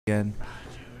again.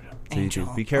 So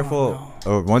Angel. be careful. Oh,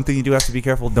 no. Or one thing you do have to be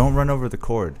careful: don't run over the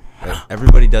cord.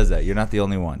 Everybody does that. You're not the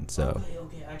only one. So.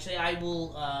 Okay. Actually, I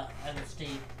will stay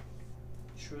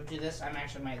true to this.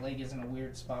 My leg is in a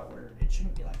weird spot where it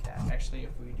shouldn't be like that. Actually,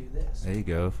 if we do this. There you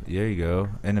go. There you go.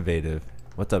 Innovative.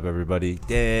 What's up, everybody?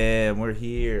 Damn, we're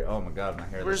here. Oh my God, my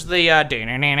hair. Where's looks, the my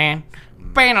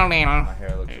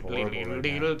hair looks horrible right now.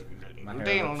 My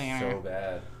hair looks so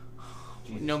bad.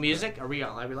 Jesus No music? Christ. Are we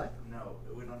on live? No,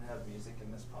 we don't have music in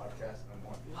this podcast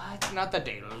anymore. What? Not the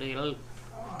diddle. You know what?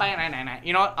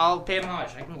 I'll pay homage.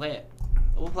 I can play it.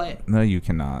 We'll play it. No, you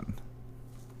cannot.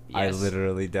 I Yes.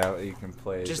 literally doubt you can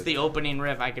play it. Just the opening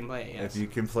riff, I can play it. Yes. If you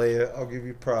can play it, I'll give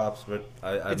you props. But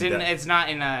It's not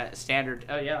in a standard.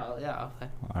 Oh yeah, I'll play.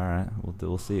 All right,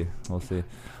 we'll see. We'll see.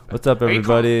 What's up, Are you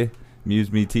everybody? Muse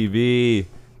Me TV.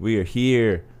 We are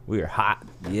here. We are hot.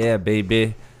 Yeah,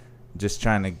 baby. Just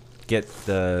trying to get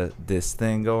this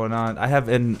thing going on. I have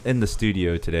in the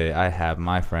studio today. I have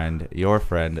my friend, your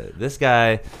friend, this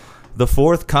guy, the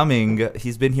forthcoming.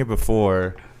 He's been here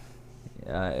before.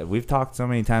 We've talked so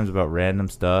many times about random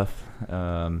stuff.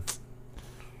 Yeah,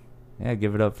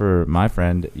 give it up for my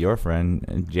friend, your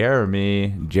friend,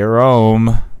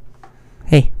 Jerome.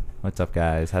 Hey. What's up,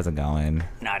 guys? How's it going?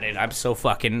 Nah, dude, I'm so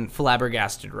fucking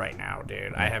flabbergasted right now,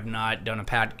 dude. I have not done a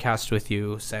podcast with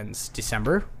you since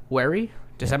December. And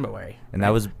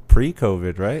that was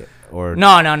pre-COVID, right? Or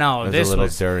No. this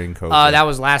was during COVID. That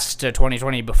was last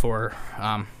 2020 before.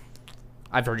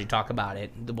 I've heard you talk about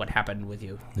it. What happened with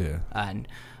you? Yeah. And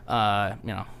I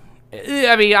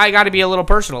mean, I got to be a little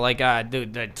personal. Like,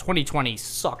 dude, the 2020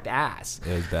 sucked ass.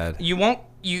 It was bad. You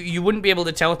wouldn't be able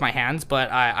to tell with my hands,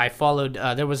 but I followed.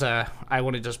 There was I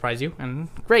wanted to surprise you, and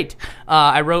great.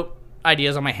 I wrote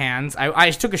ideas on my hands.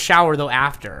 I took a shower though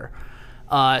after.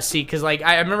 Because like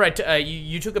I remember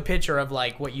you took a picture of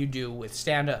like what you do with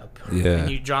stand up. Yeah. And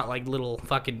you jot like little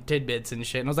fucking tidbits and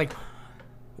shit, and I was like,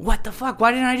 what the fuck?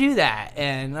 Why didn't I do that?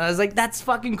 And I was like, that's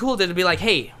fucking cool to be like,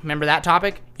 hey, remember that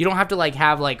topic? You don't have to like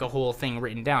have like a whole thing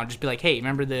written down. Just be like, hey,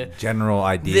 remember the General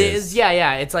ideas.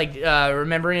 yeah. It's like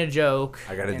remembering a joke.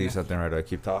 I gotta do something right. I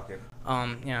keep talking.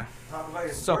 Yeah. Talk about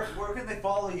it. So- where can they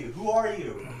follow you? Who are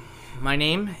you? My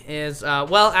name is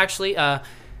actually,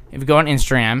 if you go on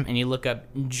Instagram and you look up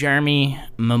Jeremy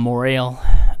Memorial,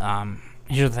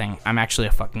 here's the thing: I'm actually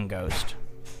a fucking ghost.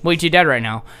 Way too dead right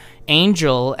now.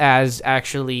 Angel as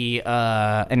actually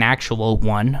an actual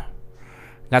one.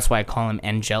 That's why I call him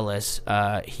Angelus.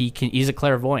 He's a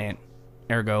clairvoyant,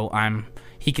 ergo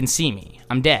he can see me.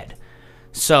 I'm dead.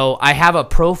 So I have a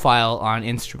profile on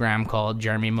Instagram called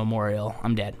Jeremy Memorial.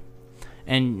 I'm dead.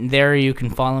 And there you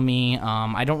can follow me.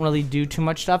 I don't really do too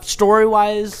much stuff.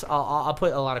 Story-wise, I'll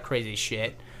put a lot of crazy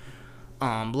shit.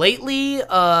 Lately,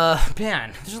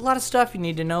 man, there's a lot of stuff you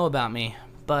need to know about me.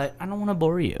 But I don't want to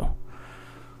bore you.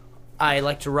 I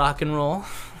like to rock and roll.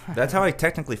 That's how I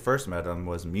technically first met him,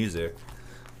 was music.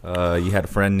 You had a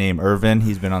friend named Irvin.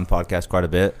 He's been on the podcast quite a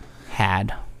bit.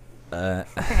 Had.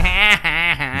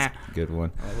 Good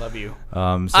one. I love you.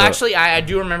 So, Actually, I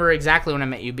do remember exactly when I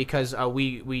met you because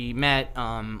we met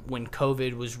when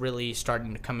COVID was really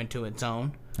starting to come into its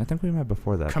own. I think we met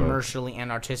before that. Commercially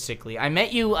and artistically. I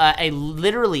met you, I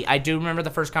do remember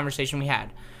the first conversation we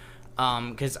had.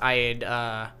 Because I had,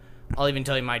 I'll even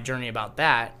tell you my journey about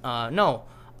that.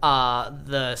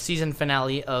 The season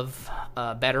finale of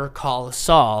Better Call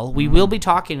Saul. We will be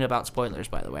talking about spoilers,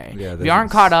 by the way. Yeah, if you aren't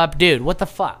caught up, dude, what the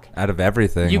fuck? Out of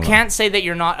everything. You can't say that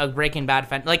you're not a Breaking Bad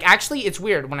fan. Like, actually, it's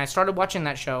weird. When I started watching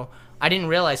that show, I didn't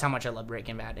realize how much I love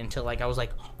Breaking Bad until, like, I was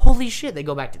like, holy shit, they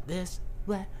go back to this.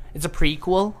 What? It's a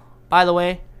prequel, by the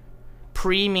way.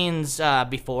 Pre means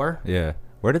before. Yeah.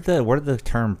 Where did the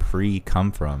term pre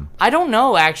come from? I don't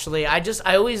know, actually. I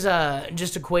always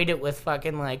just equate it with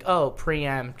fucking like,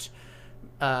 preempt,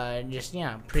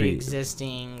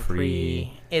 pre-existing,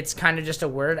 It's kind of just a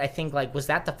word. I think, like, was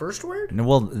that the first word? No,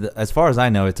 well, as far as I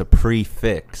know, it's a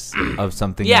prefix of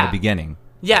something in the beginning.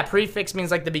 Yeah, prefix means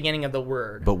like the beginning of the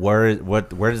word. But where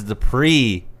does the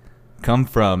pre come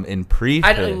from in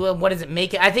prefix? What does it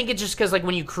make it? I think it's just because, like,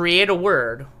 when you create a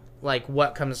word, like,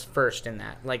 what comes first in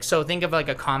that? Like, so think of, like,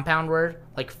 a compound word,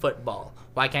 like football.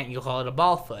 Why can't you call it a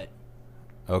ball foot?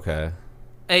 Okay.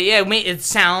 It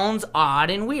sounds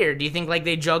odd and weird. Do you think, like,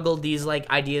 they juggled these, like,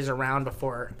 ideas around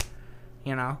before,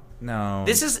 you know? No.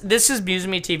 This is Muse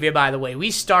Me TV, by the way. We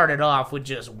started off with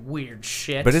just weird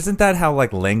shit. But isn't that how,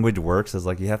 like, language works? Is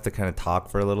like you have to kind of talk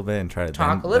for a little bit and try to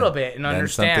talk a little bit and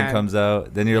understand. Something comes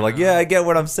out, then you're like, yeah, I get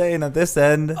what I'm saying at this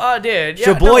end. Oh, dude, yeah,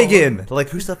 Sheboygan. Like,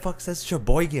 who the fuck says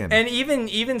Sheboygan? And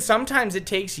even sometimes it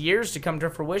takes years to come to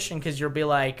fruition because you'll be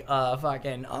like,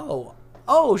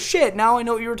 oh shit, now I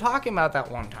know what you were talking about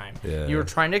that one time. Yeah. You were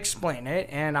trying to explain it,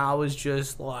 and I was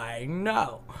just like,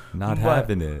 no. Not But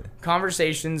having it.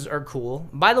 Conversations are cool.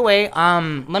 By the way,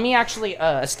 let me actually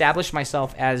establish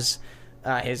myself as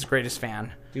his greatest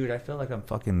fan. Dude, I feel like I'm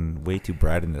fucking way too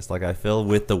bright in this. Like, I feel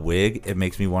with the wig, it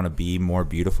makes me want to be more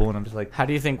beautiful, and I'm just like, How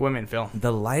do you think women feel?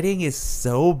 the lighting is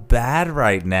so bad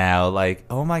right now. Like,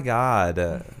 oh my god.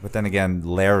 But then again,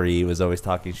 Larry was always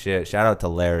talking shit. Shout out to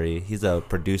Larry. He's a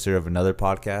producer of another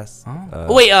podcast.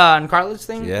 Wait, on Carlos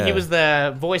thing? yeah. He was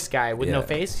the voice guy with no Yeah,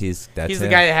 face? He's the him.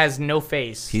 guy that has no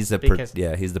face. He's the because-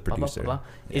 he's the blah, blah, producer. blah, blah.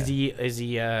 Yeah. Is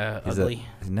he ugly?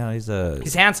 He's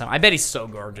He's handsome. I bet he's so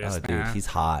gorgeous. oh, dude, man. he's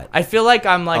hot. I feel like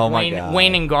I'm like Oh my God.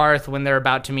 Wayne and Garth when they're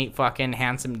about to meet fucking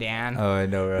handsome Dan. Oh, I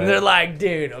know, right? And they're like,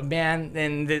 dude, oh, man.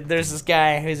 And there's this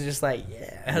guy who's just like,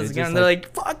 yeah. How's it just going? And they're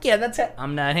like, fuck yeah, that's it.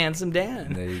 I'm not handsome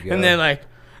Dan. There you go. And they're like,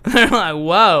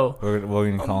 whoa. We're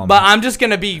gonna call him But I'm just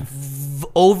gonna be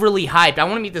overly hyped. I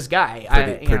want to meet this guy.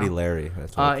 Pretty Larry.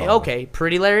 That's what we call him. Okay,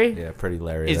 Pretty Larry. Yeah, Pretty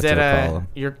Larry. Is that's that what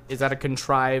we call him. is that a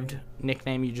contrived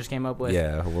nickname you just came up with?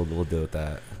 Yeah, we'll deal with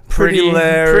that. Pretty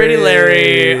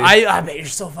Larry. I bet you're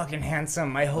so fucking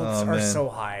handsome. My hopes Oh, are man. so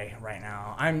high right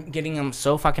now. I'm getting them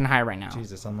so fucking high right now.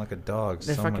 Jesus, I'm like a dog.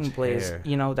 They're so fucking much blaze. hair.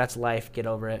 You know, that's life. Get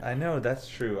over it. I know, that's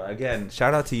true. Again,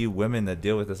 shout out to you women that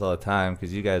deal with this all the time,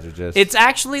 because you guys are just... It's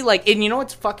actually like, and you know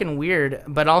what's fucking weird,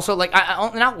 but also like,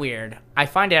 not weird. I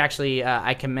find it actually,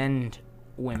 I commend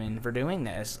women for doing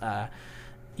this.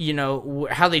 You know,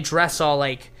 how they dress all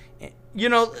like, you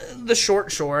know, the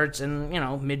short shorts and, you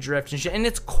know, midriff and shit. And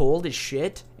it's cold as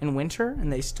shit in winter,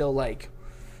 and they still like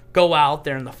go out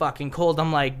there in the fucking cold.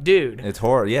 I'm like, dude. It's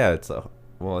horrible. Yeah, it's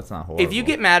well, it's not horrible. If you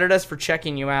get mad at us for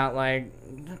checking you out, like,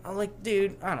 I'm like,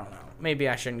 dude, I don't know. Maybe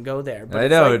I shouldn't go there. But I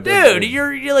it's know, like, dude. dude,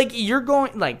 you're like, you're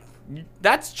going, like,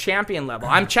 that's champion level.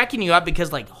 I'm checking you out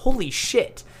because, like, holy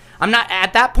shit. I'm not,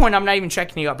 at that point, I'm not even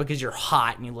checking you out because you're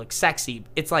hot and you look sexy.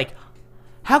 It's like,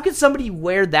 how could somebody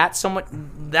wear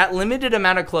that limited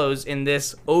amount of clothes in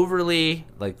this overly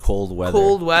like cold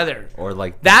weather. Or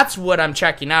like... That's what I'm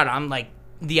checking out. I'm like,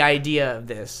 the idea of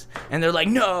this. And they're like,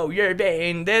 no, you're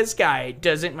vain. This guy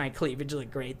doesn't. My cleavage look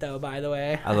great, though, by the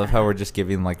way. I love how we're just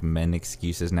giving like men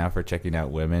excuses now for checking out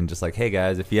women. Just like, hey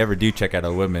guys, if you ever do check out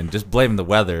a woman, just blame the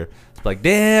weather. It's like,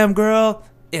 damn girl,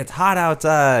 it's hot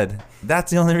outside.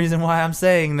 That's the only reason why I'm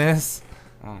saying this.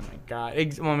 Oh my god!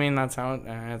 Well, I mean, that's how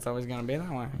it's always gonna be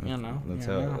that way, you know.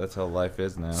 That's how life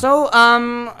is now. So,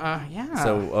 yeah.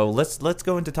 So let's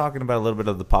go into talking about a little bit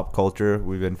of the pop culture.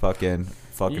 We've been fucking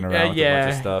around with a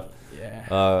bunch of stuff.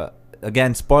 Yeah.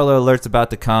 Again, spoiler alert's about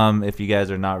to come. If you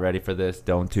guys are not ready for this,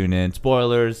 don't tune in.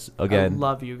 Spoilers again. I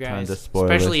love you guys, tons of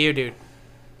spoilers. especially you, dude.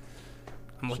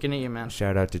 I'm looking at you, man.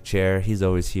 Shout out to Chair. He's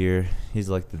always here. He's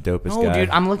like the dopest No, guy. dude,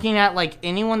 I'm looking at like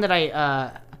anyone that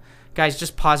I. Guys,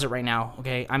 just pause it right now,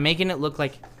 okay? I'm making it look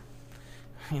like,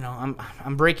 you know,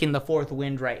 I'm breaking the fourth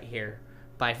wind right here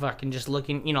by fucking just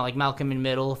looking, you know, like Malcolm in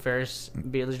Middle, Ferris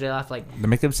Bueller's Day Off, like. They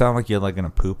make him sound like you're like gonna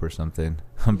poop or something.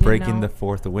 I'm breaking know, the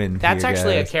fourth wind. That's here,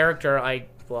 actually guys. a character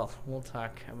well, we'll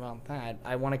talk about that.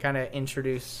 I want to kind of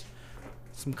introduce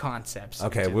some concepts.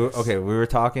 Okay, into this. we were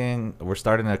talking. We're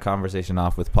starting a conversation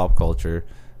off with pop culture.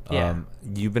 Yeah.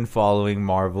 You've been following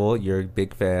Marvel. You're a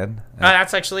big fan.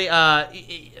 That's actually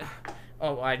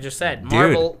I just said Dude.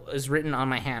 Marvel is written on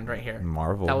my hand right here.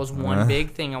 Marvel. That was one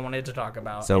big thing I wanted to talk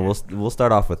about. So and we'll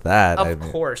start off with that. of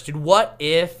course, dude. What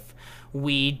if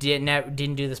we didn't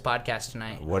do this podcast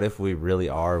tonight? What if we really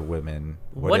are women?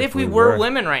 What if we were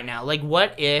women right now? Like,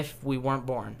 what if we weren't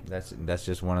born? That's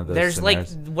just one of those. There's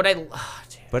scenarios. like what I. Dude.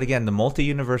 But again, the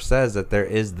multi-universe says that there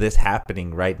is this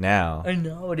happening right now. I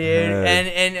know, dude. Yeah.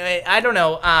 And I don't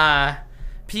know.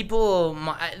 People,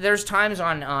 there's times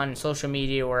on social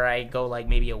media where I go like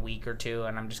maybe a week or two,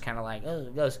 and I'm just kind of like, oh,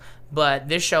 it goes. But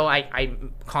this show, I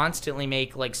constantly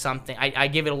make like something. I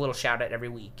give it a little shout out every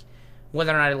week,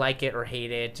 whether or not I like it or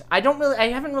hate it. I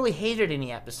haven't really hated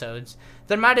any episodes.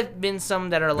 There might have been some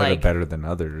that are That like are better than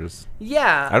others.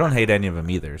 yeah. I don't hate any of them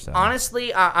either. So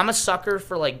Honestly, I'm a sucker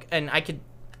for like, and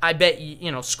I bet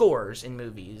you know scores in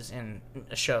movies and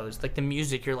shows, like the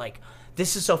music. You're like,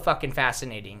 this is so fucking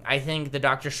fascinating. I think the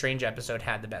Doctor Strange episode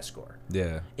had the best score.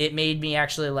 yeah. It made me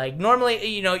actually like, normally,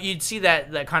 you know, you'd see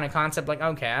that kind of concept like,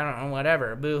 okay, I don't know,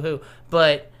 whatever, boo hoo.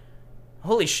 But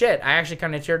holy shit, I actually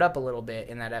kind of teared up a little bit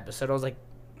in that episode. I was like,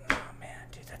 oh man,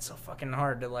 dude, that's so fucking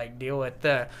hard to like deal with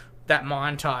that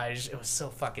montage. It was so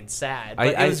fucking sad, but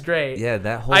it was great. Yeah,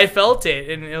 that whole. I felt it,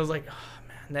 and it was like, oh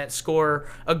man, that score,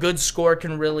 a good score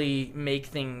can really make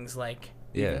things like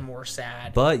even more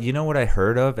sad. But you know what I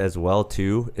heard of as well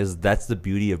too is that's the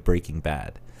beauty of Breaking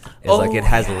Bad. It's like it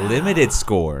has limited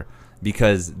score.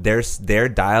 because their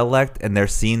dialect and their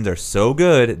scenes are so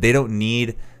good. They don't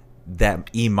need that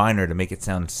E minor to make it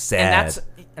sound sad.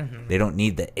 They don't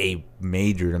need the A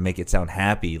major to make it sound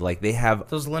happy. Like they have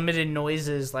those limited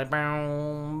noises, like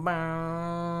bow,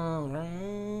 bow,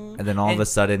 bow. And then all of a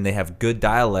sudden they have good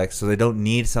dialects, so they don't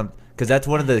need some. Because that's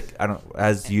one of the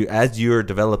as you're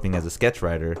developing as a sketch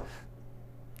writer,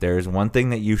 there's one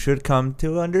thing that you should come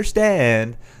to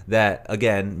understand, that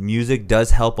again, music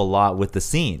does help a lot with the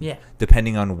scene. Yeah.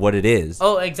 Depending on what it is.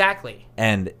 Oh, exactly.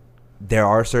 And there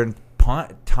are certain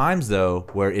times though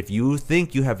where if you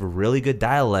think you have a really good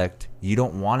dialect, you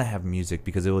don't want to have music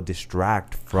because it will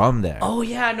distract from there. Oh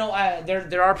yeah, no,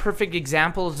 there are perfect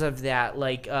examples of that.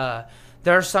 Like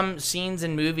there are some scenes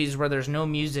in movies where there's no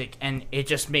music and it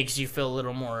just makes you feel a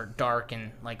little more dark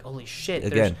and like, holy shit.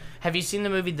 Again, have you seen the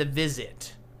movie The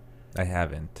Visit? I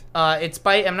haven't. It's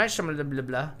by M. Night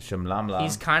Shyamalan. Shyamalan.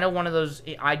 He's kind of one of those.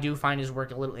 I do find his work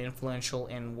a little influential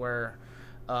in where,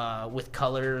 with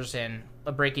colors, and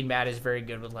Breaking Bad is very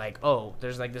good with like, oh,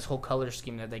 there's like this whole color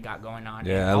scheme that they got going on.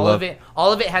 Yeah, all of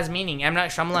it has meaning. M. Night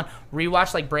Shyamalan,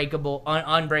 rewatch like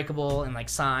Unbreakable, and like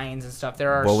Signs and stuff.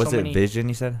 There are what was so it? many. Vision,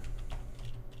 you said?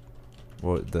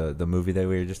 What the movie that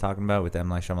we were just talking about with M.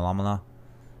 Night Shyamalan?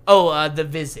 Oh, The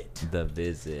Visit. The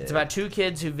Visit. It's about two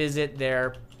kids who visit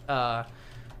their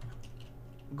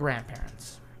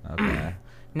grandparents. Okay.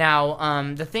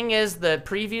 Now, the thing is, the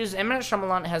previews. M. Night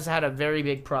Shyamalan has had a very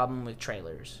big problem with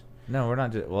trailers. No, we're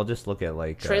not. We'll just look at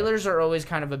like trailers are always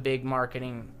kind of a big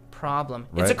marketing problem.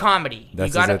 Right. It's a comedy.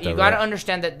 That's you gotta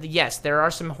understand that yes, there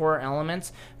are some horror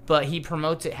elements, but he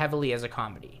promotes it heavily as a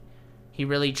comedy. He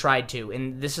really tried to,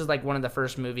 and this is like one of the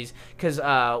first movies because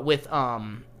with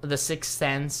The Sixth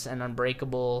Sense and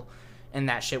Unbreakable and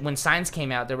that shit. When Signs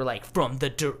came out, they were like from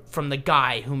the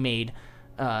guy who made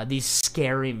these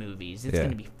scary movies. It's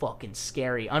gonna be fucking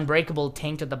scary. Unbreakable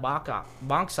tanked at the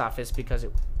box office because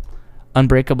it.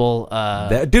 Unbreakable.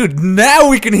 Dude, now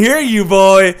we can hear you,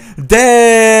 boy.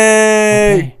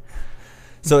 Dang. Okay.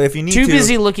 So if you need too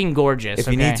busy looking gorgeous. If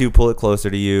you need to, pull it closer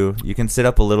to you. You can sit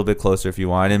up a little bit closer if you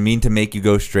want. I didn't mean to make you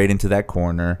go straight into that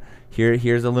corner.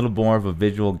 Here's a little more of a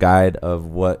visual guide of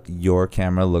what your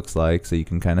camera looks like, so you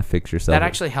can kind of fix yourself. That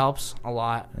actually helps a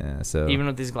lot. Yeah. So even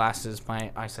with these glasses,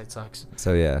 my eyesight sucks.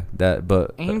 So yeah,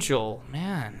 but Angel,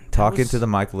 man, talk into the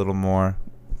mic a little more.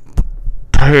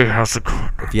 Hey, how's it going?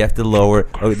 If you have to lower,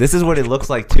 this is what it looks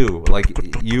like too. Like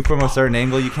you from a certain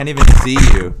angle, you can't even see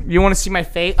you. You want to see my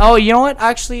face? Oh, you know what?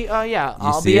 Actually, yeah,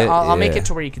 I'll make it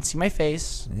to where you can see my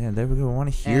face. Yeah, there we go. We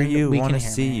want to hear you. We want to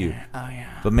see you. Oh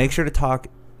yeah. But make sure to talk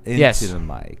into the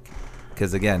mic,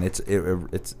 because again, it's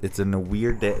in a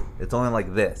weird day. It's only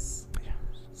like this.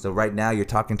 So right now you're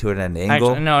talking to it at an angle.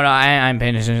 Actually, no, I'm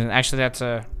paying attention. Actually, that's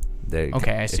a. There you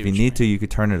okay, go. I see. If you need to, you could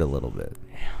turn it a little bit.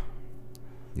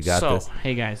 You got this.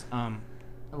 Hey guys,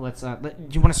 let's. Do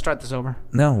you want to start this over?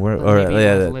 No,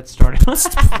 let's start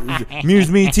it.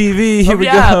 Muse Me TV. Here we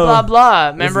go. Blah blah.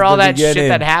 Remember all that shit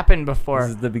that happened before? This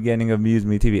is the beginning of Muse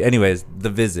Me TV. Anyways, The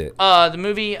Visit. The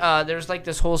movie. There's like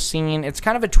this whole scene. It's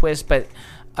kind of a twist, but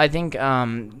I think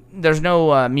there's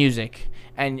no music,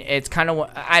 and it's kind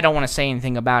of. I don't want to say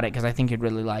anything about it because I think you'd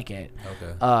really like it.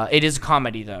 Okay. It is a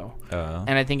comedy though,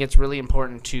 and I think it's really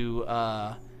important to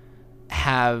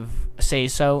have say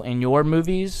so in your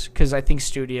movies, because I think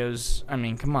studios, I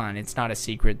mean, come on, it's not a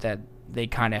secret that they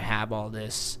kind of have all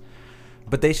this.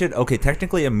 But they should,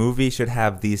 technically a movie should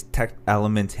have these tech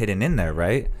elements hidden in there,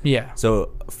 right? Yeah.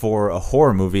 So for a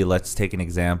horror movie, let's take an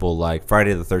example like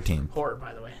Friday the 13th. Horror,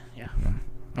 by the way. Yeah.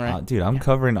 All right. Dude, I'm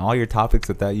covering all your topics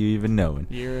without you even knowing.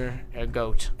 You're a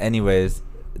goat. Anyways,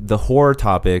 the horror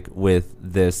topic with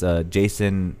this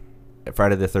Jason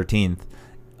Friday the 13th,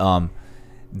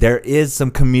 there is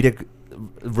some comedic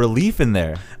relief in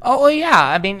there. Oh yeah,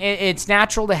 I mean it's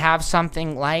natural to have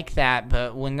something like that,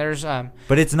 but when there's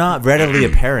but it's not readily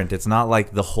apparent. It's not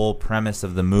like the whole premise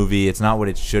of the movie. It's not what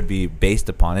it should be based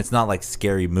upon. It's not like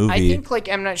Scary Movie. I think like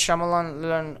M. Night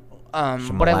Shyamalan.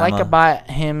 What I like about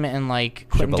him and like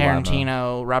Quentin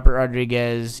Tarantino, Robert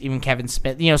Rodriguez, even Kevin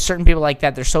Smith, certain people like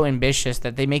that, they're so ambitious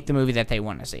that they make the movie that they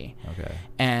want to see. Okay.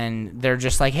 And they're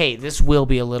just like, hey, this will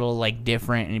be a little like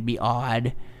different and it'd be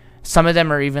odd. Some of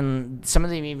them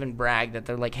even brag that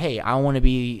they're like, hey, I want to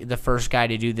be the first guy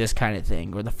to do this kind of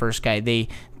thing, or the first guy. They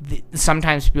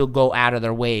sometimes people go out of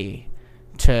their way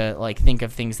to like think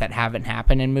of things that haven't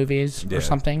happened in movies or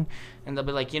something, and they'll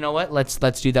be like, you know what, let's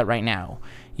do that right now.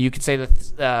 You could say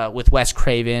that with Wes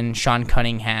Craven, Sean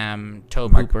Cunningham,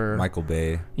 Tobe Hooper, Michael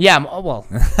Bay. Yeah, well,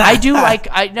 I do like.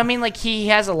 I mean, like he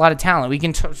has a lot of talent. We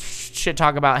can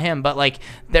talk about him, but like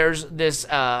there's this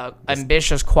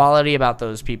ambitious quality about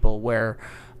those people where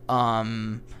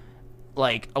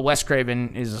like a Wes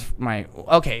Craven is my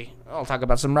okay. I'll talk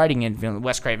about some writing in film.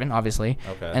 Wes Craven, obviously.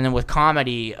 Okay. And then with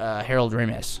comedy, Harold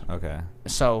Ramis. Okay.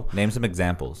 So name some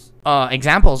examples.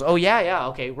 Examples. Oh yeah.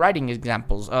 Okay, writing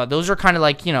examples. Those are kind of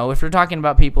like, you know, if you're talking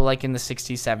about people like in the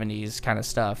 60s, 70s kind of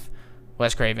stuff.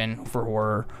 Wes Craven for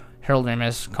horror, Harold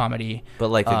Ramis comedy. But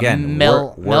like again,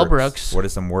 Mel Brooks. What are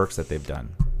some works that they've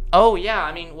done? Oh yeah,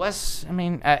 I mean Wes. I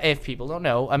mean, if people don't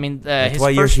know, I mean, that's his why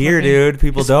you're first here, movie, dude.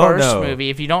 People don't his know. First movie.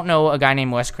 If you don't know a guy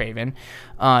named Wes Craven,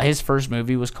 his first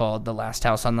movie was called The Last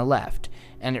House on the Left,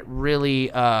 and it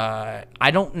really,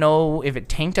 I don't know if it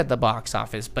tanked at the box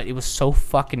office, but it was so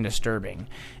fucking disturbing,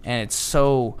 and it's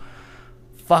so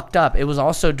fucked up. It was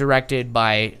also directed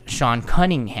by Sean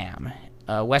Cunningham.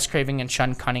 Wes Craven and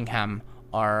Sean Cunningham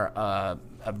are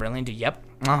a brilliant. Yep.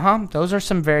 Those are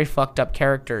some very fucked up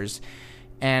characters.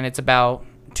 And it's about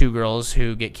two girls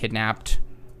who get kidnapped,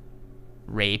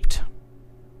 raped,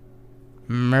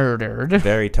 murdered.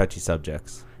 Very touchy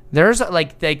subjects. There's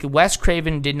like Wes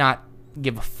Craven did not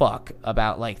give a fuck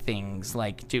about like things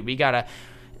like, dude, we gotta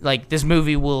like this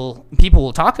movie people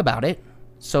will talk about it.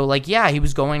 So like, yeah, he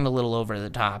was going a little over the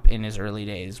top in his early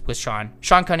days with Sean.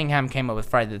 Sean Cunningham came up with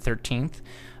Friday the 13th.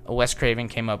 Wes Craven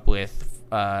came up with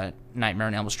Nightmare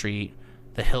on Elm Street.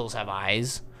 The Hills Have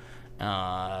Eyes.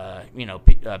 You know,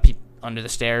 under the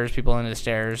stairs, people under the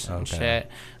stairs and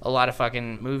shit. A lot of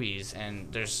fucking movies,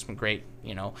 and there's some great,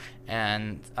 you know.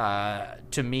 And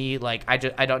to me, like, I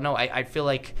don't know. I feel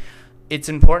like it's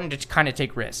important to kind of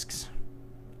take risks.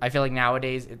 I feel like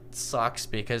nowadays it sucks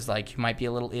because like you might be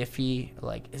a little iffy.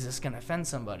 Like, is this gonna offend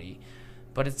somebody?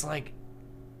 But it's like,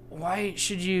 why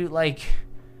should you like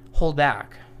hold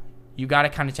back? You got to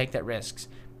kind of take that risks.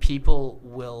 People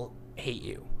will hate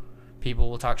you.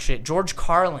 People will talk shit. George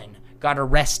Carlin got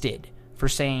arrested for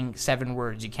saying 7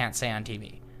 words you can't say on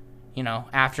TV. You know,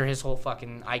 after his whole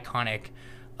fucking iconic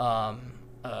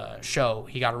show,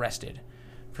 he got arrested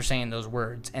for saying those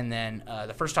words. And then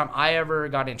the first time I ever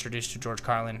got introduced to George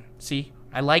Carlin, see,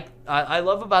 I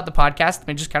love about the podcast, let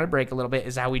me just kind of break a little bit,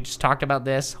 is how we just talked about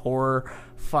this, horror,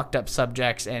 fucked up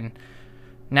subjects, and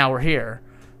now we're here.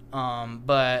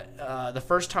 But the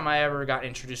first time I ever got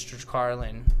introduced to George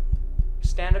Carlin,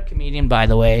 stand-up comedian, by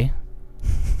the way.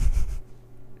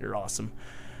 You're awesome.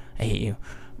 I hate you.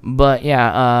 But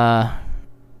yeah,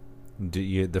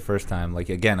 the first time, like,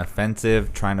 again,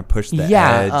 offensive, trying to push the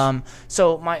edge.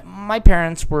 So my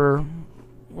parents were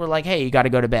like, "Hey, you got to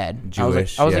go to bed."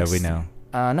 Jewish, I was yeah, like, we know.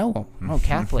 No,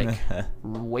 Catholic.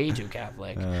 Way too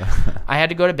Catholic. I had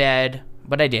to go to bed,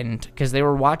 but I didn't because they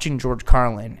were watching George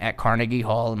Carlin at Carnegie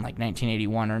Hall in like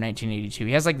 1981 or 1982.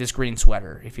 He has like this green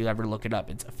sweater. If you ever look it up,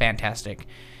 it's fantastic.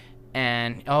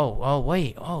 And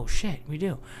oh shit, we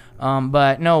do.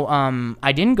 But no,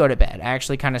 I didn't go to bed. I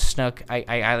actually kind of snuck.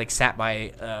 I like sat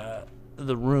by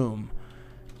the room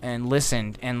and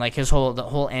listened, and like the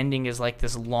whole ending is like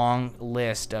this long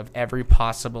list of every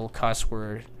possible cuss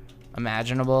word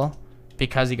imaginable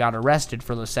because he got arrested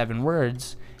for those 7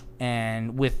 words.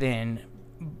 And within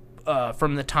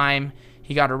from the time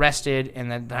he got arrested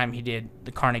and the time he did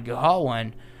the Carnegie Hall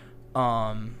one,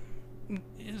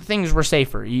 things were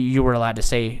safer. You were allowed to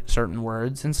say certain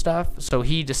words and stuff. So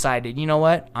he decided, you know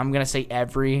what? I'm going to say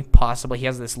every possible. He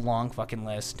has this long fucking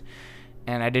list.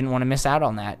 And I didn't want to miss out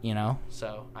on that, you know?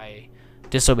 So I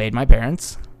disobeyed my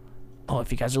parents. Oh,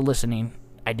 if you guys are listening,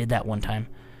 I did that one time.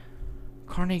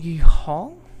 Carnegie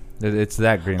Hall? It's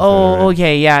that green. Oh, right?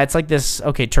 Okay, yeah. It's like this,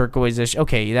 turquoise-ish.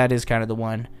 Okay, that is kind of the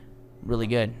one. Really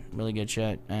good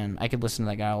shit. And I could listen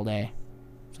to that guy all day.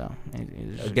 So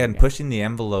again, pushing the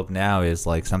envelope now is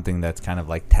like something that's kind of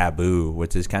like taboo,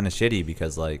 which is kind of shitty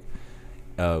because like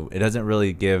it doesn't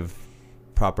really give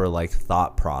proper like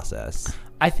thought process.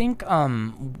 I think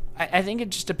I think it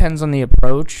just depends on the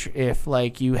approach. If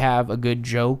like you have a good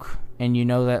joke and you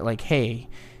know that like, hey,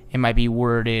 it might be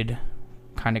worded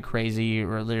kind of crazy,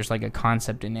 or there's like a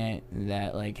concept in it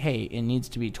that like, hey, it needs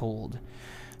to be told.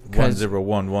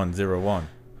 101101.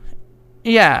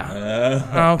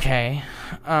 Yeah. Okay.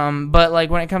 But like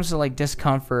when it comes to like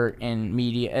discomfort in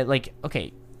media, like,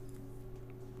 okay,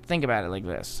 think about it like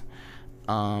this.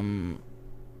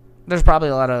 There's probably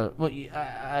a lot of.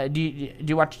 Do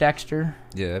you watch Dexter?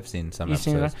 Yeah, I've seen some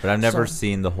episodes, but I've never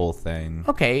seen the whole thing.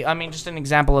 Okay, I mean, just an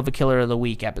example of a Killer of the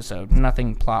Week episode.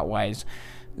 Nothing plot wise.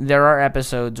 There are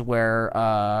episodes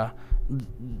where,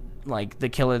 like the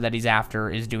killer that he's after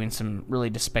is doing some really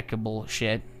despicable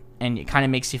shit, and it kind of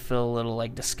makes you feel a little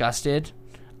like disgusted.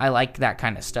 I like that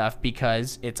kind of stuff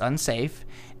because it's unsafe,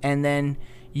 and then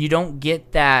you don't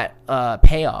get that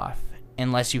payoff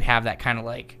unless you have that kind of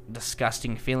like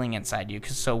disgusting feeling inside you.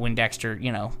 So when Dexter,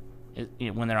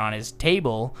 when they're on his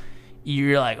table,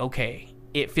 you're like, okay,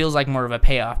 it feels like more of a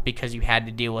payoff because you had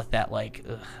to deal with that like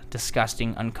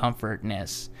disgusting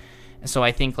uncomfortness. And so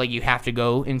I think like you have to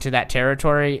go into that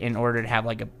territory in order to have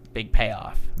like a big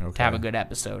payoff, to have a good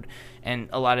episode. And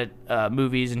a lot of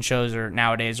movies and shows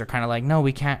nowadays are kind of like, no,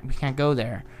 we can't go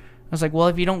there. I was like, well,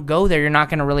 if you don't go there, you're not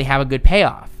going to really have a good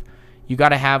payoff. You got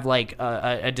to have like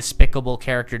a despicable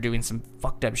character doing some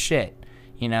fucked up shit.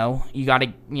 You know, you got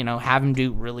to, you know, have him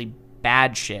do really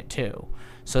bad shit too,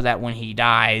 so that when he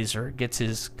dies or gets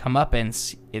his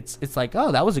comeuppance, it's like,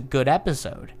 oh, that was a good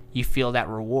episode. You feel that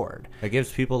reward. It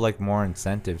gives people like more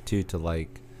incentive too to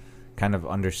like kind of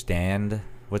understand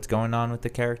what's going on with the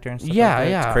character and stuff. Yeah, like that.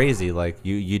 yeah. It's crazy. Like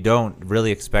you don't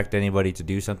really expect anybody to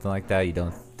do something like that. You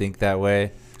don't think that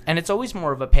way. And it's always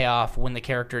more of a payoff when the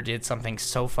character did something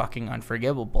so fucking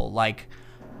unforgivable, like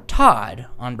Todd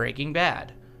on Breaking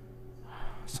Bad.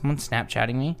 Someone's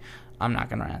Snapchatting me. I'm not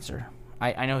gonna answer.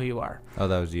 I know who you are. Oh,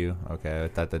 that was you. Okay, I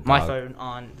thought that. My phone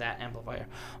on that amplifier.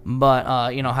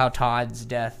 But you know how Todd's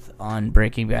death on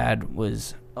Breaking Bad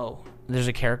was. Oh, there's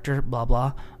a character. Blah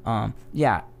blah.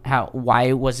 Yeah.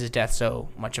 Why was his death so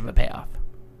much of a payoff?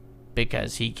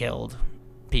 Because he killed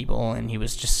people and he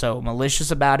was just so malicious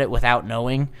about it without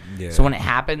knowing. Yeah. So when it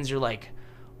happens, you're like,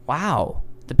 wow,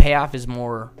 the payoff is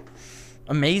more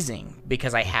amazing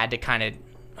because I had to kind of.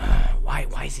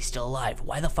 Why is he still alive?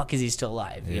 Why the fuck is he still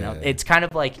alive? You know, it's kind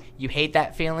of like you hate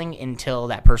that feeling until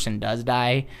that person does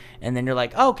die, and then you're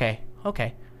like, oh,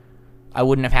 okay. I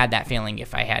wouldn't have had that feeling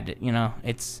if I had to, you know.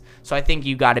 It's so I think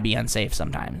you got to be unsafe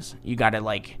sometimes. You got to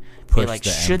like be like,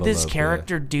 should this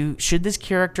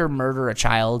character murder a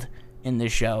child in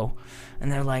this show?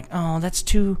 And they're like, oh, that's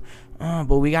too.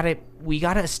 But we gotta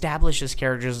establish this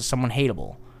character as someone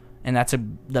hateable, and that's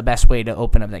the best way to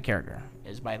open up that character.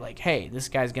 Is by like, hey, this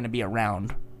guy's gonna be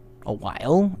around a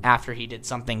while after he did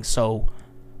something, so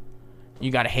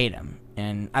you gotta hate him.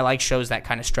 And I like shows that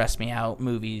kind of stress me out.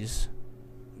 Movies,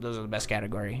 those are the best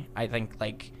category. I think,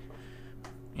 like,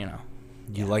 you know,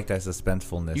 you like that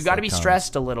suspensefulness. You gotta be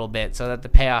stressed a little bit so that the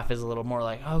payoff is a little more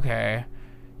like, okay,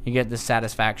 you get the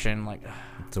satisfaction. Like,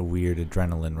 it's a weird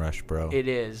adrenaline rush, bro. It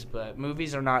is, but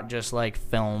movies are not just like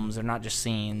films. They're not just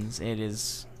scenes. It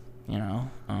is. You know,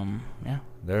 yeah.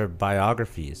 They're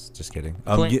biographies. Just kidding.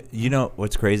 You know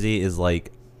what's crazy is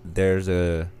like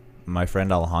my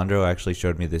friend Alejandro actually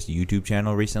showed me this YouTube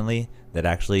channel recently that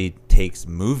actually takes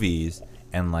movies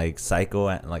and like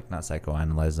not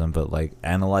psychoanalyze them, but like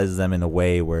analyzes them in a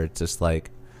way where it's just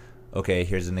like, okay,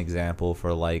 here's an example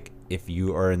for like if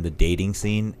you are in the dating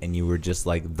scene and you were just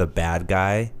like the bad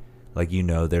guy. Like, you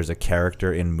know, there's a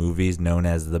character in movies known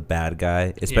as the bad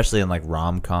guy, especially in like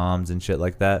rom-coms and shit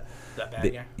like that. The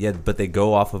bad guy. Yeah, but they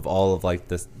go off of all of like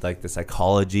this, like the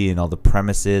psychology and all the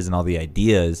premises and all the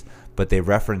ideas, but they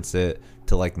reference it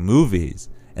to like movies.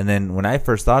 And then when I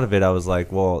first thought of it, I was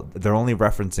like, well, they're only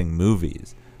referencing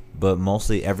movies, but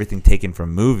mostly everything taken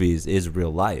from movies is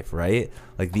real life, right?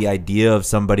 Like the idea of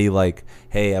somebody like,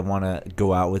 hey, I want to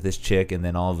go out with this chick, and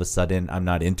then all of a sudden I'm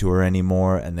not into her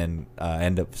anymore, and then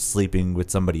end up sleeping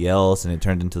with somebody else, and it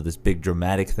turned into this big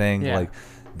dramatic thing. Yeah. Like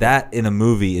that in a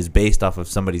movie is based off of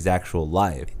somebody's actual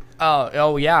life.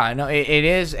 Oh yeah, no, it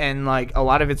is, and like a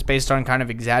lot of it's based on kind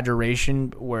of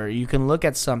exaggeration, where you can look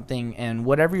at something and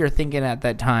whatever you're thinking at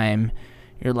that time,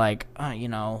 you're like, you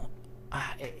know.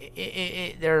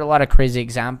 There are a lot of crazy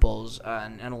examples,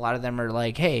 and a lot of them are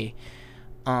like, hey,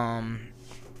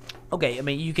 okay, I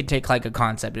mean, you could take like a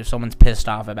concept if someone's pissed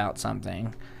off about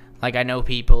something. Like, I know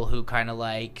people who kind of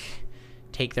like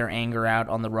take their anger out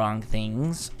on the wrong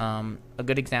things. A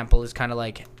good example is kind of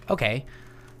like, okay,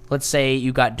 let's say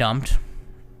you got dumped.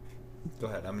 Go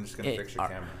ahead, I'm just gonna fix your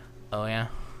camera. Oh yeah,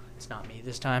 it's not me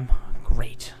this time.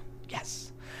 Great,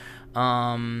 yes.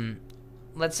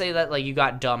 Let's say that like you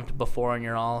got dumped before and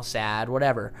you're all sad,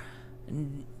 whatever.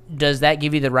 Does that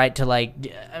give you the right to like?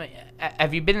 I mean,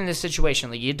 have you been in this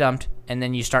situation like you dumped and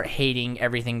then you start hating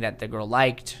everything that the girl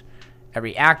liked,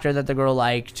 every actor that the girl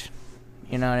liked,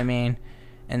 you know what I mean?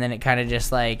 And then it kind of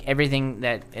just like everything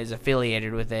that is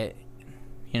affiliated with it.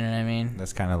 You know what I mean?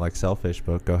 That's kind of like selfish,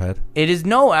 but go ahead. It is.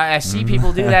 No, I see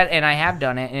people do that, and I have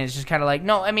done it, and it's just kind of like,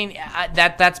 no, I mean,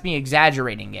 that's me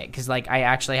exaggerating it, because, like, I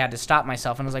actually had to stop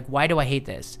myself, and I was like, why do I hate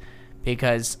this?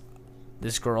 Because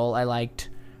this girl I liked,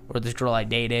 or this girl I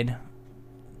dated,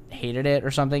 hated it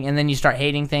or something, and then you start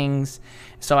hating things.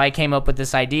 So I came up with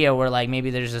this idea where, like, maybe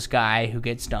there's this guy who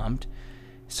gets dumped,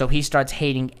 so he starts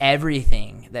hating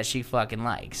everything that she fucking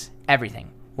likes.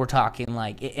 Everything. We're talking,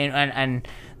 like, and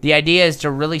the idea is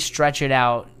to really stretch it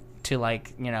out to,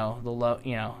 like, you know, the low,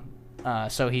 you know,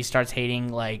 so he starts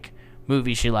hating, like,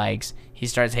 movies she likes. He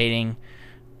starts hating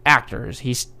actors.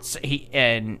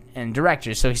 And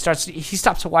directors. So he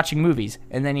stops watching movies,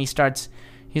 and then he's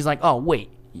like, oh wait,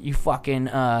 you fucking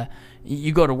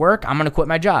you go to work, I'm gonna quit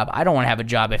my job. I don't want to have a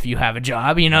job if you have a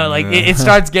job, like it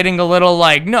starts getting a little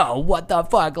like, no, what the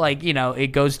fuck, like,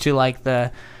 it goes to like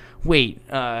the wait,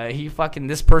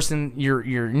 this person,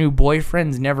 your new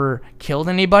boyfriend's never killed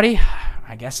anybody.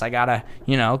 I guess I gotta,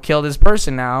 kill this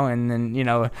person now, and then,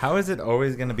 How is it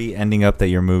always gonna be ending up that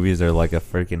your movies are like a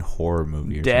freaking horror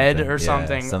movie or dead something? or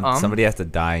something? Somebody has to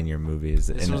die in your movies.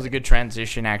 This was a good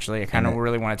transition, actually. I kind of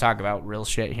really want to talk about real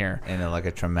shit here. And like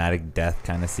a traumatic death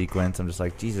kind of sequence. I'm just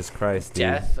like, Jesus Christ, dude.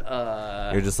 Death.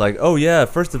 You're just like, oh yeah.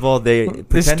 First of all, they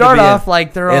start off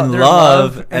like they're in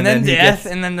love, and then death,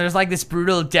 and then there's like this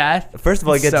brutal death. First of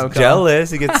all, he gets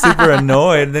jealous. He gets super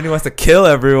annoyed, and then he wants to kill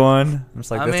everyone. I'm just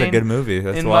like, that's a good movie.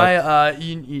 That's in why.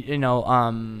 You know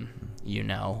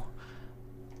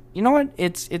what?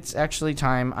 It's actually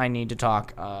time I need to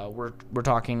talk. We're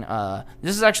talking.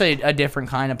 This is actually a different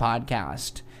kind of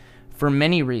podcast for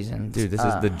many reasons. Dude, this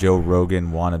is the Joe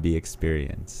Rogan wannabe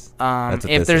experience.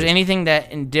 If there's anything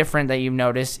different that you've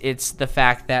noticed, it's the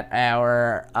fact that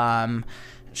our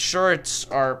shirts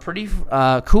are pretty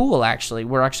cool. Actually,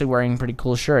 we're actually wearing pretty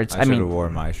cool shirts. I should have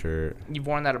worn my shirt. You've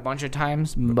worn that a bunch of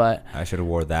times, but I should have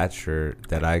wore that shirt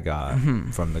that I got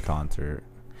from the concert.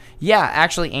 Yeah,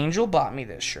 actually, Angel bought me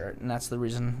this shirt, and that's the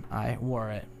reason I wore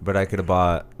it. But I could have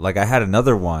bought, like, I had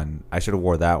another one. I should have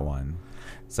wore that one,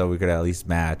 so we could at least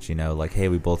match. Like, hey,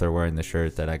 we both are wearing the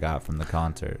shirt that I got from the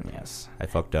concert. Yes, I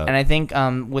fucked up. And I think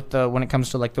when it comes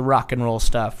to like the rock and roll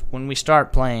stuff, when we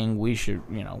start playing, we should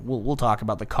we'll talk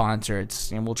about the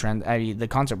concerts, and the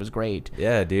concert was great.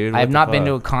 Yeah, dude. I have not been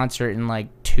to a concert in like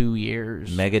 2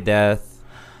 years. Megadeth,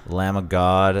 Lamb of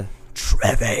God,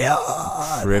 Trivium,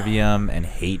 and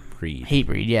Hatebreed.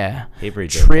 Hatebreed, yeah.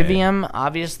 Hatebreed. Trivium,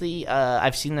 obviously,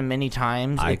 I've seen them many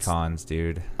times. Icons,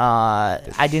 dude.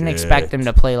 I didn't expect them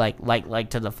to play like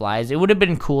To the Flies. It would have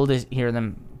been cool to hear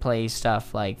them play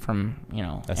stuff like from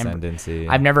Ascendancy.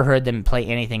 I've never heard them play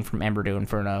anything from Ember to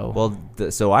Inferno. Well,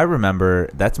 so I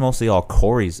remember that's mostly all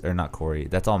Corey's, or not Corey.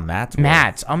 That's all Matt's work.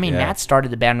 Matt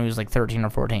started the band when he was like 13 or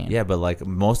 14. Yeah, but like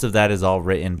most of that is all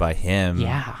written by him.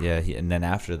 Yeah. Yeah, and then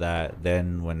after that,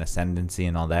 then when Ascendancy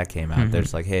and all that came out,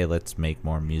 there's like, hey, let's make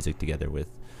more music together with.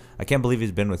 I can't believe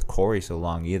he's been with Corey so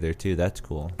long either, too. That's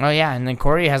cool. Oh, yeah, and then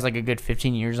Corey has like a good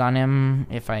 15 years on him,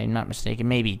 if I'm not mistaken.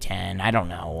 Maybe 10. I don't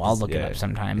know. I'll look it up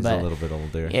sometime. He's but a little bit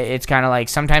older. It's kind of like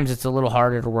sometimes it's a little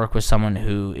harder to work with someone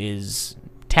who is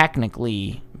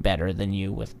technically better than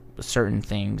you with certain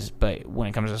things, but when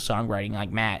it comes to songwriting, like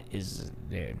Matt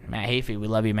Heafy, we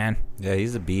love you, man. Yeah,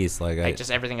 he's a beast. Like just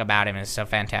everything about him is so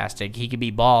fantastic. He could be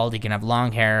bald, he can have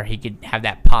long hair, he could have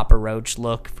that Papa Roach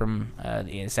look from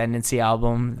the Ascendancy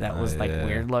album that was like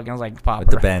weird looking. I was like, Papa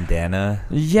with the bandana.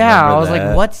 Yeah, I was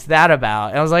like, what's that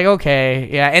about? And I was like, okay,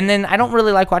 yeah. And then I don't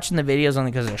really like watching the videos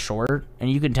only because they're short,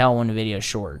 and you can tell when the video is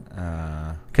short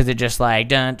because it just like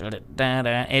dun, dun, dun, dun,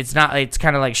 dun. It's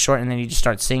kind of like short, and then you just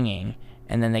start singing.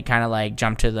 And then they kind of like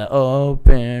jump to the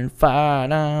open fire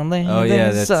down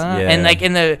the sun. And like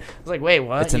I was like, wait,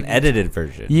 what? It's an edited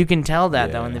version. You can tell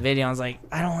that though in the video. I was like,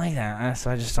 I don't like that.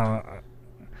 So I just don't.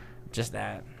 Just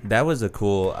that. That was a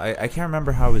cool. I can't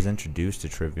remember how I was introduced to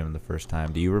Trivium the first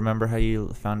time. Do you remember how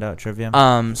you found out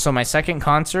Trivium? So my second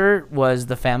concert was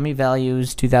the Family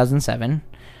Values 2007.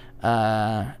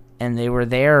 And they were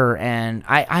there, and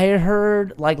I had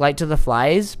heard like Light to the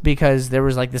Flies because there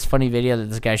was like this funny video that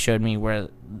this guy showed me where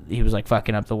he was like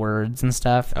fucking up the words and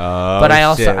stuff. Oh, but I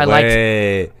also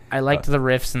shit. I liked the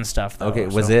riffs and stuff though. Okay,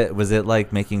 was it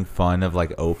like making fun of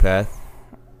like Opeth?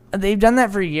 They've done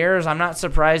that for years. I'm not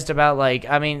surprised about like.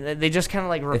 I mean, they just kind of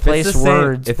like replace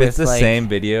words. If it's the same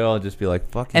video, I'll just be like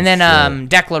fucking. And then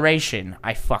Declaration,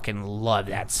 I fucking love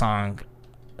that song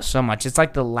so much. It's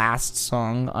like the last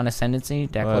song on Ascendancy,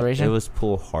 Declaration. It was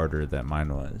Pull Harder that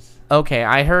mine was. Okay,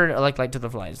 I heard like Light to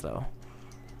the Flies though,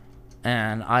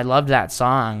 and I loved that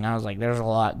song. I was like, there's a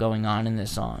lot going on in this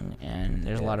song, and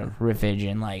there's a lot of riffage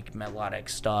and like melodic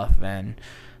stuff, and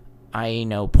I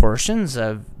know portions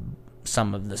of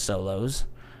some of the solos.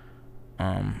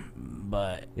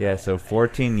 But yeah, so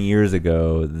 14 years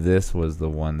ago, this was the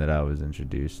one that I was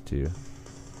introduced to.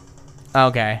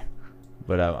 Okay.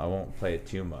 But I won't play it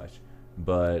too much.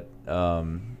 But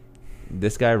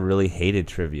this guy really hated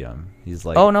Trivium. He's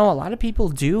like, oh no, a lot of people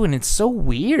do, and it's so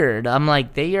weird. I'm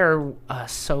like, they are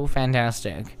so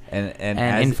fantastic and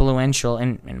influential,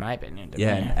 in my opinion.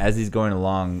 Yeah, and as he's going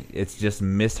along, it's just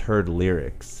misheard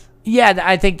lyrics. Yeah,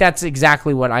 I think that's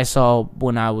exactly what I saw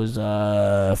when I was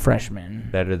a freshman.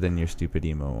 Better than your stupid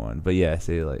emo one, but yeah,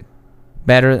 say like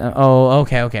better.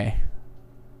 Okay.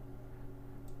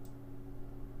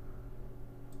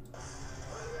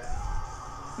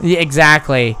 Yeah,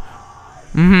 exactly.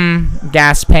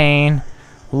 Gas pain.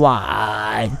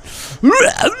 Why?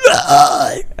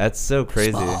 That's so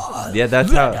crazy. Yeah,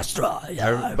 that's how.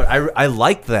 I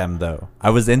liked them though.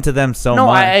 I was into them so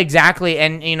much. Exactly.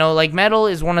 And like metal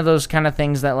is one of those kind of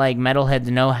things that like metalheads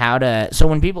know how to. So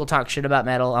when people talk shit about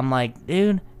metal, I'm like,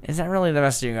 dude, is that really the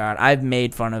best you got? I've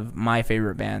made fun of my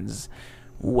favorite bands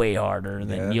way harder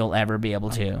than you'll ever be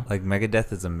able to. Like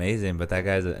Megadeth is amazing, but that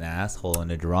guy's an asshole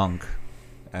and a drunk,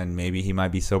 and maybe he might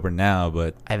be sober now.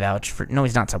 But I vouch for. No,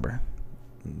 he's not sober.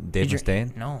 Dave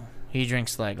Mustaine? No, he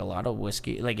drinks like a lot of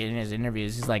whiskey. Like in his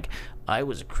interviews, he's like, "I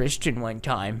was a Christian one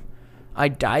time. I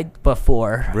died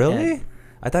before." Really?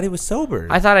 I thought he was sober.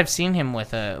 I thought I've seen him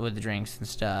with the drinks and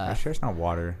stuff. I'm sure it's not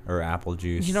water or apple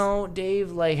juice.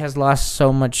 Dave like has lost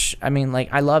so much. I mean, like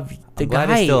I love the guy,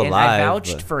 glad he's still and alive, I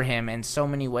vouched for him in so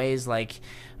many ways. Like,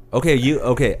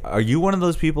 okay. Are you one of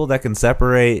those people that can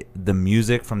separate the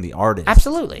music from the artist?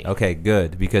 absolutely. Okay,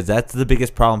 good, because that's the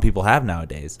biggest problem people have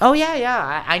nowadays. Oh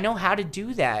yeah. I know how to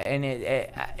do that, and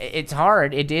it's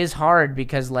hard. It is hard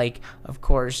because, like, of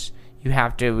course, you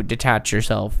have to detach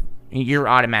yourself. You're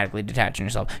automatically detaching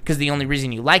yourself because the only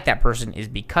reason you like that person is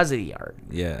because of the art.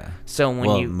 Yeah. So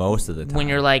when most of the time, when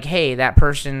you're like, hey, that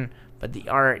person, but the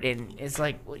art, and it's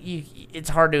like, it's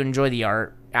hard to enjoy the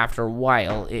art after a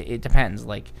while. It depends,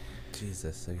 like,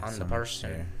 Jesus, on the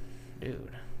person,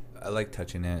 dude. I like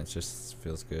touching it. It just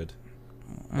feels good.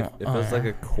 It feels like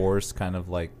a coarse kind of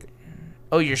like.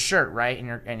 Oh, your shirt, right,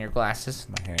 and your glasses.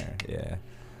 My hair, yeah,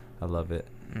 I love it.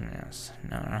 Yes,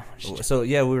 no. So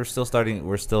yeah, we're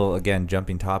still again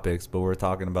jumping topics, but we're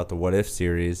talking about the What If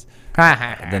series.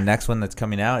 The next one that's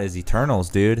coming out is Eternals,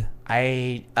 dude.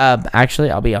 I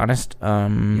actually, I'll be honest. You're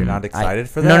not excited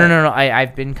for that? No.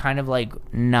 I've been kind of like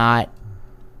not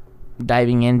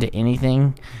diving into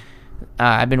anything.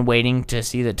 I've been waiting to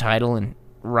see the title, and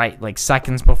right like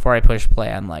seconds before I push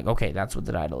play, I'm like, okay, that's what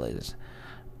the title is.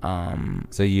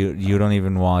 So you don't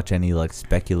even watch any like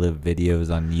speculative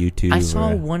videos on YouTube? I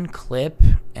saw one clip,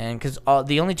 and because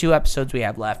the only 2 episodes we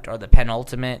have left are the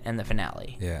penultimate and the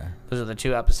finale. Yeah, those are the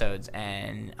 2 episodes,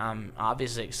 and I'm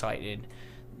obviously excited.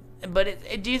 But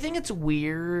do you think it's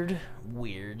weird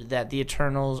that the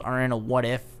Eternals are in a What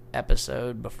If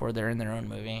episode before they're in their own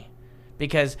movie?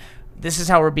 Because this is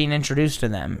how we're being introduced to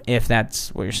them, if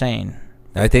that's what you're saying.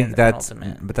 I think that's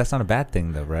not a bad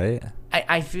thing though, right?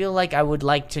 I feel like I would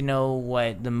like to know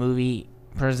what the movie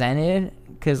presented,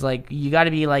 because like you got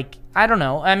to be like, I don't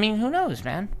know. I mean, who knows,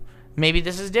 man? Maybe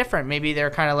this is different. Maybe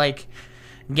they're kind of like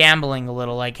gambling a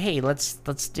little, like, hey, let's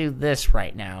do this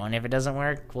right now, and if it doesn't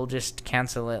work, we'll just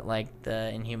cancel it, like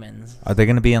the Inhumans. Are they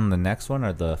going to be on the next one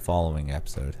or the following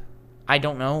episode? I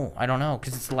don't know,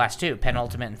 because it's the last 2,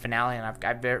 penultimate and finale, and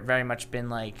I've very much been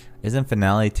like. Isn't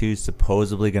finale 2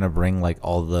 supposedly going to bring like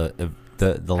all the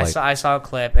like? I saw a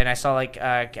clip, and I saw like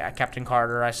Captain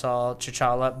Carter. I saw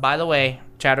T'Challa. By the way,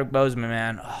 Chadwick Boseman,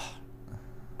 man,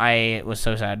 I was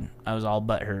so sad. I was all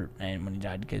butthurt and when he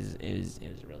died, because it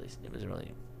was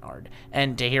really hard.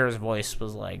 And to hear his voice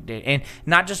was like, dude, and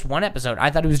not just one episode. I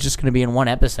thought he was just gonna be in one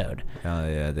episode. Oh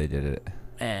yeah, they did it.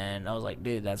 And I was like,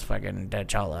 dude, that's fucking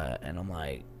T'Challa. And I'm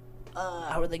like,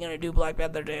 how are they gonna do Black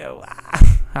Panther 2?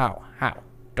 How?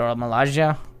 Dora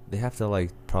Milaje? They have to like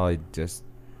probably just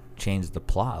change the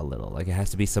plot a little. Like it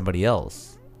has to be somebody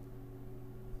else.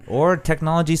 Or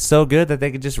technology's so good that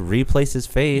they could just replace his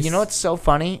face. You know what's so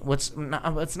funny? It's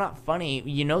not funny.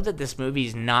 You know that this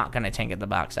movie's not going to tank at the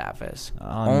box office.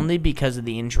 Only because of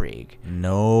the intrigue.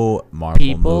 No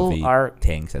Marvel movie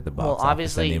tanks at the box office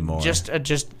obviously, anymore. Just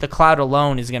the cloud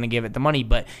alone is going to give it the money,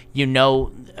 but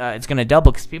it's going to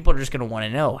double because people are just going to want to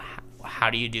know,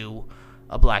 how do you do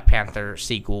a Black Panther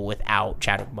sequel without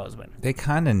Chadwick Boseman? They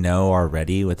kind of know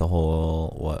already with the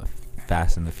whole,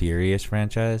 Fast and the Furious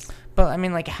franchise. But I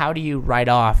mean, like, how do you write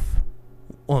off?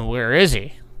 Well, where is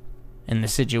he in the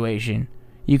situation?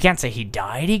 You can't say he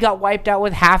died. He got wiped out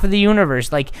with half of the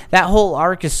universe. Like, that whole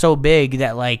arc is so big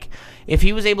that, like, if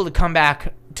he was able to come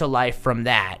back to life from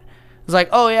that, it's like,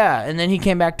 oh yeah, and then he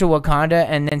came back to Wakanda,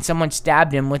 and then someone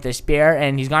stabbed him with a spear,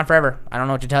 and he's gone forever. I don't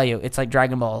know what to tell you. It's like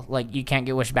Dragon Ball. Like, you can't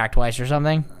get wished back twice or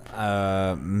something.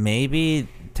 Maybe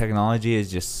technology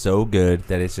is just so good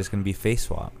that it's just gonna be face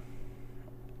swap.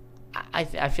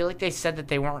 I feel like they said that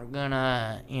they weren't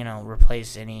gonna,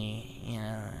 replace any,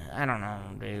 I don't know,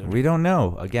 dude. We don't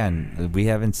know. Again, we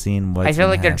haven't seen what. I feel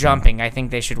like they're jumping. I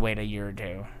think they should wait a year or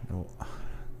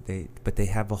 2. But they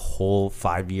have a whole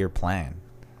 5-year plan.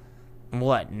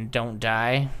 What? Don't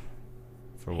die?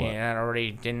 For what? Yeah, that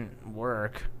already didn't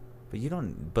work. But you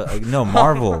don't. But no,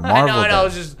 Marvel. I know.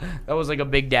 That was like a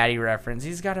Big Daddy reference.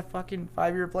 He's got a fucking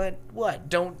 5-year plan. What?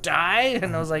 Don't die?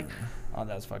 And I was like, Oh,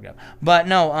 that was fucked up. But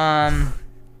no,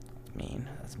 mean.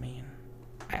 That's mean.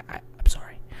 I'm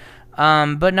sorry.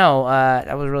 But no,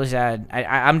 that was really sad.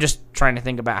 I'm just trying to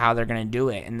think about how they're gonna do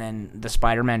it, and then the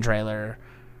Spider-Man trailer.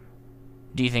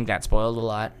 Do you think that spoiled a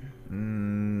lot?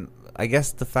 I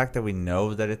guess the fact that we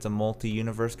know that it's a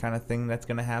multi-universe kind of thing that's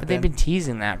gonna happen. But they've been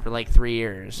teasing that for like 3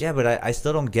 years. Yeah, but I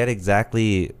still don't get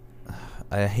exactly.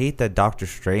 I hate that Doctor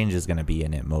Strange is gonna be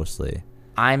in it mostly.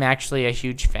 I'm actually a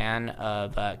huge fan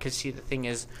of, because see, the thing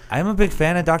is, I'm a big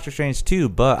fan of Doctor Strange too,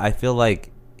 but I feel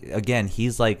like, again,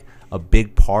 he's like a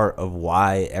big part of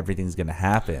why everything's gonna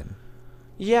happen.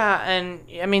 yeah, and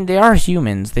I mean, they are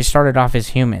humans. They started off as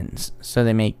humans, so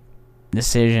they make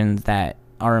decisions that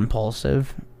are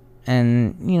impulsive,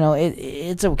 and you know,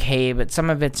 it's okay, but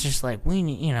some of it's just like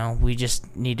we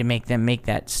just need to make them make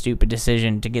that stupid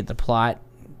decision to get the plot,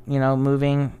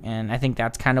 moving, and I think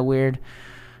that's kind of weird.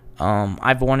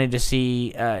 I've wanted to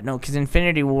see because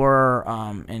Infinity War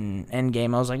and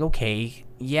Endgame, I was like, okay,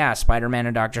 yeah, Spider-Man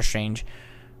and Doctor Strange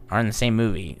are in the same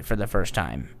movie for the first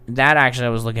time. That actually I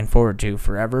was looking forward to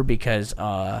forever because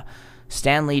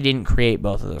Stan Lee didn't create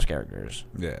both of those characters.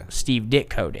 Yeah. Stephen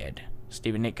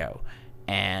Ditko.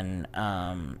 And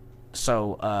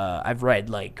so I've read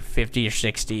like 50 or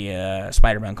 60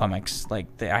 Spider-Man comics. Like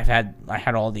I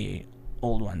had all the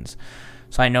old ones.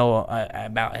 So I know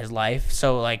about his life.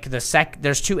 So like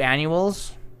there's 2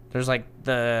 annuals. There's like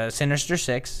the Sinister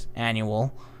Six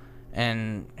annual,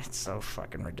 and it's so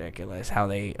fucking ridiculous how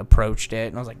they approached it.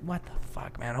 And I was like, what the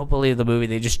fuck, man? Hopefully the movie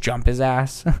they just jump his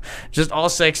ass. Just all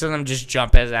 6 of them just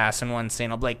jump his ass in one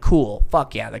scene. I'll be like, cool,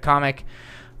 fuck yeah, the comic.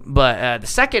 But the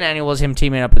second annual is him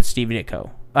teaming up with Steve Ditko.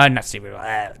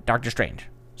 Doctor Strange.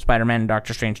 Spider-Man and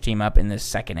Doctor Strange team up in this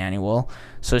second annual,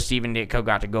 so Stephen Ditko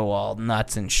got to go all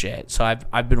nuts and shit. So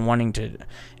I've been wanting to,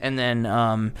 and then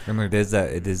remember it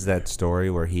is that story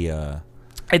where he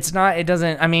it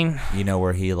doesn't. I mean,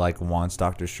 where he like wants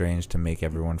Doctor Strange to make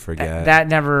everyone forget. That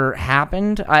never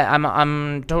happened.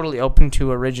 I'm totally open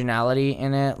to originality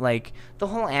in it. Like the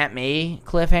whole Aunt May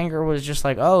cliffhanger was just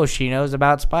like, oh, she knows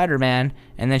about Spider-Man,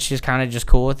 and then she's kind of just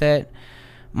cool with it.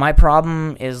 My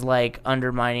problem is like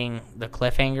undermining the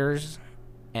cliffhangers,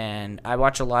 and I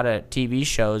watch a lot of TV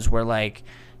shows where like,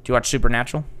 do you watch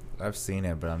Supernatural? I've seen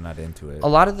it, but I'm not into it. A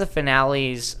lot of the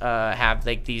finales have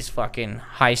like these fucking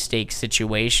high stakes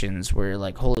situations where you're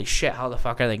like, holy shit, how the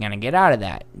fuck are they gonna get out of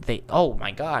that? Oh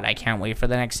my god, I can't wait for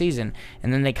the next season,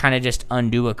 and then they kind of just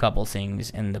undo a couple things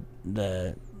in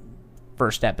the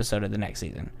first episode of the next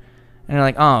season, and you're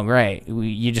like, oh great,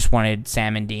 you just wanted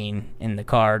Sam and Dean in the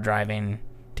car driving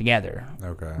together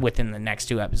within the next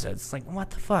 2 episodes. It's like,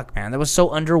 what the fuck, man? That was so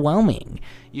underwhelming.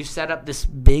 You set up this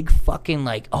big fucking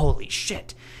like, holy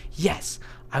shit, yes,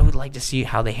 I would like to see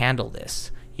how they handle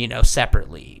this,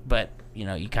 separately, but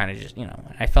you kind of just,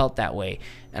 I felt that way,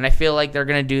 and I feel like they're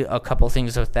gonna do a couple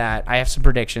things with that. I have some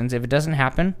predictions. If it doesn't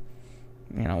happen,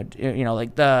 like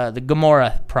the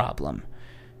Gamora problem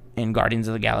in Guardians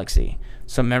of the Galaxy.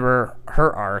 So remember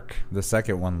her arc. The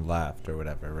second one left or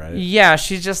whatever, right? Yeah,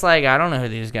 she's just like, I don't know who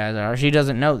these guys are. She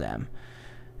doesn't know them.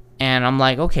 And I'm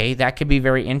like, okay, that could be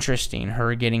very interesting,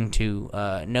 her getting to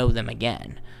know them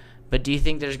again. But do you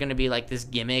think there's going to be like this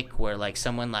gimmick where like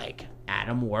someone like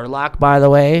Adam Warlock, by the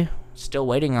way, still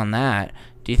waiting on that.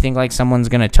 Do you think like someone's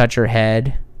going to touch her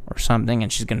head or something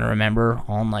and she's going to remember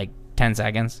all in like 10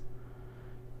 seconds?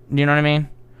 Do you know what I mean?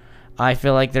 I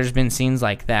feel like there's been scenes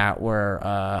like that where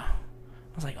I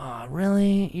was like, oh,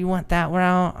 really? You went that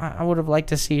route? I would have liked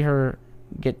to see her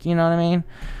get, you know what I mean?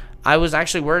 I was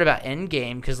actually worried about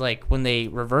Endgame because, like, when they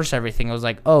reverse everything, I was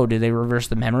like, oh, did they reverse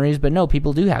the memories? But no,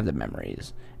 people do have the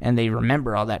memories, and they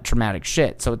remember all that traumatic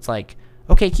shit. So it's like,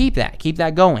 okay, keep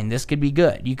that going. This could be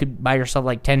good. You could buy yourself,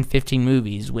 like, 10, 15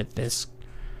 movies with this.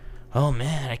 Oh,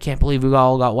 man, I can't believe we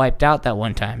all got wiped out that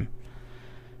one time.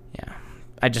 Yeah.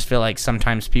 I just feel like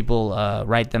sometimes people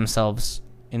write themselves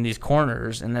in these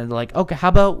corners, and they're like, okay, how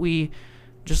about we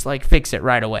just, like, fix it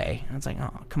right away? And it's like,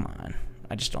 oh, come on.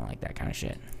 I just don't like that kind of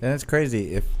shit. And it's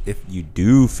crazy if you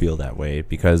do feel that way,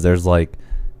 because there's like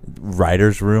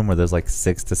writer's room where there's like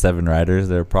 6 to 7 writers.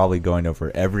 They're probably going over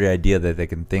every idea that they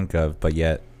can think of, but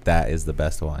yet that is the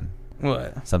best one.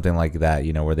 What? Something like that,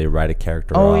 you know, where they write a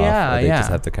character off, or they just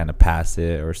have to kind of pass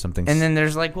it or something. And then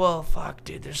there's like, well, fuck,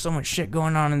 dude, there's so much shit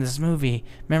going on in this movie.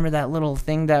 Remember that little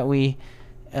thing that we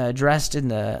addressed in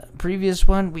the previous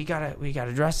one? We gotta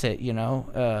address it, you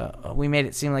know. We made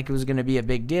it seem like it was gonna be a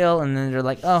big deal, and then they're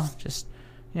like, oh, just,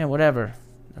 yeah, whatever.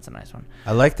 That's a nice one.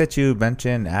 I like that you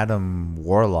mentioned Adam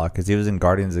Warlock, because he was in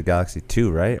Guardians of the Galaxy 2,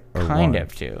 right? Or kind 1?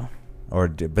 of 2.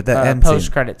 But that end post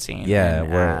scene, credit scene. yeah,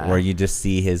 and, where you just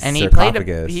see his and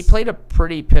sarcophagus. he played a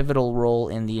pretty pivotal role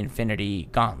in the Infinity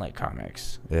Gauntlet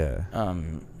comics. Yeah.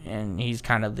 And he's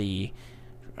kind of the,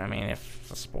 I mean, if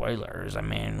spoilers, I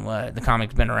mean, what, the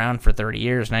comic's been around for 30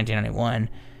 years, 1991.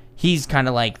 He's kind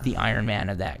of like the Iron Man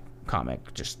of that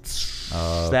comic, just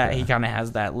that he kind of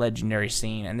has that legendary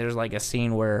scene. And there's like a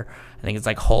scene where I think it's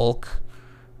like Hulk,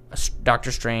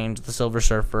 Doctor Strange, the Silver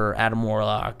Surfer, Adam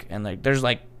Warlock, and like there's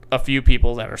like a few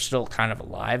people that are still kind of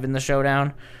alive in the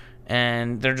showdown,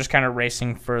 and they're just kind of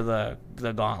racing for the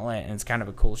gauntlet, and it's kind of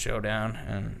a cool showdown,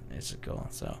 and it's just cool.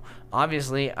 So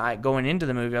obviously, going into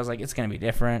the movie, I was like, it's gonna be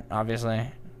different. Obviously,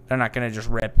 they're not gonna just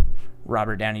rip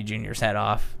Robert Downey Jr.'s head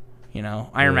off. You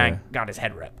know, Iron Man got his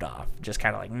head ripped off, just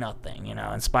kind of like nothing. You know,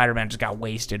 and Spider-Man just got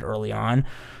wasted early on.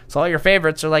 So all your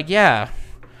favorites are like, yeah.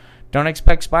 Don't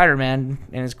expect Spider-Man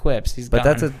in his quips. He's gone.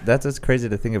 That's what's crazy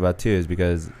to think about too, is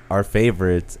because our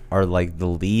favorites are like the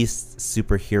least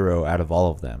superhero out of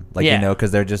all of them. Like, you know,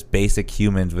 because they're just basic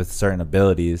humans with certain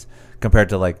abilities compared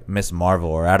to like Miss Marvel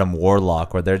or Adam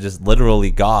Warlock, where they're just literally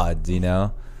gods. You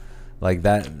know, like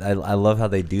that. I love how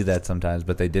they do that sometimes,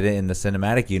 but they did it in the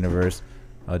cinematic universe.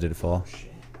 Oh, did it fall?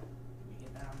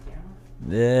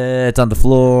 Yeah, it's on the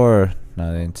floor. No,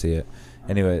 I didn't see it.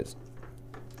 Anyways.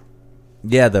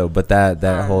 Yeah, though, but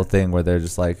that whole thing where they're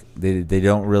just like they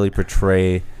don't really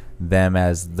portray them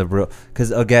as the real, because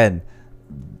again,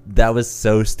 that was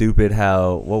so stupid.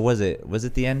 How, what was it? Was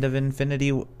it the end of Infinity?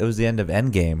 It was the end of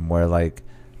Endgame, where like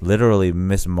literally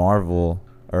Miss Marvel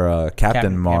or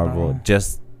Captain Marvel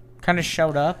just kind of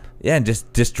showed up. Yeah, and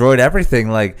just destroyed everything.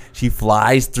 Like, she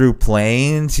flies through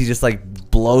planes. She just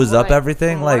like blows up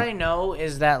everything. Like, what I know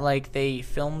is that like they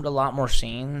filmed a lot more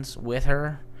scenes with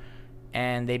her.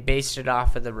 And they based it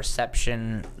off of the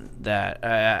reception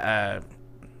that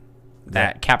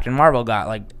Captain Marvel got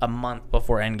like a month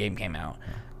before Endgame came out.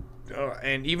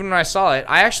 And even when I saw it,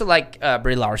 I actually like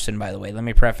Brie Larson. By the way, let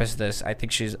me preface this: I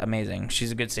think she's amazing.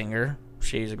 She's a good singer.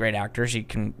 She's a great actor.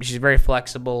 She's very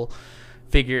flexible,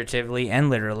 figuratively and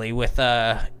literally, with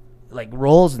like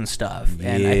roles and stuff.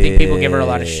 And I think people give her a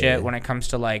lot of shit when it comes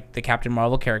to like the Captain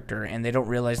Marvel character, and they don't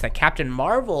realize that Captain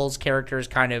Marvel's character is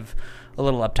kind of a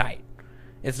little uptight.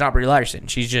 It's not Brie Larson.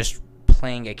 She's just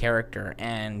playing a character,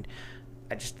 and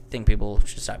I just think people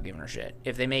should stop giving her shit.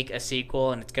 If they make a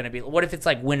sequel and it's going to be... What if it's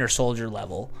like Winter Soldier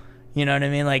level? You know what I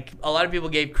mean? Like, a lot of people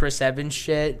gave Chris Evans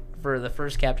shit for the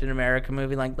first Captain America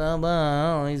movie. Like, blah,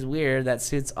 blah, he's weird. That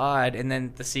suit's odd. And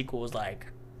then the sequel was like...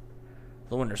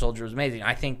 The Winter Soldier was amazing.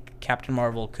 I think Captain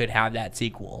Marvel could have that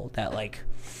sequel. That, like...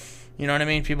 You know what I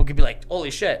mean? People could be like, "Holy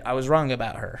shit, I was wrong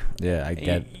about her." Yeah, I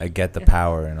get the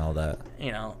power and all that.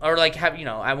 You know, or like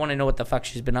I want to know what the fuck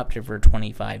she's been up to for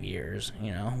 25 years.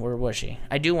 You know, where was she?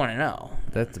 I do want to know.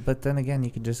 But then again,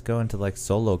 you can just go into like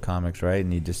solo comics, right?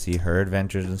 And you just see her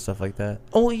adventures and stuff like that.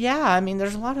 Oh yeah, I mean,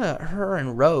 there's a lot of her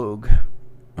and Rogue.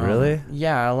 Really?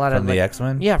 Yeah, a lot from of the like,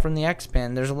 X-Men. Yeah, from the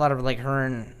X-Men. There's a lot of like her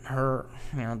and her.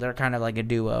 You know, they're kind of like a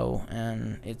duo,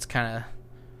 and it's kind of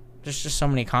there's just so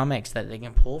many comics that they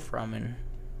can pull from, and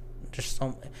just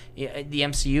so the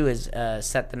MCU has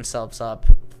set themselves up.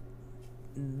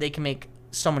 They can make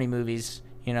so many movies,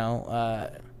 you know.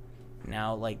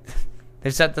 Now, like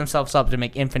they've set themselves up to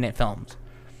make infinite films.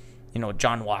 You know,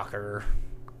 John Walker,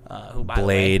 who by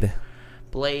Blade. the way,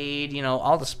 Blade. You know,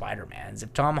 all the Spider-Mans.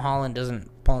 If Tom Holland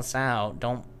doesn't puss out,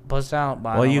 don't puss out.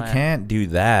 By well, the you way. can't do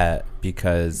that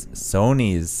because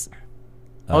Sony's.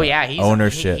 He's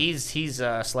ownership. He's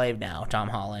a slave now, Tom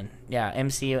Holland. Yeah,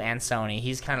 MCU and Sony.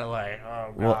 He's kind of like,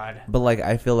 oh god. Well, but like,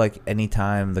 I feel like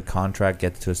anytime the contract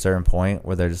gets to a certain point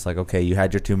where they're just like, okay, you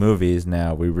had your 2 movies,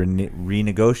 now we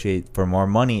renegotiate for more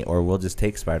money, or we'll just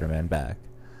take Spider-Man back,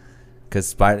 because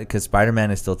Spider-Man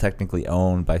is still technically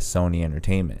owned by Sony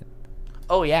Entertainment.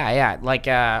 Oh yeah. Like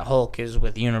Hulk is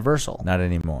with Universal. Not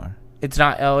anymore. It's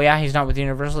not. Oh yeah, he's not with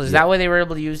Universal. Is that why they were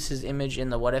able to use his image in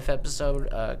the What If episode?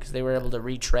 Because they were able to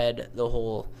retread the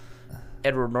whole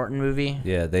Edward Norton movie.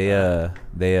 Yeah, they have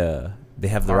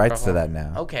the rights to that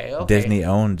now. Okay. Disney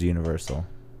owns Universal.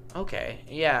 Okay.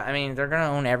 Yeah, I mean they're gonna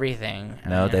own everything.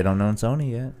 No, they don't own Sony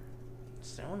yet.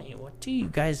 Sony, what do you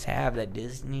guys have that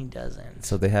Disney doesn't?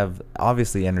 So they have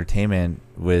obviously entertainment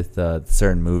with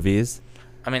certain movies.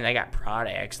 I mean, they got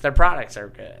products. Their products are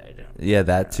good. Yeah,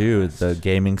 that too. The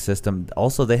gaming system.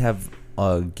 Also, they have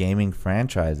gaming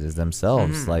franchises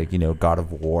themselves, like, you know, God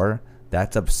of War.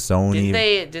 That's up Sony.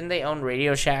 Didn't they own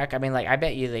Radio Shack? I mean, like, I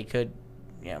bet you they could,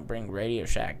 you know, bring Radio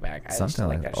Shack back. I Something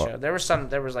like like that show.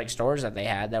 There was like stores that they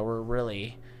had that were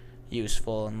really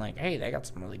useful, and like, hey, they got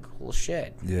some really cool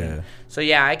shit. Yeah. So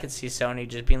yeah, I could see Sony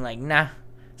just being like, nah,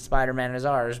 Spider-Man is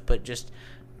ours, but just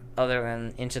other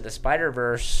than Into the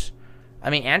Spider-Verse, I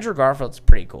mean, Andrew Garfield's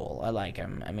pretty cool. I like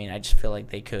him. I mean, I just feel like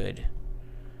they could.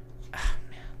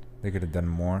 They could have done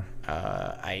more.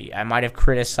 I might have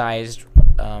criticized.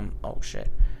 Oh shit.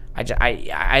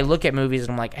 I look at movies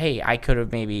and I'm like, hey, I could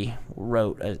have maybe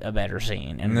wrote a better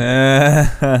scene.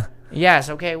 And yes,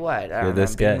 okay, what?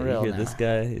 This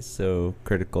guy is so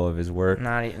critical of his work.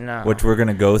 No. Which we're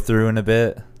gonna go through in a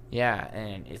bit. Yeah,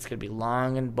 and it's gonna be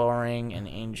long and boring, and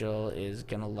Angel is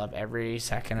gonna love every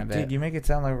second of it. Dude, you make it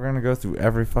sound like we're gonna go through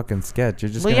every fucking sketch.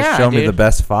 You're just Well, gonna yeah, show me dude. the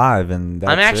best 5, and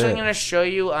that's I'm actually it. gonna show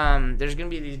you. There's gonna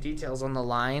be these details on the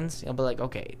lines. You'll be like,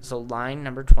 okay, so line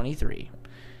number 23.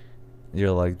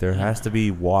 You're like, there has to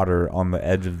be water on the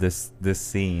edge of this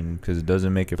scene because it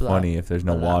doesn't make it funny if there's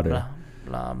no water.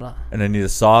 Blah, blah, blah. And I need a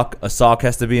sock. A sock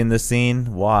has to be in this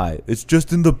scene. Why? It's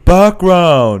just in the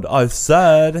background. I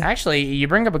said. Actually, you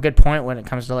bring up a good point when it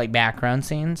comes to like background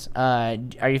scenes. Are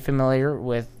you familiar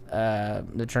with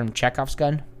the term Chekhov's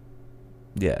gun?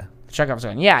 Yeah. Chekhov's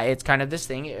gun. Yeah, it's kind of this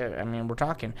thing. I mean, we're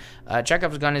talking.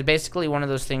 Chekhov's gun is basically one of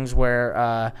those things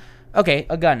where, okay,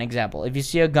 a gun example. If you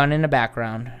see a gun in the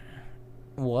background,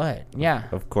 what? Yeah.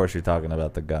 Of course, you're talking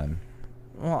about the gun.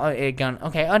 Well, a gun.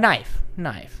 Okay, a knife.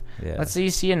 Yeah. Let's say you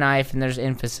see a knife and there's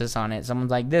emphasis on it. Someone's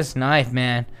like, this knife,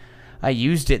 man, I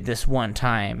used it this one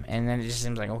time. And then it just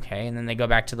seems like, okay. And then they go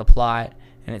back to the plot.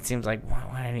 And it seems like,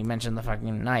 why didn't he mention the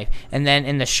fucking knife? And then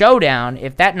in the showdown,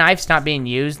 if that knife's not being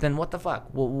used, then what the fuck?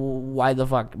 Why the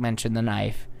fuck mention the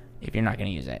knife if you're not going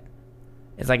to use it?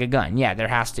 It's like a gun. Yeah, it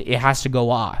has to go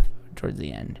off towards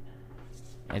the end.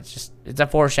 It's a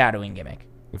foreshadowing gimmick.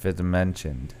 If it's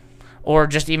mentioned. Or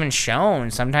just even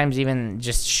shown. Sometimes even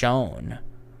just shown.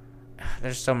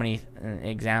 There's so many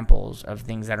examples of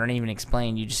things that aren't even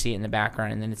explained. You just see it in the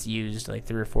background and then it's used like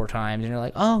 3 or 4 times. And you're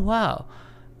like, oh, wow.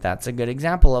 That's a good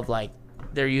example of like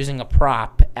they're using a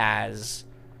prop as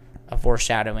a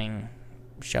foreshadowing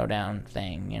showdown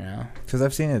thing, you know? Because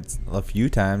I've seen it a few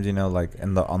times, you know, like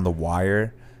on the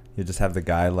wire. You just have the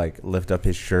guy like lift up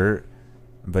his shirt.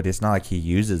 But it's not like he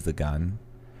uses the gun.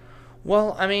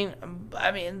 Well, I mean,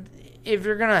 if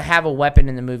you're gonna have a weapon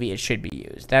in the movie, it should be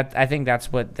used. I think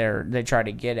that's what they try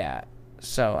to get at.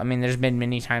 So, I mean, there's been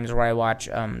many times where I watch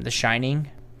The Shining,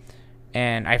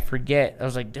 and I forget. I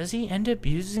was like, does he end up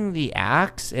using the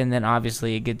axe? And then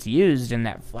obviously it gets used in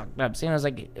that fucked up scene. I was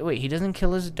like, wait, he doesn't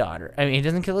kill his daughter. I mean, he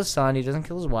doesn't kill his son. He doesn't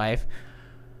kill his wife.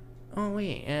 Oh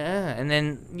wait, and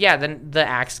then the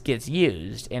axe gets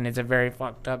used, and it's a very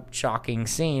fucked up, shocking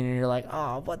scene, and you're like,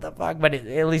 oh, what the fuck? But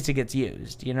at least it gets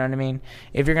used. You know what I mean?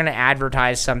 If you're gonna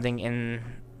advertise something in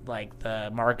like the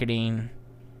marketing,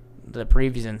 the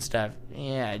previews and stuff,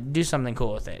 yeah, do something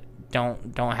cool with it.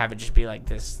 Don't have it just be like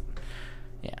this.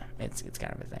 Yeah, it's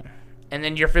kind of a thing. And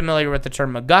then you're familiar with the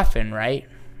term MacGuffin, right?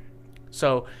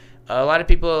 So a lot of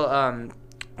people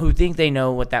who think they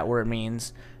know what that word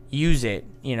means use it,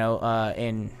 you know,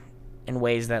 in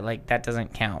ways that like that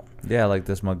doesn't count. Yeah, like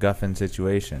this MacGuffin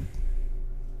situation.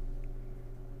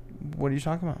 What are you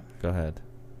talking about? Go ahead.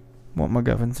 What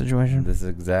MacGuffin situation? This is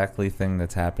exactly thing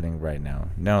that's happening right now.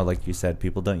 No, like you said,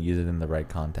 people don't use it in the right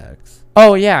context.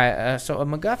 Oh yeah, so a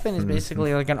MacGuffin is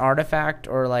basically like an artifact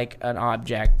or like an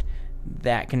object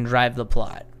that can drive the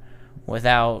plot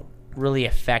without really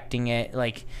affecting it.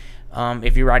 Like,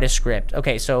 if you write a script,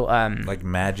 okay, so like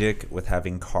magic with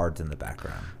having cards in the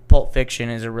background. Pulp Fiction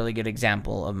is a really good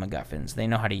example of MacGuffins. They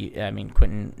know how to. I mean,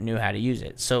 Quentin knew how to use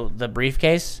it. So the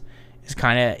briefcase is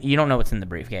kind of, you don't know what's in the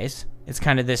briefcase. It's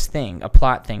kind of this thing, a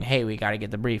plot thing. Hey, we got to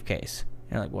get the briefcase.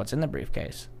 You're like, what's in the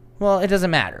briefcase? Well, it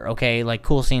doesn't matter, okay? Like,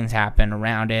 cool scenes happen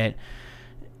around it.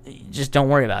 Just don't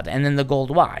worry about that. And then the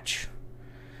gold watch.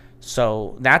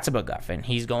 So that's a MacGuffin.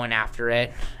 He's going after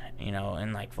it, you know,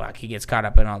 and like, fuck, he gets caught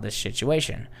up in all this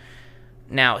situation.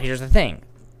 Now, here's the thing.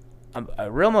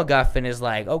 A real MacGuffin is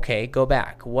like, okay, go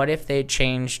back. What if they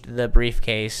changed the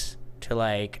briefcase to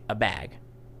like a bag?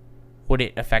 Would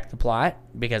it affect the plot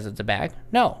because it's a bag?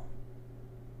 No.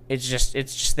 It's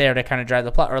just there to kind of drive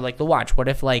the plot. Or like the watch. What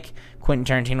if like Quentin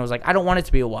Tarantino was like, I don't want it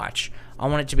to be a watch. I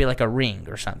want it to be like a ring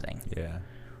or something. Yeah.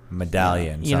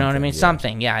 Medallion. You know what I mean? Yeah.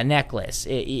 Something. Yeah, a necklace.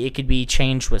 It could be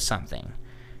changed with something.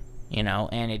 You know,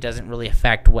 and it doesn't really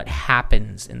affect what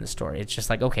happens in the story. It's just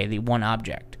like, okay, the one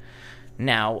object.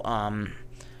 Now,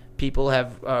 people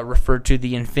have referred to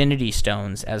the Infinity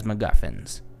Stones as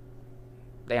MacGuffins.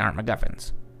 They aren't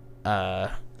MacGuffins.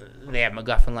 They have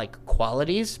MacGuffin-like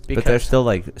qualities. But they're still,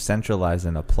 like, centralized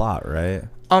in a plot, right?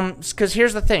 Because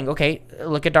here's the thing. Okay,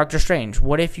 look at Doctor Strange.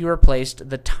 What if you replaced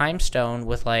the Time Stone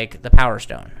with, like, the Power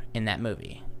Stone in that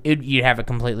movie? You'd have a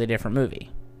completely different movie.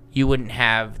 You wouldn't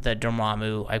have the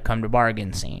Dormammu I've come to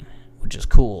bargain scene which is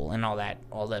cool and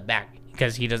all the back,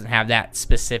 because he doesn't have that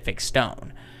specific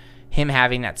stone. Him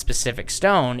having that specific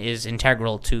stone is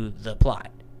integral to the plot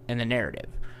and the narrative.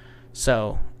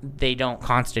 So they don't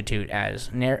constitute as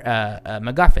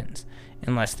MacGuffins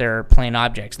unless they're plain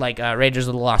objects. Like Raiders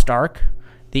of the Lost Ark.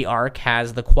 The Ark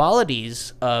has the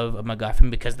qualities of a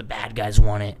MacGuffin because the bad guys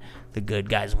want it, the good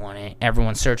guys want it,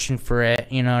 everyone's searching for it,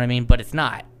 you know what I mean? But it's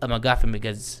not a MacGuffin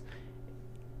because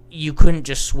you couldn't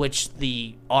just switch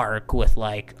the Ark with,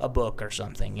 like, a book or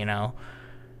something, you know?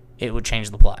 It would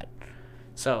change the plot.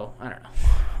 So, I don't know.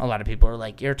 A lot of people are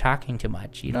like, you're talking too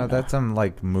much. You don't know. That's some,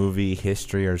 like, movie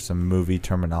history or some movie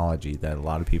terminology that a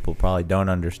lot of people probably don't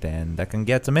understand that can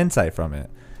get some insight from it.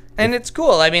 And it's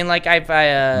cool. I mean, like,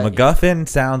 MacGuffin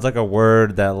sounds like a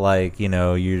word that, like, you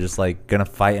know, you're just, like, gonna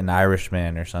fight an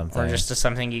Irishman or something. Or just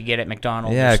something you get at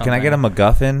McDonald's. Yeah, can I get a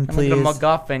MacGuffin, please? Can I get a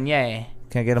MacGuffin, yay.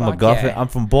 Can I get a Fuck MacGuffin? yeah. I'm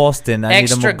from Boston. I need a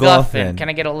Extra MacGuffin. guffin. Can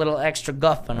I get a little extra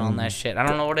guffin on that shit? I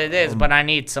don't know what it is, but I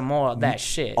need some more of that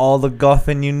shit. All the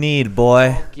guffin you need,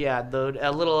 boy. Yeah, dude.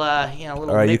 A little, little. All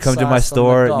right, you mix come to my sauce on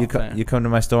store. the You guffin. come to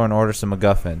my store and order some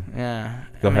MacGuffin. Yeah.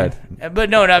 Go ahead. But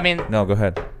no, I mean. No, go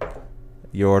ahead.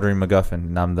 You're ordering MacGuffin,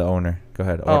 and I'm the owner. Go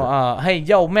ahead. Order. Hey,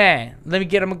 yo, man, let me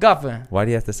get a MacGuffin. Why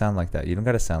do you have to sound like that? You don't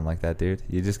gotta sound like that, dude.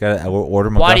 You just gotta order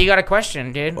MacGuffin. Why do you got a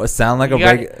question, dude? Sound like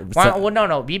well,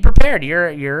 no. Be prepared.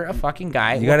 You're a fucking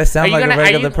guy. You gotta sound like a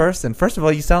regular person. First of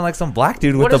all, you sound like some black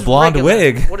dude with a blonde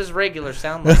wig. What does regular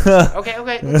sound like? Okay.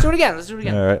 Let's do it again.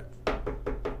 All right.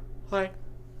 Hi.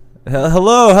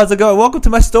 Hello. How's it going? Welcome to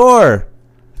my store.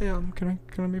 Hey, can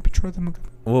I maybe try the MacGuffin?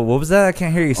 What was that? I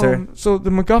can't hear you, sir. So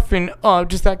the MacGuffin,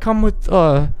 does that come with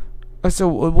so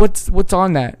what's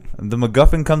on that? The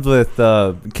MacGuffin comes with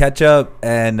ketchup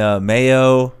and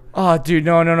mayo. Oh, dude,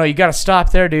 no, you gotta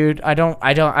stop there, dude.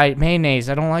 Mayonnaise.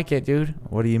 I don't like it, dude.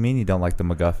 What do you mean you don't like the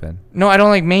MacGuffin? No, I don't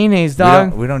like mayonnaise,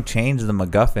 dog. We don't change the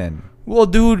MacGuffin. Well,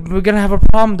 dude, we're gonna have a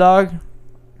problem, dog.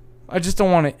 I just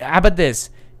don't want it. How about this?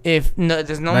 If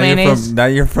there's no mayonnaise. Now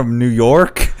you're from New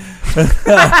York. The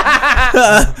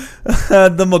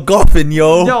MacGuffin,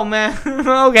 yo. Yo, man.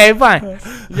 Okay, fine.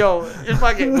 Yo,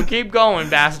 we'll keep going,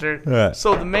 bastard. Right.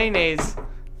 So the mayonnaise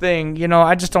thing,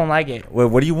 I just don't like it. Wait,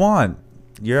 what do you want?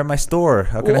 You're at my store.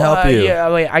 How can I help you?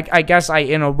 Yeah, wait. I guess I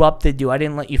interrupted you. I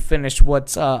didn't let you finish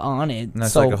what's on it.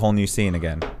 That's like a whole new scene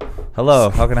again. Hello,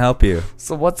 how can I help you?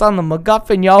 So what's on the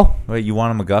MacGuffin, yo? Wait, you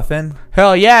want a MacGuffin?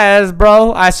 Hell yes,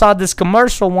 bro. I saw this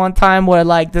commercial one time where,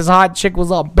 like, this hot chick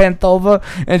was all bent over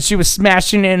and she was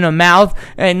smashing it in her mouth,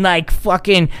 and, like,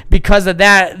 fucking because of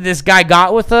that, this guy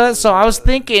got with her. So I was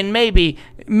thinking maybe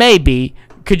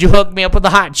could you hook me up with a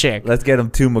hot chick? Let's get him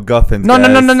 2 MacGuffins. No.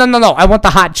 I want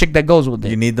the hot chick that goes with it.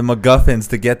 You need the MacGuffins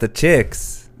to get the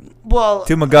chicks. Well,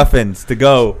 2 MacGuffins to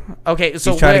go. Okay, so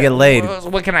he's trying to get laid.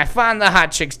 Where can I find the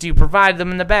hot chicks? Do you provide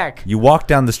them in the back? You walk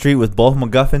down the street with both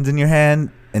MacGuffins in your hand,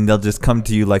 and they'll just come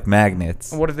to you like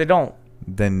magnets. What if they don't?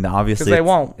 Then obviously, because they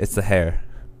won't. It's the hair.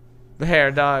 The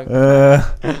hair, dog.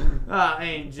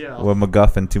 Angel. We're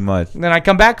MacGuffin too much. Then I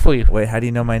come back for you. Wait, how do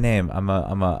you know my name?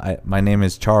 My name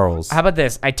is Charles. How about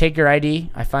this? I take your ID,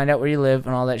 I find out where you live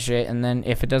and all that shit, and then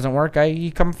if it doesn't work,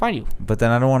 I come find you. But then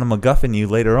I don't want to MacGuffin you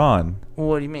later on.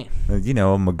 What do you mean? You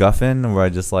know, a MacGuffin where I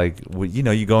just like,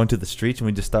 you go into the streets and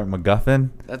we just start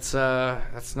MacGuffin. That's not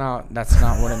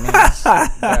what it means.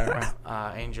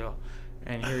 Angel.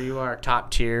 And here you are,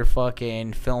 top tier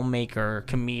fucking filmmaker,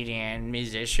 comedian,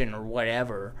 musician, or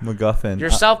whatever. MacGuffin. You're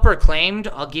self-proclaimed.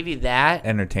 I'll give you that.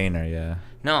 Entertainer, yeah.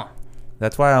 No.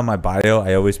 That's why on my bio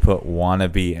I always put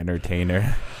wannabe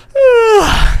entertainer.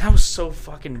 That was so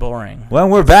fucking boring. Well,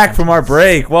 we're back from our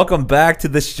break. Welcome back to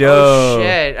the show. Oh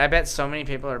shit! I bet so many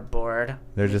people are bored.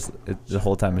 They're just the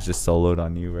whole time it's just soloed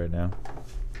on you right now.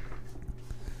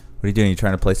 What are you doing? You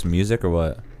trying to play some music or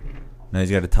what? No, he's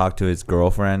got to talk to his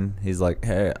girlfriend. He's like,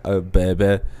 "Hey,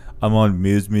 baby, I'm on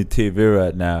Muse Me TV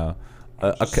right now."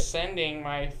 I'm just sending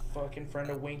my fucking friend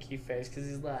a winky face because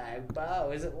he's like, "Wow,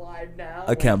 is it live now?"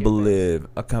 I can't believe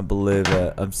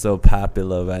it. I'm so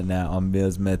popular right now on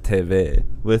Muse Me TV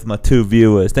with my 2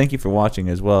 viewers. Thank you for watching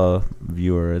as well,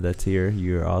 viewer that's here.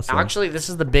 You're awesome. Actually, this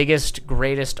is the biggest,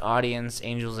 greatest audience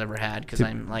Angel's ever had because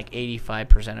I'm like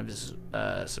 85% of his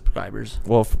subscribers.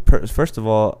 Well, first of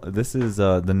all, this is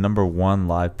the #1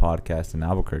 live podcast in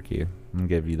Albuquerque. I'm gonna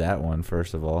give you that one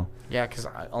first of all. Yeah,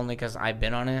 only because I've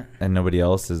been on it. And nobody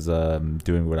else is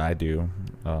doing what I do.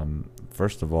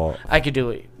 First of all, I could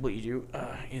do what you do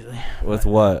easily. With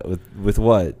what? With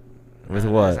what? With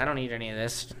what? I don't need any of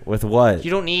this. With what?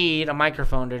 You don't need a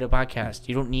microphone to do a podcast.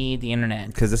 You don't need the internet.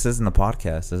 Because this isn't a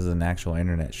podcast. This is an actual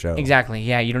internet show. Exactly.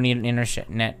 Yeah, you don't need an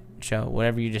internet show.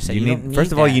 Whatever you just said.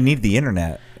 First of all, you need the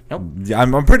internet. Nope.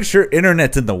 I'm pretty sure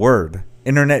internet's in the word.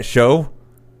 Internet show.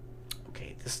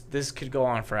 Okay, this could go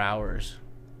on for hours.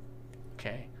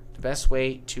 Okay. The best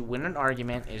way to win an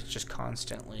argument is just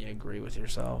constantly agree with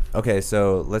yourself. Okay,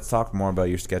 so let's talk more about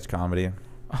your sketch comedy.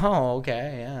 Oh,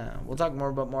 okay, yeah. We'll talk more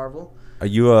about Marvel. Are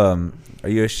you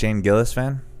a Shane Gillis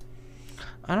fan?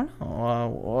 I don't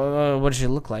know. What does she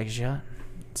look like? Is she hot?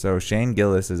 So Shane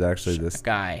Gillis is actually this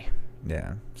guy.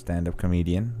 Yeah, stand-up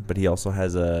comedian, but he also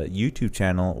has a YouTube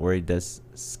channel where he does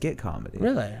skit comedy.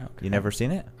 Really? Okay. You never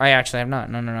seen it? I actually have not.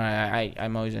 No.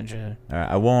 I'm always interested. All right,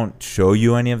 I won't show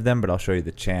you any of them, but I'll show you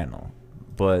the channel.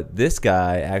 But this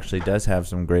guy actually does have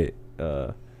some great.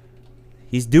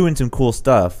 He's doing some cool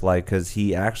stuff, like because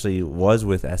he actually was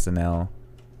with SNL,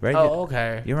 right? Oh,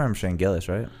 okay. You remember Shane Gillis,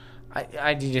 right?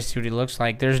 I did just see what he looks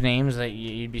like. There's names that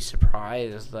you'd be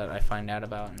surprised that I find out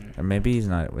about. Or maybe he's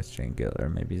not with Shane Gillis, or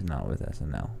maybe he's not with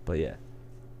SNL. But yeah.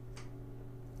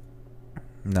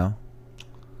 No.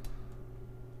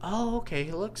 Oh, okay.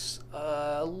 He looks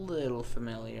a little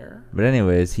familiar. But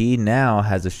anyways, he now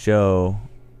has a show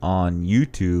on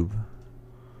YouTube.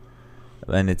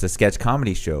 And it's a sketch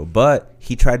comedy show, but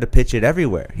he tried to pitch it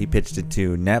everywhere. He pitched it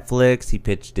to Netflix. He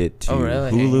pitched it to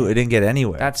Hulu. It didn't get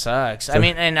anywhere. That sucks. So, I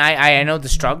mean, and I know the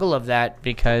struggle of that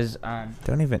because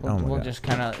don't even. We'll just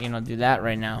kind of do that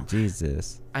right now.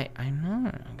 Jesus. I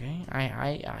know. Okay.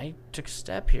 I took a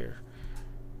step here.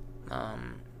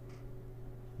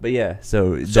 But yeah,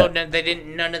 so they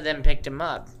didn't. None of them picked him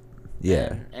up.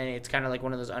 Yeah. And it's kind of like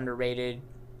one of those underrated,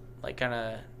 like kind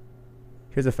of.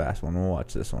 Here's a fast one. We'll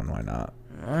watch this one. Why not?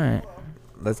 All right.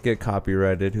 Let's get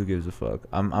copyrighted. Who gives a fuck?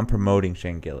 I'm promoting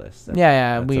Shane Gillis.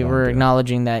 We were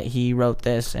acknowledging that he wrote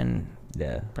this and.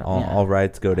 Yeah. All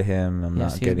rights go to him. I'm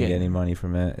not getting any money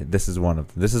from it. This is one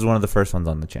of the first ones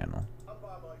on the channel.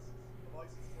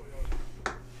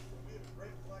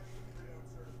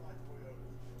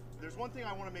 There's one thing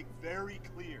I want to make very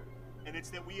clear, and it's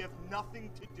that we have nothing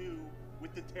to do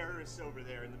with the terrorists over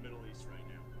there in the Middle East right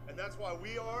now. And that's why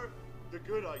we are the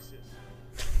good ISIS.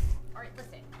 All right,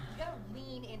 listen. You gotta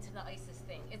lean into the ISIS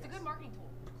thing. It's a good marketing tool.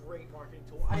 Great marketing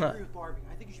tool. I agree with Barbie.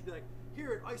 I think you should be like,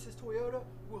 here at ISIS Toyota,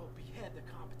 we'll behead the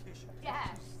competition.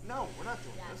 Yes. No, we're not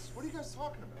doing this. What are you guys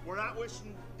talking about? We're not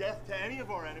wishing death to any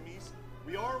of our enemies.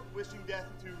 We are wishing death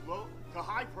to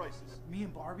high prices. Me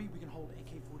and Barbie, we can hold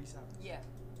AK-47. Yeah.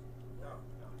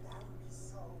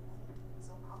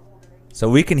 So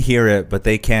we can hear it, but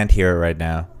they can't hear it right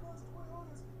now.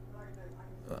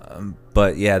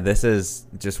 But yeah, this is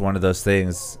just one of those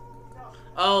things.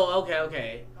 Oh,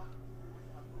 okay.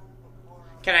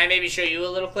 Can I maybe show you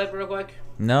a little clip real quick?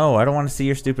 No, I don't want to see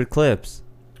your stupid clips.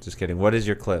 Just kidding. What is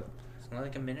your clip? It's only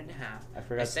like a minute and a half. I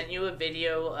forgot. I sent you a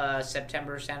video,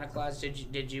 September Santa Claus.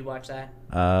 Did you watch that?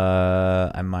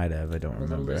 I might have. I don't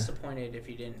remember. I'm a little disappointed if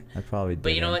you didn't. I probably did.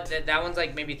 But you know what? That one's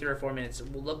like maybe 3 or 4 minutes.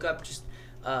 We'll look up just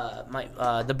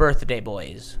the Birthday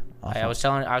Boys. I was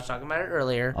talking about it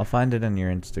earlier. I'll find it on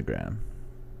your Instagram.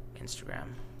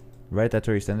 Right, that's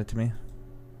where you sent it to me?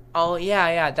 Oh,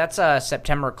 yeah. That's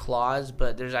September Claus,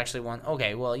 but there's actually one.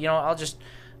 Okay, well, I'll just...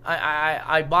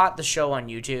 I bought the show on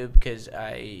YouTube because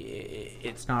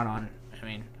it's not on... I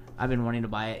mean, I've been wanting to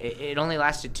buy it. It only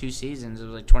lasted 2 seasons. It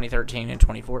was like 2013 and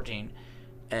 2014.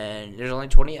 And there's only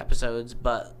 20 episodes,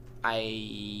 but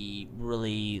I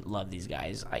really love these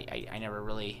guys. I never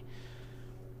really...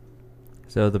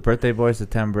 So the Birthday Boy,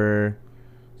 September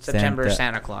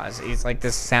Santa Claus. He's like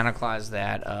this Santa Claus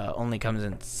that only comes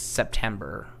in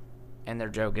September. And their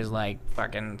joke is like,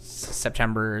 fucking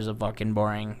September is a fucking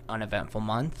boring, uneventful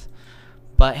month.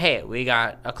 But hey, we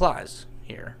got a Claus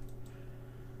here.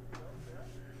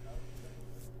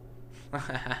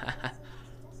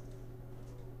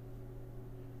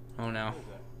 Oh no.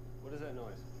 What is that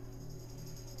noise?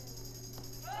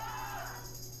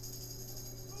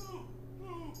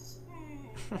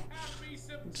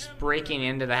 Just breaking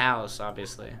into the house,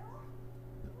 obviously.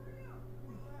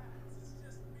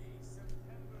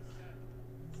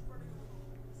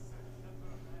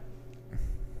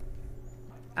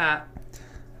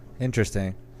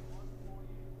 Interesting.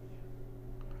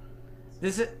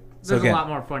 There's again, a lot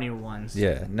more funnier ones.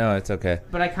 Yeah, no, it's okay.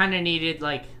 But I kind of needed,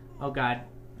 like, oh god.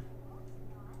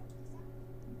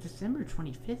 December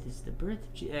 25th is the birth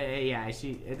of yeah, I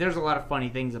see. There's a lot of funny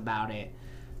things about it.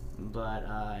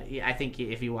 But yeah, I think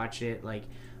if you watch it, like,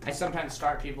 I sometimes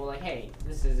start people like, hey,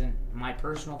 this isn't my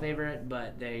personal favorite,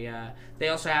 but they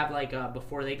also have, like,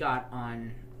 before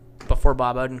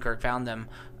Bob Odenkirk found them,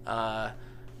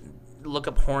 look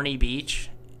up Horny Beach.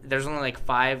 There's only like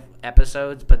 5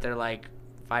 episodes, but they're like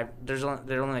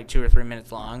they're only like 2 or 3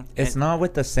 minutes long. It's not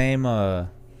with the same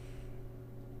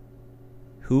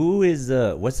who Who is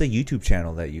what's the YouTube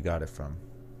channel that you got it from?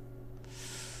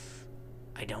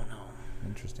 I don't know.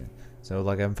 Interesting. So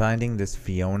like I'm finding this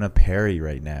Fiona Perry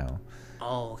right now.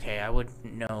 Oh, okay. I would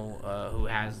know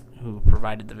who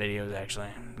provided the videos. Actually,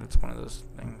 that's one of those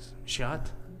things. Shot.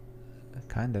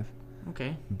 Kind of.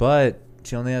 Okay. But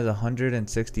she only has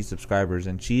 160 subscribers,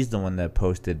 and she's the one that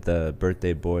posted the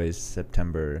Birthday Boys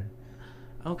September.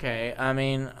 Okay. I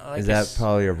mean, Is that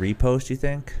probably a repost? You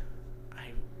think?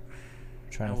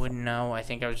 I wouldn't know. I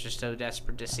think I was just so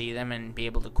desperate to see them and be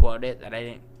able to quote it that I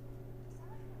didn't.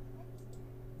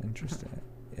 Interesting.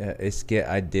 Yeah, a skit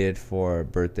I did for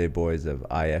Birthday Boys of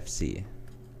IFC.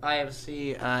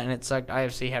 IFC, and it sucked.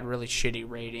 IFC had really shitty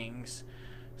ratings,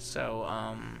 so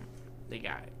they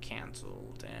got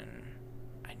canceled, and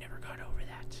I never got over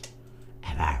that.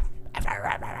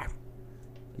 Ever.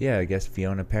 Yeah, I guess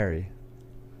Fiona Perry.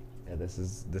 Yeah, this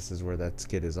is where that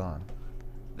skit is on.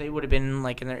 They would have been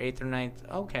like in their 8th or 9th.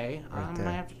 Okay, Right I there.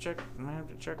 might have to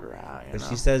check her out. But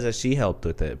she says that she helped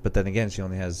with it, but then again, she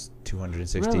only has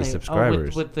 260 really?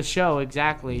 subscribers. Oh, with the show,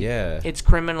 exactly. Yeah. It's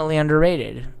criminally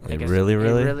underrated. It really?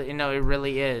 It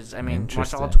really is. I mean,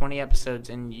 watch all Interesting. 20 episodes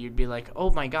and you'd be like,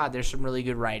 oh my god, there's some really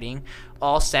good writing.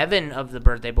 All 7 of the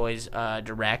Birthday Boys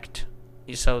direct,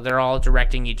 so they're all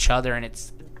directing each other, and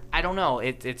it's, I don't know,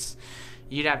 it's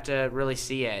you'd have to really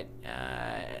see it.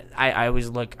 I always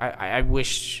look. I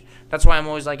wish. That's why I'm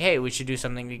always like, hey, we should do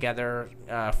something together.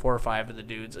 4 or 5 of the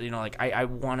dudes. You know, like I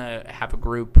want to have a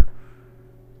group,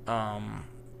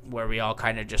 where we all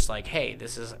kind of just like, hey,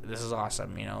 this is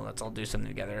awesome. You know, let's all do something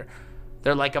together.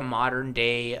 They're like a modern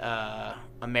day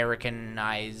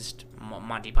Americanized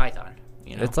Monty Python.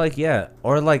 You know? It's like, yeah,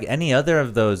 or like any other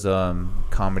of those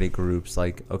comedy groups.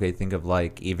 Like, okay, think of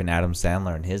like even Adam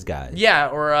Sandler and his guys. Yeah,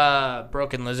 or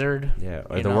Broken Lizard. Yeah,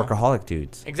 or you the know? Workaholic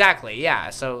dudes. Exactly,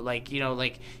 yeah. So, like, you know,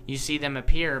 like, you see them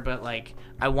appear, but, like,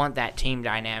 I want that team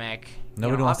dynamic.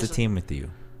 Nobody you know, wants to obviously- team with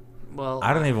you. Well,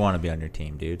 I don't even want to be on your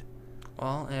team, dude.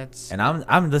 Well, it's... And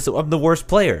I'm the worst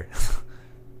player.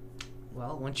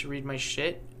 Well, once you read my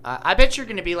shit, I bet you're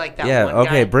going to be like that Yeah, one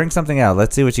okay, guy. bring something out.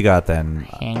 Let's see what you got then.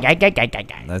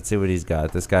 Let's see what he's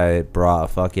got. This guy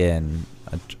brought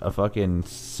a fucking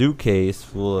suitcase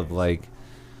full of like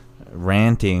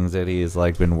rantings that he has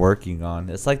like been working on.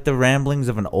 It's like the ramblings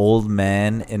of an old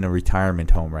man in a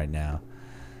retirement home right now.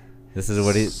 This is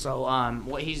what he's So,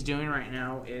 what he's doing right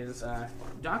now is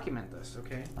document this,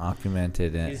 okay?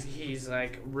 documented. He's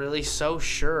like really so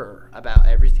sure about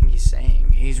everything he's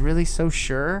saying. He's really so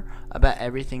sure about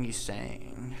everything he's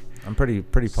saying. I'm pretty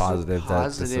positive that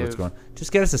this is what's positive. going.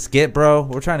 Just get us a skit, bro.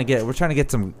 We're trying to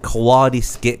get some quality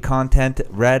skit content.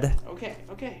 Red. Okay.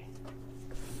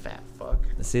 Fat fuck.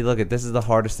 See, look at this is the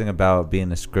hardest thing about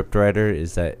being a scriptwriter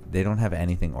is that they don't have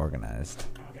anything organized.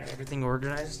 I got everything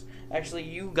organized. Actually,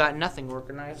 you got nothing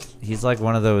organized. He's like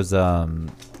one of those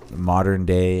modern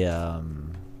day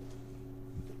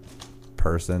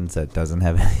persons that doesn't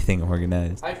have anything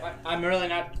organized. I'm really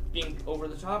not being over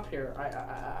the top here.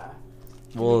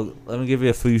 Well, let me give you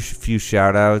a few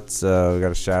shout outs. We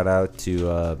got a shout out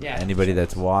to Yeah, anybody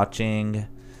that's watching.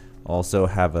 Also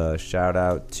have a shout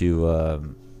out to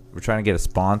we're trying to get a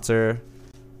sponsor.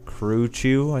 Crew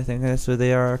Chew, I think that's what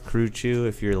they are. Crew Chew,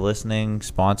 if you're listening,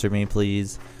 sponsor me,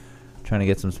 please. Trying to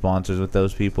get some sponsors with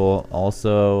those people.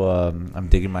 Also, I'm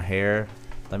digging my hair.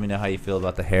 Let me know how you feel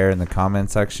about the hair in the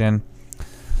comment section.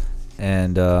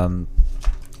 And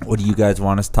what do you guys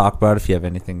want us to talk about? If you have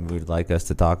anything we'd like us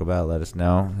to talk about, let us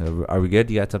know. Are we good?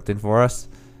 You got something for us?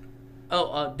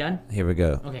 Done? Here we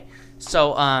go. Okay.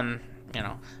 So,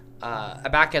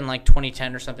 back in like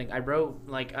 2010 or something, I wrote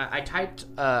like I typed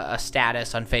a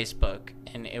status on Facebook,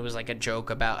 and it was like a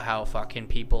joke about how fucking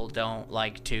people don't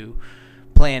like to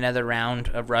play another round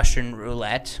of Russian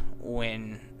roulette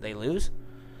when they lose,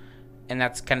 and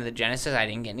that's kind of the genesis. I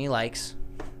didn't get any likes,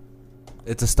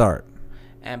 It's a start.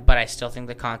 but I still think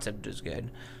the concept is good.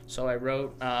 So I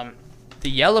wrote the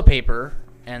yellow paper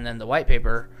and then the white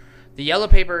paper. The yellow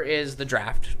paper is the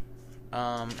draft,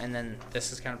 and then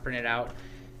this is kind of printed out.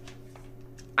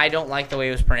 I don't like the way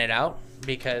it was printed out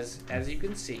because, as you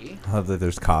can see, I love that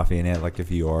there's coffee in it, like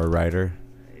if you are a writer.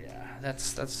 yeah,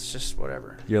 that's just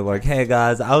whatever. You're like, hey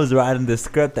guys, I was writing this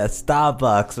script at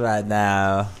Starbucks right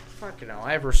now. Fucking hell,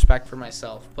 I have respect for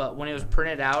myself. But when it was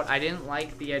printed out, I didn't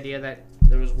like the idea that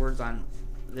there was words on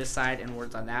this side and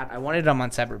words on that. I wanted them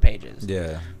on separate pages.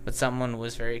 Yeah. But someone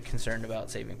was very concerned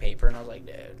about saving paper, and I was like,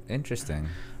 dude. Interesting.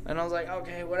 And I was like,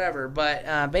 okay, whatever.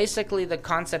 But basically, the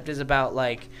concept is about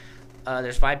like,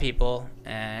 there's 5 people,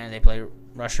 and they play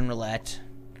Russian roulette.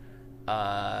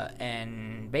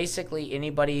 And basically,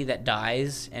 anybody that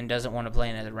dies and doesn't want to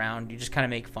play another round, you just kind of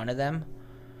make fun of them.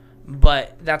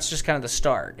 But that's just kind of the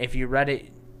start. If you read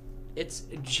it, it's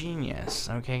genius.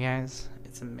 Okay, guys,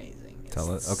 it's amazing. It's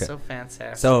Okay. so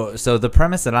fantastic. So the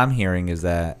premise that I'm hearing is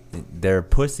that they're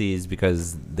pussies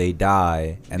because they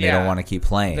die and they don't want to keep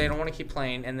playing. They don't want to keep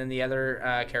playing, and then the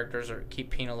other characters keep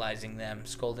penalizing them,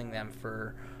 scolding them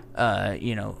for,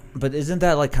 But isn't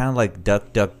that like kind of like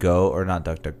Duck Duck Go, or not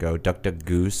Duck Duck Go, Duck Duck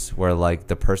Goose, where like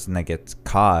the person that gets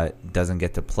caught doesn't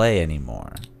get to play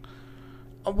anymore?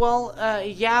 Well,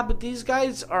 yeah, but these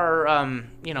guys are,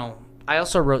 I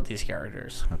also wrote these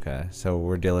characters. Okay, so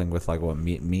we're dealing with like what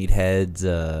meatheads.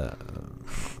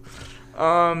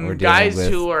 We're Guys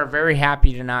dealing with, who are very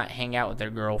happy to not hang out with their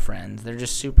girlfriends. They're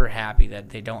just super happy that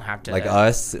they don't have to. like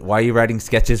us. Why are you writing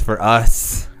sketches for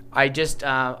us? I just,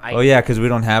 Oh yeah, because we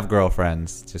don't have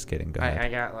girlfriends. Just kidding. Go ahead. I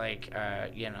got like,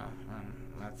 that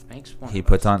makes one. He of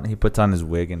puts us. on his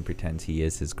wig and pretends he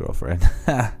is his girlfriend.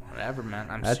 Whatever, man.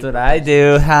 That's super what I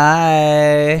do.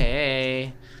 Hi.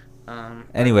 Hey.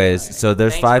 Anyways, so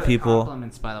there's thanks 5 for the people.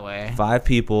 compliments, by the way. 5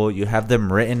 people. You have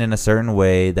them written in a certain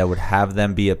way that would have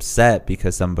them be upset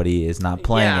because somebody is not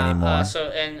playing anymore.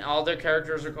 And all their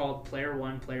characters are called Player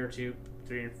 1, Player 2,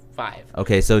 3, and 5.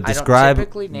 Okay, so don't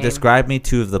typically name- describe me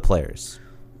 2 of the players.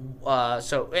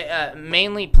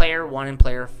 Mainly Player 1 and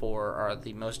Player 4 are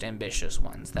the most ambitious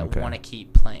ones that Okay. want to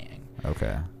keep playing.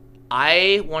 Okay.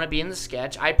 I want to be in the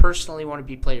sketch. I personally want to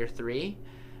be Player 3.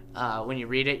 When you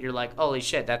read it, you're like, holy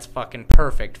shit, that's fucking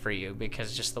perfect for you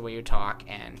because just the way you talk.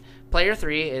 And Player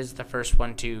 3 is the first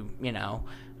one to,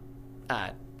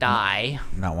 die.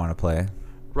 Not want to play.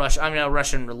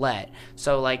 Russian roulette.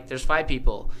 So, like, there's 5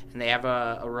 people, and they have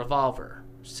a revolver,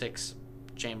 6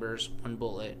 chambers, 1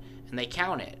 bullet, and they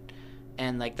count it.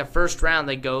 And, like, the first round,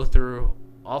 they go through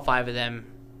all 5 of them,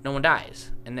 no one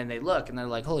dies. And then they look, and they're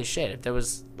like, holy shit, if there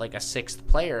was, like, a 6th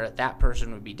player, that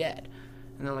person would be dead.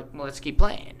 And they're like, well, let's keep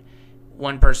playing.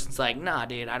 One person's like, nah,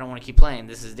 dude, I don't want to keep playing.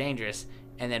 This is dangerous.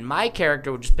 And then my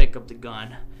character would just pick up the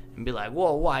gun and be like,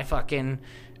 whoa, why fucking...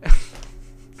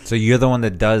 So you're the one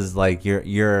that does, like,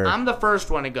 you're... I'm the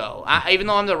first one to go. Even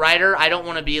though I'm the writer, I don't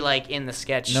want to be, like, in the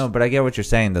sketch. No, but I get what you're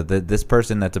saying, though. This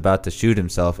person that's about to shoot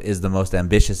himself is the most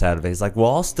ambitious out of it. He's like,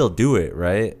 well, I'll still do it,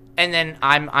 right? And then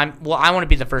I want to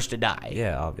be the first to die.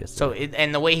 Yeah, obviously. So,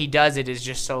 and the way he does it is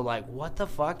just so, like, what the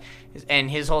fuck?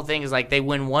 And his whole thing is, like, they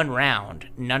win 1 round.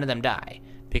 None of them die.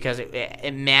 Because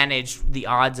it managed the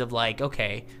odds of, like,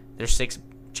 okay, there's 6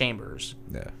 chambers.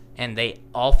 Yeah. And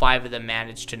all 5 of them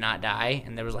managed to not die,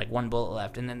 and there was like 1 bullet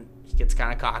left. And then he gets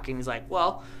kind of cocky, and he's like,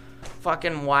 "Well,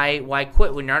 fucking why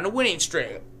quit when you're on a winning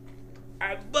streak?"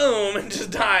 Boom, and just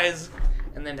dies.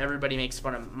 And then everybody makes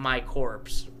fun of my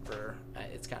corpse for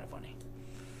it's kind of funny.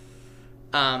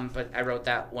 But I wrote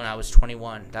that when I was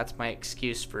 21. That's my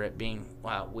excuse for it being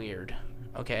weird.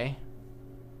 Okay.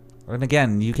 And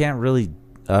again, you can't really.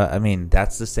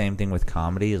 That's the same thing with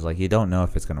comedy. Is like you don't know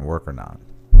if it's gonna work or not.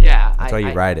 Yeah, That's why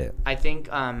you write it. I think,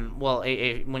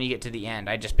 when you get to the end,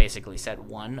 I just basically said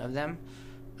 1 of them.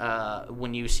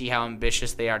 When you see how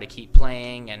ambitious they are to keep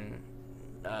playing and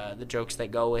the jokes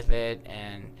that go with it,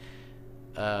 and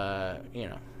I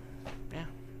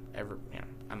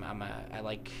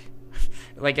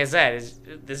like I said,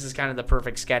 this is kind of the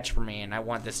perfect sketch for me, and I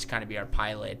want this to kind of be our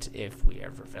pilot if we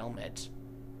ever film it.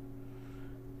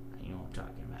 You know what I'm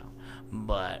talking about,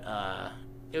 but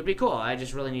it would be cool. I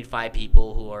just really need 5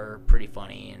 people who are pretty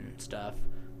funny and stuff.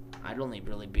 I'd only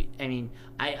really be... I mean,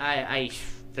 I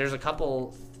there's a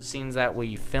couple scenes that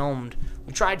we filmed.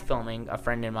 We tried filming. A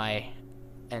friend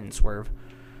and Swerve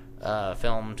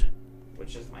filmed,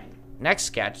 which is my next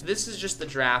sketch. This is just the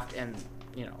draft, and,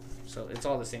 so it's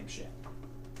all the same shit.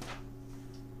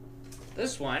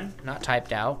 This one, not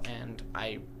typed out, and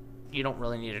you don't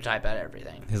really need to type out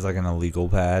everything. It's like an illegal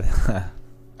pad.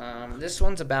 This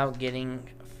one's about getting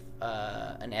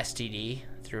an STD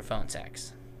through phone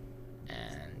sex,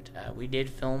 and we did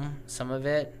film some of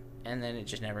it, and then it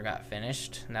just never got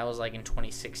finished, and that was like in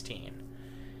 2016.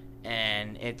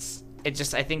 And I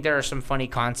think there are some funny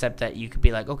concept that you could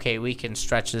be like, okay, we can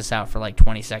stretch this out for like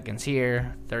 20 seconds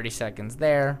here, 30 seconds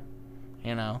there,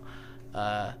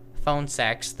 the phone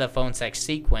sex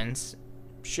sequence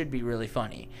should be really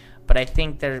funny, but I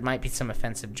think there might be some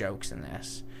offensive jokes in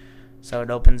this. So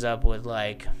it opens up with,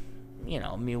 like,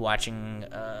 me watching,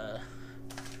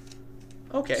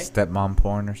 Stepmom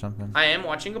porn or something? I am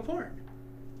watching a porn.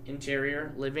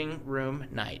 Interior, living room,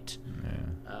 night.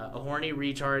 Yeah. A horny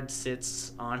retard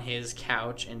sits on his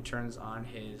couch and turns on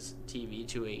his TV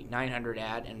to a 900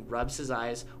 ad and rubs his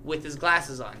eyes with his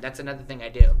glasses on. That's another thing I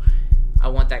do. I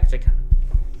want that to kind of...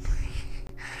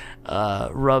 I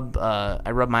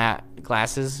rub my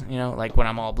glasses, like when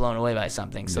I'm all blown away by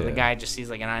something. So the guy just sees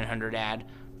like a 900 ad,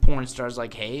 porn star's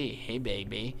like, hey,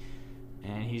 baby.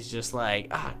 And he's just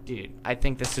like, dude, I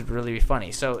think this would really be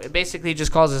funny. So it basically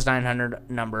just calls this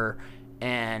 900 number,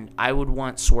 and I would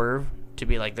want Swerve to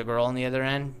be like the girl on the other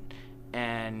end.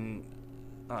 And,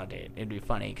 oh, dude, it'd be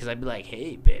funny because I'd be like,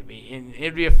 hey, baby. And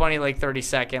it'd be a funny, like,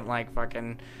 30-second, like,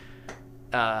 fucking,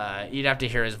 you'd have to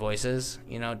hear his voices.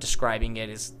 You know, describing it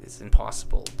is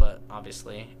impossible, but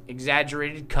obviously.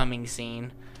 Exaggerated coming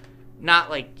scene.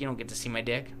 Not like you don't get to see my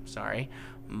dick. Sorry.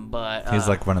 But he's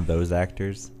like one of those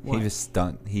actors. What? He was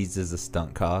stunt. He's just a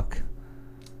stunt cock.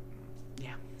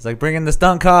 Yeah. He's like, bring in the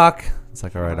stunt cock. It's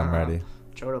like, all right, I'm ready.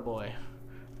 Chota boy.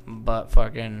 Butt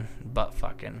fucking.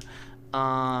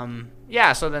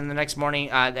 Yeah, so then the next morning,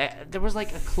 there was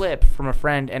like a clip from a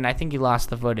friend, and I think he lost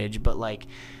the footage, but like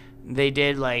they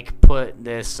did like put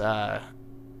this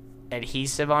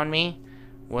adhesive on me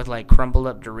with like crumpled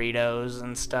up Doritos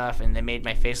and stuff, and they made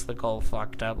my face look all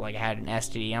fucked up, like I had an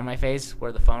STD on my face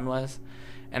where the phone was,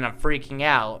 and I'm freaking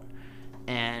out,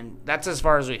 and that's as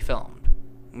far as we filmed,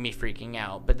 me freaking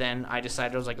out. But then I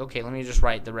decided, I was like, okay, let me just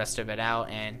write the rest of it out,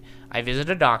 and I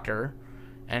visited a doctor,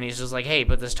 and he's just like, hey,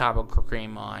 put this topical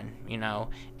cream on, you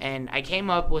know, and I came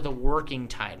up with a working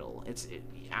title.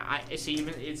 I see,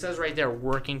 even it says right there,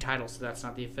 working title, so that's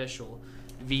not the official.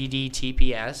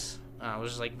 VDTPS.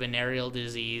 Which is like venereal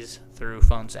disease through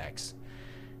phone sex.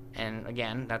 And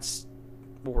again, that's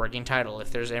a working title.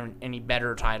 If there's any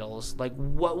better titles, like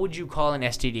what would you call an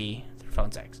STD through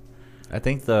phone sex? I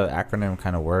think the acronym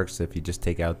kind of works if you just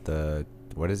take out the,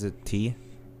 what is it, T?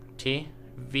 T?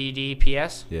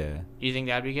 VDPS? Yeah. Do you think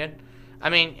that'd be good? I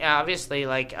mean, obviously,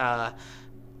 like, I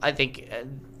think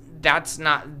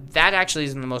that actually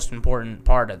isn't the most important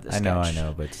part of this. I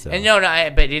know, but still.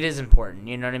 And but it is important.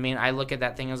 You know what I mean? I look at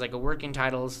that thing as like a working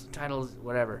titles,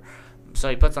 whatever. So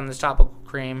he puts on this topical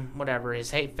cream, whatever.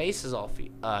 His face is all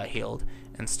healed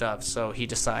and stuff. So he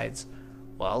decides,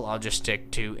 well, I'll just stick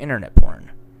to internet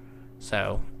porn.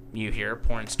 So you hear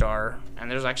porn star, and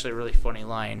there's actually a really funny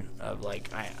line of like,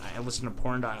 I listen to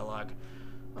porn dialogue.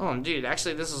 Oh, dude,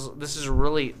 actually,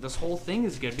 this whole thing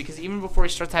is good because even before he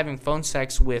starts having phone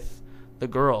sex with the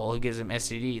girl who gives him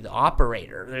STD, the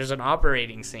operator, there's an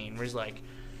operating scene where he's like,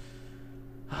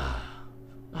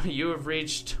 you have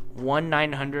reached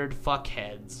 1-900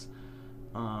 fuckheads.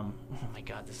 Oh my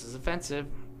god, this is offensive.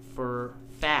 For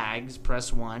fags,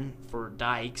 press 1. For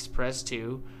dykes, press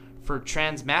 2. For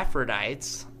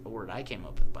transmaphrodites, a word I came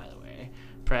up with, by the way,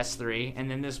 press 3.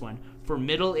 And then this one, for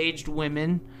middle-aged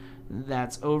women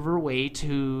that's overweight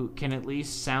who can at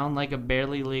least sound like a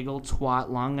barely legal twat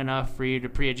long enough for you to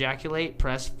pre-ejaculate,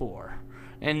 press 4.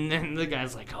 And then the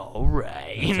guy's like, all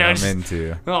right. That's what I'm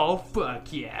into. Oh,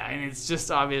 fuck yeah. And it's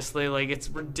just obviously, like, it's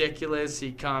ridiculous.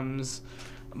 He comes,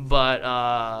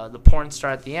 but the porn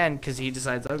star at the end, because he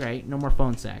decides, okay, no more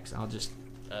phone sex. I'll just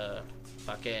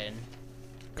fucking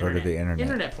go to the internet.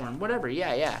 Internet porn, whatever.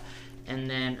 Yeah. And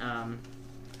then,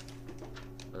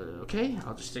 okay,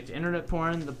 I'll just stick to internet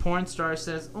porn. The porn star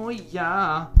says, oh,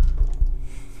 yeah.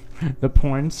 The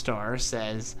porn star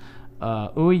says,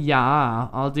 oh, yeah,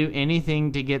 I'll do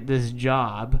anything to get this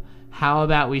job. How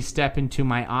about we step into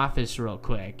my office real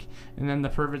quick? And then the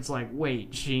pervert's like,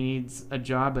 wait, she needs a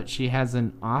job, but she has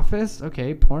an office?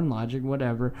 Okay, porn logic,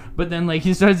 whatever. But then, like,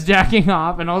 he starts jacking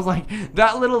off, and I was like,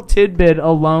 that little tidbit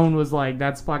alone was like,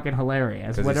 that's fucking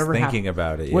hilarious. Whatever thinking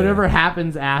about it, yeah. Whatever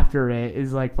happens after it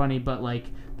is, like, funny, but, like,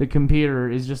 the computer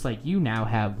is just like, you now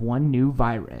have one new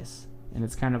virus. And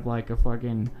it's kind of like a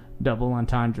fucking double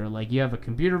entendre. Like, you have a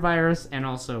computer virus and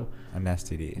also an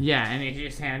STD. Yeah, and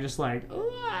his hand just like,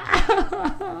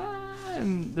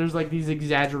 and there's like these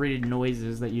exaggerated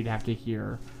noises that you'd have to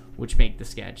hear, which make the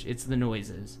sketch. It's the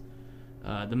noises,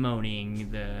 the moaning,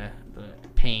 the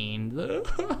pain, the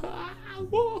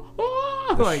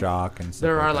like, shock and stuff.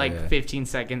 There are like like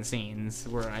 15-second scenes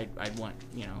where I want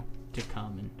to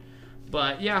come and,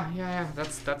 but yeah.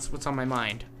 That's what's on my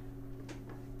mind.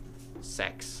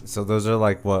 Sex. So those are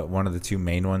like one of the two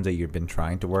main ones that you've been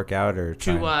trying to work out or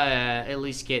to at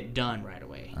least get done right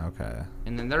away. Okay.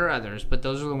 And then there are others, but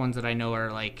those are the ones that I know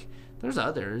are like, there's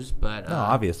others, but no,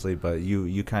 obviously, but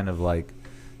you kind of like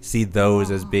see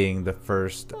those as being the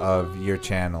first of your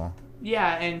channel.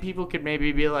 Yeah, and people could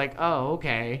maybe be like, oh,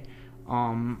 okay.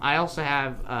 I also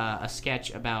have a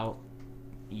sketch about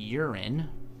urine,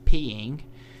 peeing.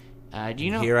 Do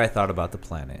you know? Here I thought about the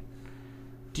planet.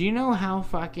 Do you know how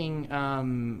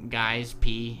fucking guys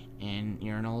pee in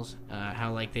urinals?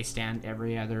 How like they stand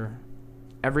every other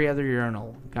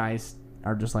urinal. Guys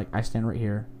are just like, I stand right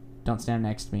here. Don't stand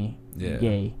next to me. Yeah.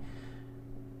 Yay.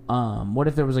 What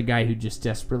if there was a guy who just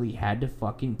desperately had to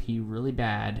fucking pee really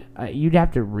bad? You'd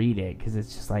have to read it because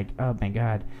it's just like, oh my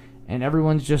god. And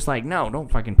everyone's just like, no, don't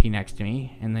fucking pee next to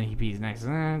me. And then he pees next to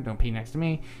me. Don't pee next to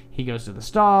me. He goes to the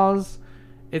stalls.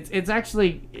 It's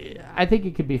actually, I think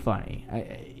it could be funny.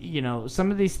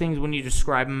 Some of these things, when you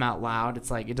describe them out loud,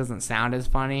 it's like it doesn't sound as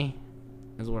funny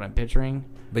as what I'm picturing.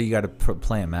 But you got to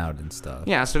play them out and stuff.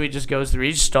 Yeah, so he just goes through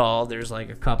each stall. There's like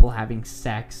a couple having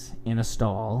sex in a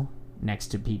stall next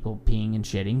to people peeing and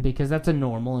shitting, because that's a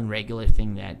normal and regular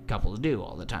thing that couples do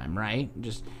all the time, right?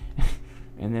 Just...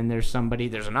 And then there's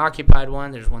an occupied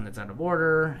one, there's one that's out of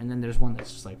order, and then there's one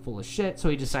that's just like full of shit, so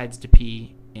he decides to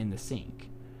pee in the sink.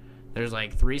 There's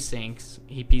like 3 sinks,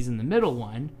 he pees in the middle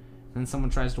one, and then someone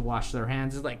tries to wash their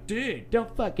hands. It's like, dude,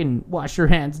 don't fucking wash your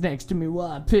hands next to me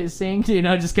while I'm pissing,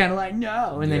 just kind of like,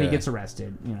 no. And then he gets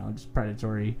arrested, just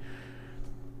predatory,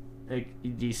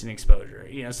 decent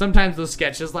exposure. Sometimes those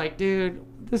sketches like, dude,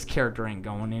 this character ain't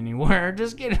going anywhere.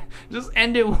 Just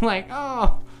end it with like,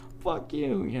 oh, fuck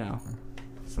you,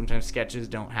 Sometimes sketches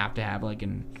don't have to have like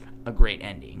a great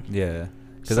ending. Yeah,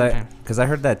 because I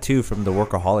heard that too from the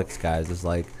Workaholics guys. Is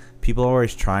like people are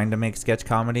always trying to make sketch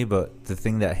comedy, but the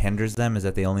thing that hinders them is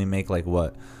that they only make like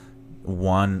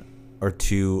 1 or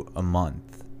 2 a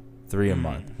month, 3 a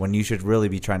month, when you should really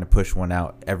be trying to push one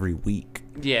out every week.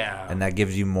 Yeah, and that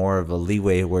gives you more of a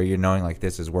leeway where you're knowing like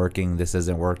this is working, this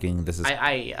isn't working, this is.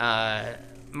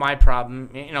 My problem,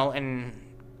 and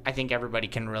I think everybody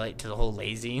can relate to the whole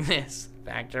laziness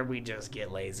factor. We just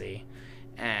get lazy,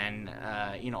 and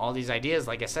all these ideas,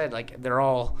 like I said, like they're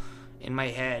all in my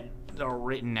head. They're all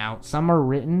written out. Some are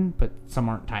written, but some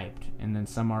aren't typed, and then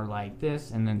some are like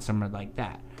this, and then some are like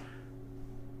that.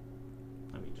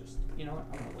 Let me just, I'm gonna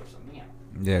work something out.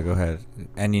 Yeah, go ahead.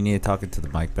 And you need to talk into the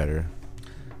mic better.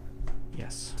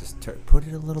 Yes. Just put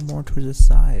it a little more to the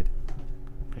side.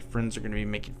 My friends are gonna be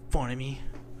making fun of me.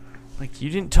 Like,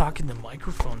 you didn't talk in the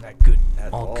microphone that good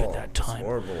good that time. It's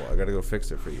horrible. I gotta go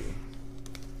fix it for you.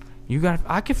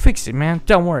 I can fix it, man.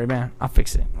 Don't worry, man. I'll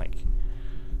fix it. Like,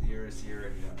 you're already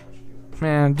done what you're doing.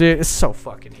 Man, dude, it's so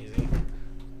fucking easy.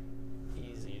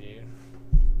 Easy,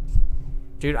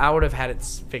 dude. I would have had it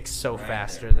fixed so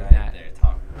faster than that.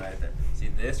 Right there. See,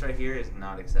 this right here is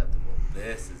not acceptable.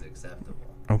 This is acceptable.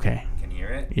 Okay. Can you hear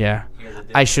it? Yeah.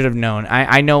 I should have known.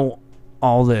 I know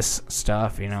all this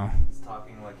stuff, He's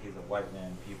talking like he's a white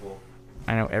man, people.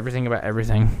 I know everything about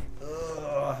everything.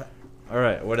 All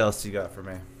right, what else you got for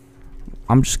me?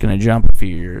 I'm just gonna jump a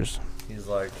few years. He's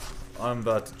like, I'm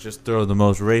about to just throw the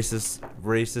most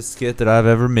racist skit that I've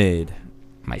ever made.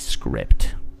 My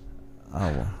script.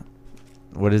 Oh,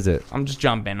 what is it? I'm just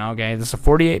jumping, okay? This is a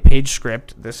 48-page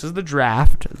script. This is the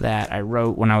draft that I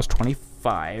wrote when I was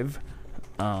 25.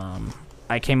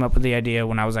 I came up with the idea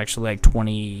when I was actually like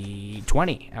 20,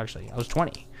 actually. I was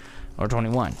 20 or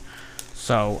 21.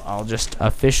 So I'll just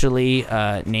officially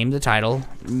name the title.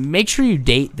 Make sure you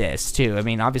date this too. I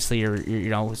mean, obviously you're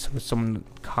with someone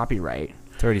copyright.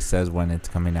 It already says when it's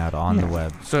coming out on the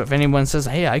web. So if anyone says,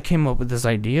 "Hey, I came up with this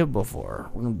idea before,"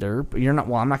 you're not.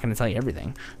 Well, I'm not going to tell you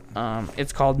everything.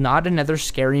 It's called Not Another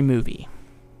Scary Movie.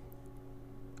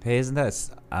 Hey, isn't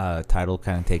that title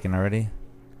kind of taken already?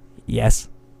 Yes.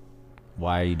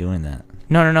 Why are you doing that?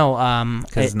 No.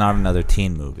 Because it's not another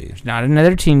teen movie. Not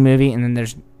another teen movie, and then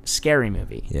there's scary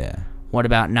movie. Yeah. What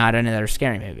about Not Another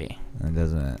Scary Movie? It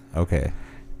doesn't. Okay.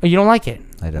 Oh, you don't like it?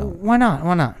 I don't. Why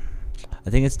not? I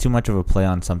think it's too much of a play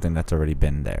on something that's already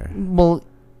been there. Well,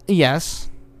 yes.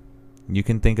 You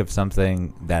can think of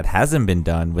something that hasn't been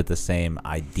done with the same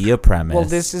idea premise. Well,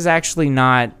 this is actually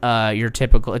not your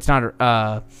typical. It's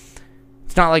not.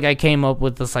 It's not like I came up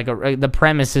with this. Like the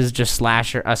premise is just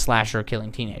a slasher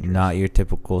killing teenagers. Not your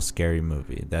typical scary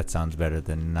movie. That sounds better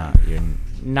than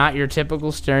not your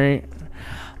typical scary.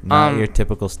 Not your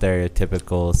typical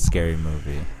stereotypical scary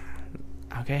movie.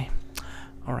 Okay.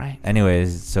 All right.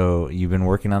 Anyways, so you've been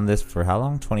working on this for how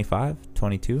long? 25?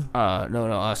 22?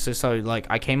 No. So like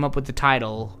I came up with the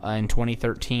title in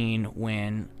 2013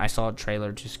 when I saw a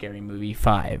trailer to Scary Movie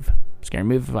 5. Scary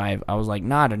Movie 5. I was like,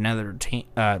 not another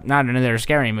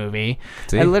scary movie.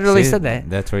 See? I literally said that.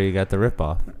 That's where you got the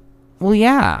ripoff. Well,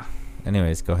 yeah.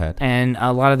 Anyways, go ahead. And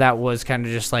a lot of that was kind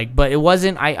of just like, but it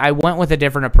wasn't. I went with a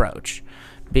different approach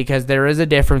because there is a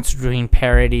difference between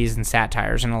parodies and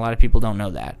satires, and a lot of people don't know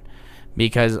that.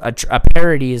 Because a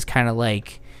parody is kind of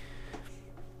like,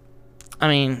 I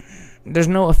mean, there's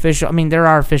no official, I mean, there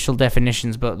are official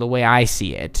definitions, but the way I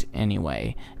see it,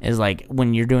 anyway, is like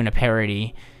when you're doing a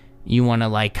parody, you want to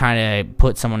like kind of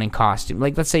put someone in costume.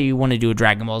 Like, let's say you want to do a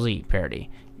Dragon Ball Z parody.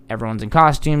 Everyone's in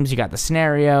costumes, you got the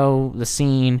scenario, the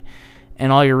scene,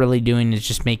 and all you're really doing is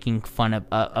just making fun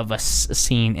of a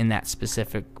scene in that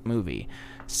specific movie.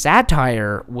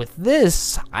 satire with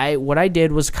this, what I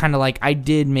did was kind of like I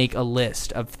did make a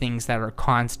list of things that are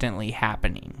constantly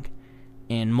happening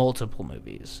in multiple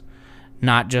movies.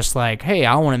 Not just like, hey,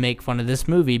 I want to make fun of this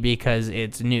movie because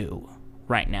it's new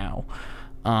right now.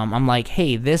 I'm like,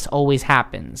 hey, this always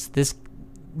happens. This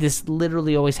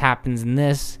literally always happens in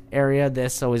this area.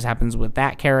 This always happens with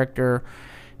that character.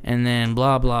 And then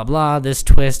blah, blah, blah. This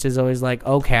twist is always like,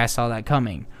 okay, I saw that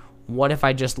coming. What if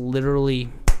I just literally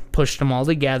pushed them all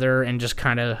together and just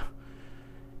kind of...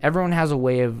 Everyone has a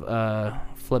way of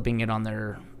flipping it on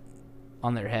their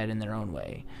head in their own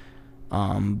way.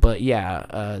 But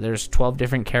yeah, there's 12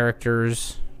 different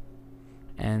characters,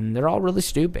 and they're all really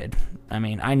stupid. I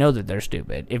mean, I know that they're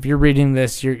stupid. If you're reading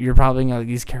this, you're probably like,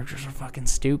 these characters are fucking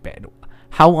stupid.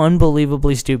 How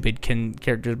unbelievably stupid can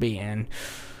characters be?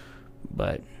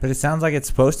 But it sounds like it's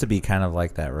supposed to be kind of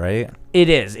like that, right? It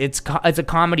is. It's a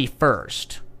comedy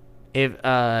first. If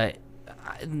earlier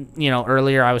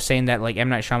I was saying that like M.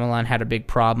 Night Shyamalan had a big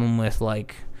problem with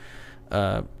like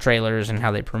trailers and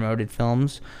how they promoted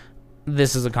films.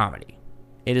 This is a comedy.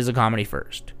 It is a comedy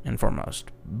first and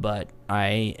foremost. But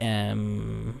I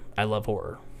love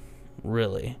horror,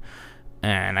 really,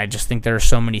 and I just think there are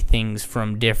so many things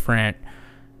from different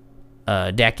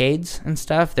decades and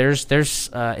stuff. There's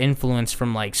influence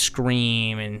from like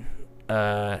Scream and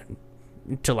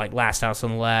to like Last House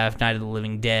on the Left, Night of the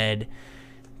Living Dead,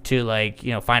 to like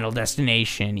Final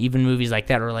Destination, even movies like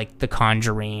that, or like The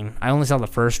Conjuring. I only saw the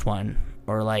first one,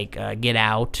 or like Get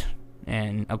Out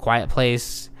and A Quiet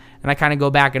Place, and I kind of go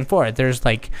back and forth. There's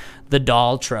like the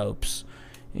doll tropes,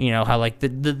 how like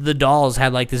the dolls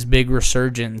had like this big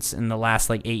resurgence in the last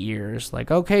like 8 years.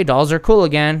 Like, okay, dolls are cool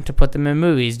again, to put them in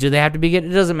movies. Do they have to be good? It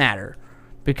doesn't matter,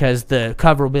 because the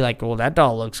cover will be like, well, that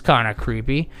doll looks kind of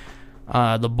creepy.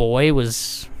 The Boy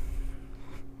was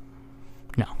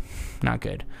not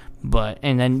good. But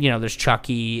and then there's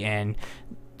Chucky, and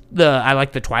I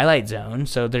like the Twilight Zone.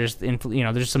 So there's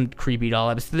there's some creepy doll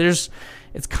episodes.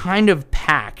 It's kind of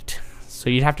packed. So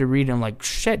you'd have to read them like,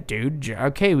 shit, dude.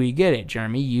 Okay, we get it,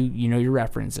 Jeremy. You know your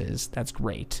references. That's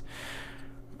great.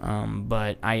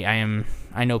 But I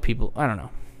know people. I don't know.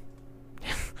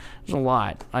 There's a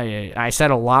lot. I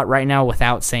said a lot right now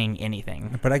without saying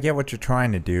anything. But I get what you're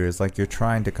trying to do. Is like you're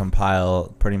trying to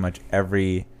compile pretty much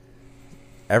every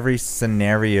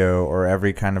scenario or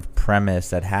every kind of premise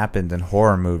that happens in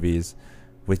horror movies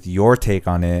with your take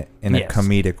on it in a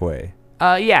comedic way.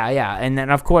 Yeah, and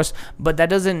then of course, but that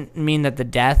doesn't mean that the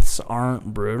deaths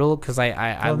aren't brutal, because I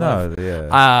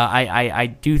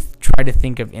do try to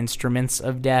think of instruments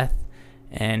of death,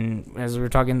 and as we were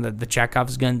talking, the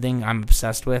Chekhov's gun thing, I'm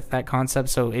obsessed with that concept,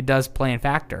 so it does play in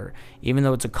factor, even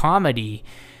though it's a comedy.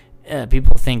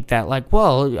 People think that like,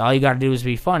 well, all you got to do is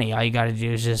be funny, all you got to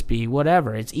do is just be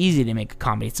whatever. It's easy to make a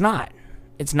comedy. It's not,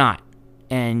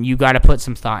 and you got to put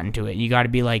some thought into it. You got to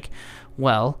be like,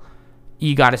 well,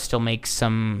 you got to still make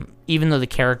some, even though the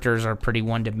characters are pretty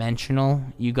one-dimensional,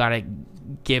 you got to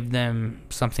give them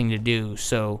something to do.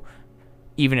 So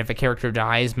even if a character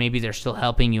dies, maybe they're still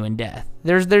helping you in death.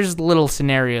 There's little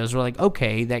scenarios where like,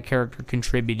 okay, that character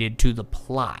contributed to the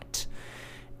plot.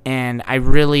 And I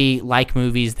really like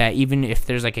movies that even if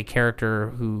there's like a character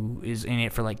who is in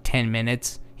it for like 10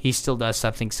 minutes, he still does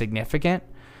something significant.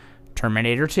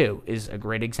 Terminator 2 is a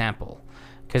great example.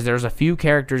 Because there's a few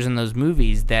characters in those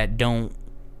movies that don't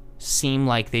seem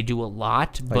like they do a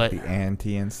lot, like but the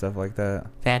auntie and stuff like that.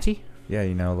 The auntie? Yeah,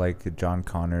 like John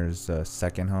Connor's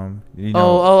second home. You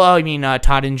you mean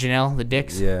Todd and Janelle, the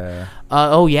dicks? Yeah.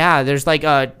 Yeah. There's like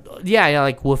like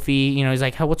Woofy. He's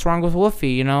like, what's wrong with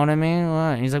Woofy? You know what I mean?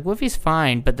 And he's like, Woofy's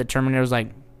fine, but the Terminator's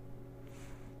like,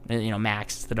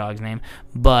 Max is the dog's name,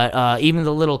 but even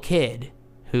the little kid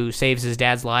who saves his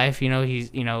dad's life, he's,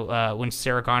 when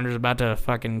Sarah Connor's about to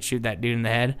fucking shoot that dude in the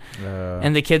head,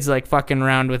 and the kid's like fucking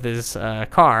around with his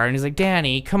car, and he's like,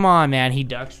 Danny, come on, man. He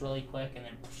ducks really quick, and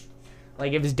then,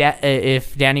 like,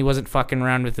 if Danny wasn't fucking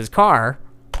around with his car,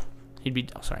 he'd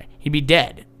be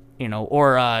dead,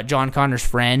 or John Connor's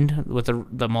friend with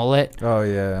the mullet. Oh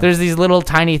yeah. There's these little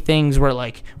tiny things where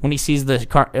like when he sees the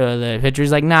car, the picture,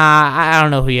 he's like, nah, I don't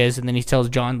know who he is, and then he tells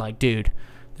John like, dude,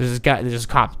 there's this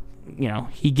cop.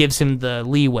 He gives him the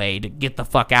leeway to get the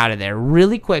fuck out of there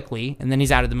really quickly, and then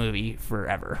he's out of the movie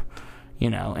forever,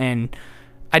 and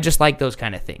I just like those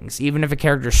kind of things. Even if a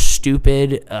character's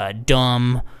stupid,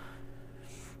 dumb,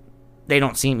 they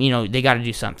don't seem, they got to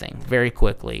do something very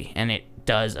quickly, and it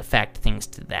does affect things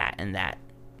to that and that,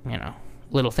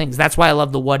 little things. That's why I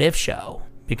love the What If show,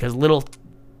 because little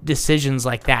decisions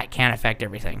like that can affect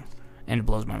everything, and it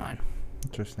blows my mind.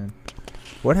 Interesting.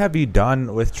 What have you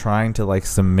done with trying to like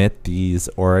submit these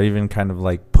or even kind of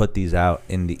like put these out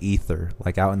in the ether,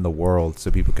 like out in the world, so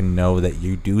people can know that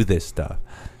you do this stuff?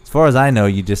 As far as I know,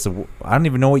 I don't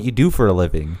even know what you do for a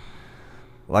living.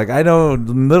 Like, I know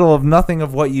little of nothing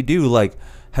of what you do. Like,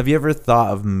 have you ever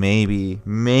thought of maybe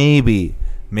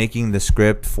making the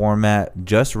script format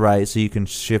just right so you can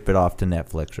ship it off to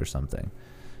Netflix or something?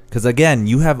 Because again,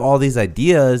 you have all these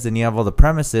ideas and you have all the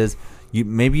premises.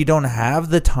 Maybe you don't have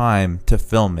the time to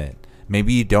film it.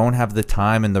 Maybe you don't have the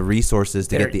time and the resources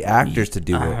to get the actors to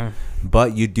do it.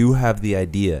 But you do have the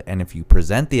idea. And if you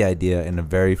present the idea in a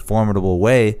very formidable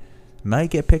way, it might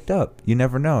get picked up. You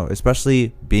never know.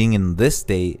 Especially being in this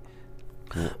state.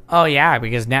 Oh, yeah,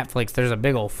 because Netflix, there's a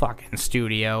big old fucking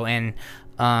studio. And,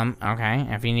 okay,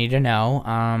 if you need to know,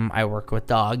 I work with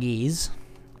doggies.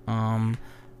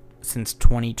 Since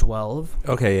 2012.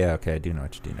 Okay, yeah, okay, I do know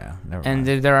what you do now. Never mind.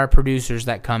 There are producers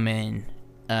that come in.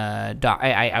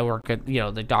 I work at,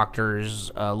 the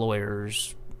doctors,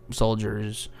 lawyers,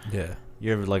 soldiers. Yeah,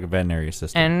 you have like a veterinary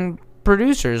assistant. And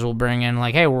producers will bring in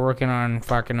like, hey, we're working on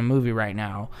fucking a movie right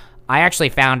now. I actually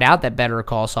found out that Better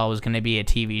Call Saul was going to be a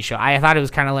TV show. I thought it was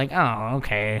kind of like, oh,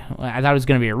 okay. I thought it was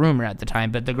going to be a rumor at the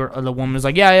time, but the woman was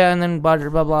like, yeah, and then blah,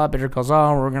 blah, blah, Better Call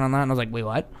Saul, we're working on that. And I was like, wait,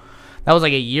 what? That was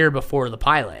like a year before the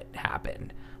pilot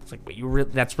happened. I was like,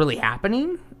 wait, that's really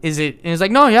happening? Is it? And it's like,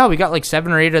 no, yeah, we got like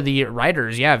 7 or 8 of the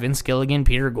writers. Yeah, Vince Gilligan,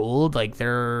 Peter Gould, like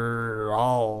they're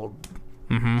all,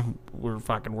 we're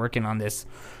fucking working on this.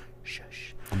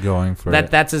 Shush. Going for that.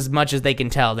 it. That's as much as they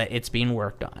can tell that it's being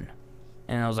worked on.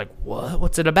 And I was like, what?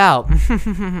 What's it about?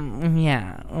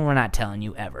 Yeah, we're not telling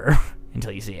you ever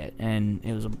until you see it. And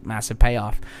it was a massive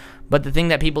payoff. But the thing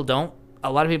that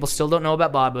a lot of people still don't know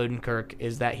about Bob Odenkirk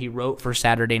is that he wrote for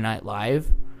Saturday Night Live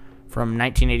from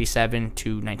 1987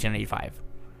 to 1985.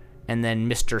 And then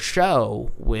Mr.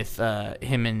 Show with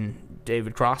him and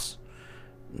David Cross,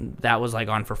 that was like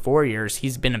on for 4 years.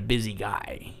 He's been a busy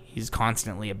guy. He's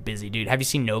constantly a busy dude. Have you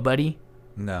seen Nobody?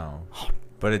 No,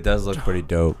 but it does look pretty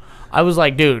dope. I was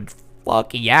like, dude,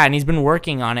 fuck yeah. And he's been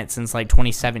working on it since like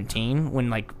 2017 when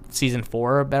like season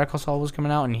 4 of Better Call Saul was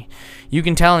coming out. And you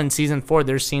can tell in season 4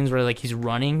 there's scenes where like he's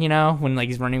running, when like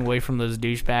he's running away from those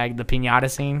douchebag, the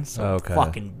piñata scene. So it's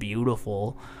fucking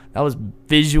beautiful. That was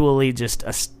visually just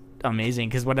amazing.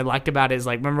 Because what I liked about it is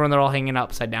like, remember when they're all hanging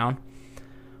upside down?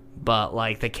 But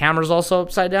like the camera's also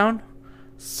upside down.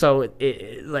 So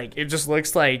it just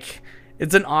looks like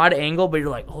it's an odd angle, but you're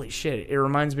like, holy shit. It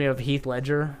reminds me of Heath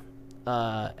Ledger,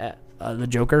 the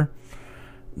Joker,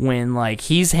 when like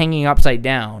he's hanging upside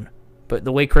down, but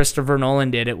the way Christopher Nolan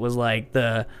did it was like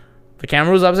the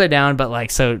camera was upside down, but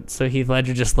like so Heath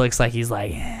Ledger just looks like he's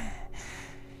like,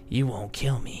 you won't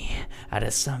kill me out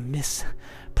of some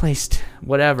misplaced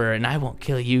whatever, and I won't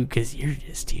kill you because you're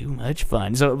just too much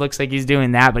fun. So it looks like he's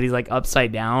doing that, but he's like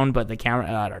upside down, but the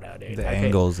camera, I don't know, dude. The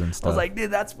angles and stuff. I was like,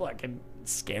 dude, that's fucking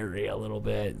scary a little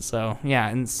bit. So yeah,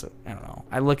 and so I don't know.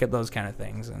 I look at those kind of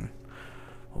things and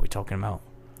what are we talking about?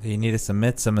 You need to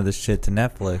submit some of this shit to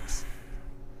Netflix.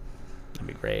 That'd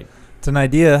be great. It's an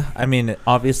idea. I mean,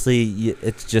 obviously,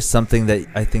 it's just something that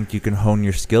I think you can hone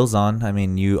your skills on. I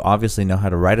mean, you obviously know how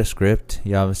to write a script.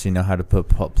 You obviously know how to put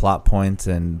plot points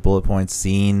and bullet points,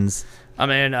 scenes. I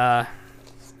mean, I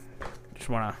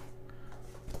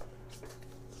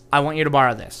want you to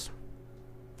borrow this.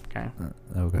 Okay.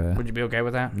 Okay. Would you be okay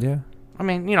with that? Yeah. I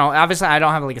mean, obviously I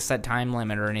don't have like a set time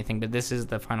limit or anything, but this is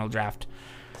the final draft.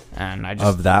 And I just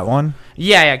Of that one?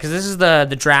 Yeah, because this is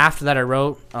the draft that I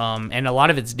wrote, and a lot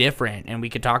of it's different, and we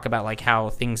could talk about like how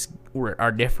things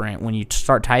are different. When you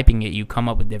start typing it, you come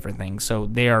up with different things, so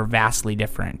they are vastly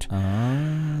different.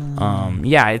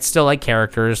 Yeah, it's still like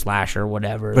characters, slasher,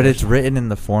 whatever. But it's written in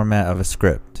the format of a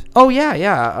script. Oh yeah.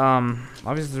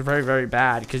 Obviously they're very, very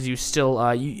bad because you still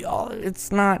it's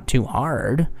not too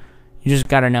hard. You just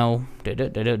gotta know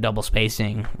double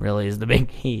spacing really is the big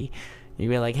key. You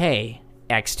be like, hey.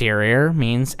 Exterior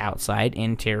means outside,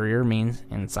 interior means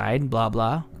inside, blah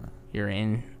blah. You're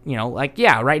in, like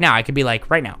right now I could be like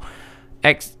right now,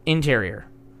 interior,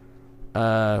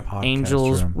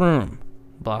 Angel's room,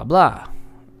 blah blah.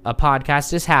 A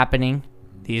podcast is happening.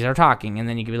 These are talking, and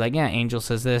then you could be like, yeah, Angel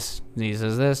says this, he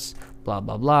says this, blah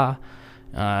blah blah.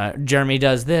 Jeremy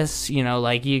does this,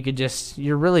 like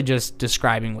you're really just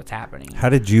describing what's happening. How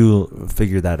did you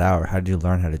figure that out? Or how did you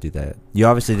learn how to do that? You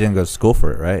obviously didn't go to school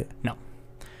for it, right? No.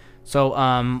 So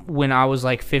when I was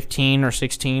like 15 or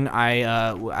 16,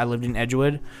 I lived in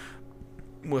Edgewood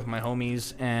with my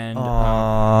homies and.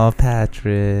 Oh,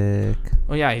 Patrick.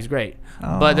 Oh yeah, he's great.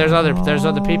 But there's other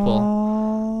people.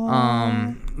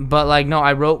 But like no,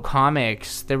 I wrote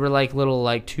comics. They were like little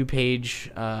like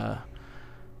 2-page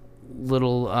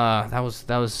little that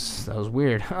was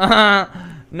weird.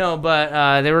 No,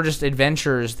 but they were just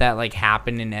adventures that like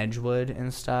happened in Edgewood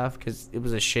and stuff because it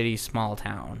was a shitty small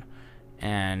town,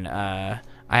 and I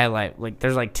had like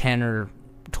there's like 10 or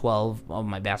 12 of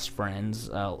my best friends.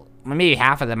 Maybe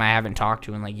half of them I haven't talked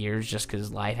to in like years just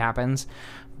because life happens,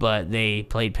 but they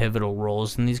played pivotal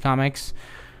roles in these comics.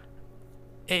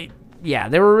 Yeah,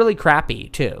 they were really crappy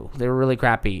too. They were really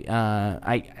crappy.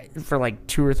 I for like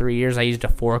 2 or 3 years I used a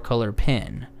 4-color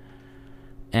pen,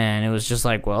 and it was just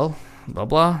like, well, blah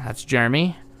blah. That's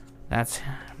Jeremy, that's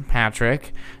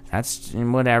Patrick, that's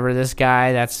whatever this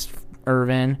guy, that's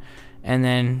Irvin, and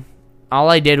then all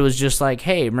I did was just like,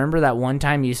 hey, remember that one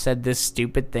time you said this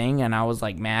stupid thing and I was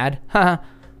like mad,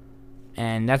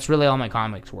 and that's really all my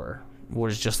comics were.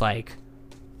 Was just like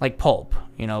pulp,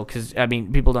 you know, because I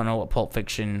mean people don't know what Pulp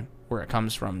Fiction where it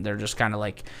comes from. They're just kind of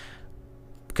like,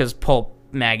 because pulp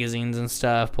magazines and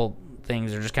stuff, pulp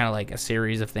things are just kind of like a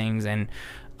series of things, and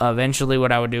eventually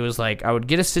what I would do is like I would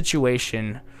get a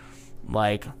situation,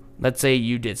 like let's say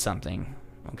you did something,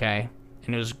 okay,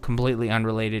 and it was completely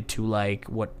unrelated to like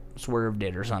what Swerve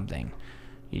did or something.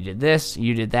 You did this,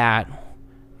 you did that.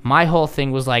 My whole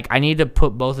thing was like I need to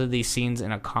put both of these scenes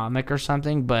in a comic or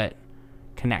something, but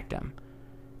connect them.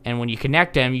 And when you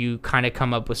connect them, you kind of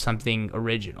come up with something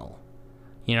original.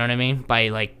 You know what I mean? By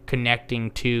like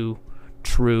connecting to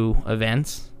true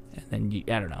events. And then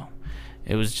I don't know.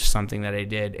 It was just something that I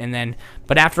did. And then,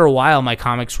 but after a while, my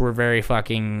comics were very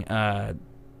fucking.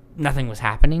 Nothing was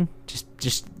happening.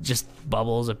 Just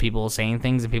bubbles of people saying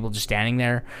things and people just standing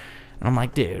there. And I'm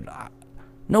like, dude,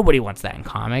 nobody wants that in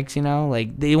comics. You know,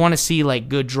 like they want to see like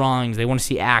good drawings. They want to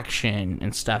see action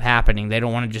and stuff happening. They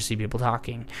don't want to just see people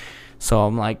talking. So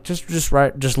I'm like,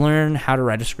 just learn how to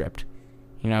write a script,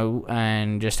 you know,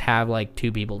 and just have like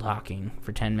 2 people talking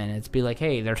for 10 minutes. Be like,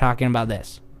 hey, they're talking about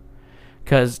this.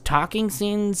 Because talking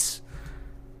scenes,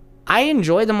 I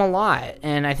enjoy them a lot.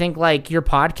 And I think like your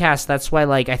podcast, that's why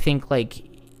like I think like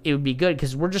it would be good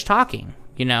because we're just talking,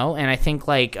 you know. And I think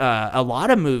like a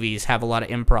lot of movies have a lot of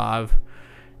improv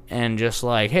and just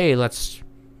like, hey, let's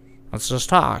just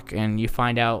talk, and you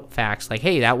find out facts like,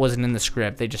 hey, that wasn't in the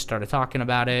script. They just started talking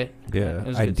about it. Yeah,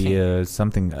 ideas,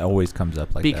 something always comes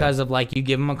up like because that. of like you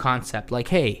give them a concept like,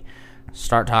 hey,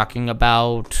 start talking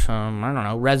about I don't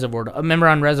know, Reservoir. Remember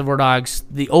on Reservoir Dogs,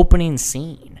 the opening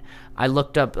scene. I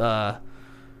looked up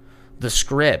the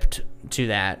script to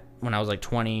that when I was like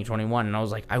 20, 21, and I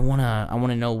was like, I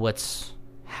wanna know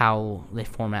how they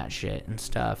format shit and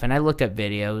stuff. And I looked at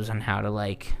videos on how to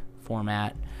like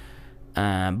format.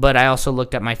 But I also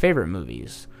looked at my favorite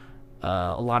movies.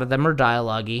 A lot of them are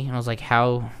dialogue-y, and I was like,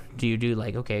 how do you do,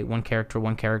 like, okay, one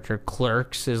character.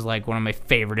 Clerks is, like, one of my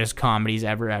favoriteest comedies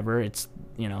ever. It's,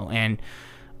 you know, and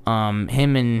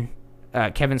him and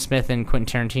Kevin Smith and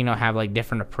Quentin Tarantino have, like,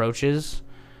 different approaches.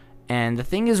 And the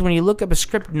thing is, when you look up a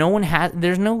script,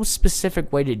 there's no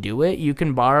specific way to do it. You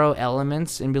can borrow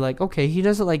elements and be like, okay, he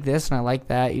does it like this, and I like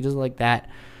that. He does it like that.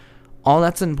 All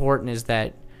that's important is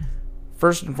that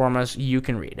first and foremost, you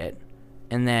can read it.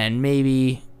 And then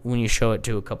maybe when you show it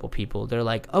to a couple people, they're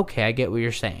like, okay, I get what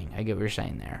you're saying.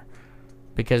 there.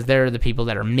 Because they're the people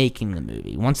that are making the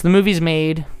movie. Once the movie's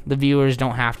made, the viewers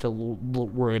don't have to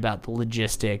worry about the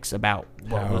logistics about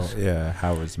how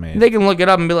it was made. They can look it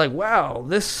up and be like, wow, all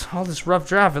this rough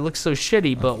draft, it looks so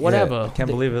shitty, but whatever. Yeah, I can't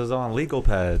believe it was on legal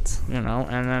pads. You know,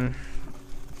 and then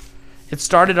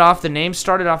the name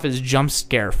started off as Jump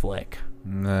Scare Flick.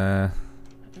 Nah.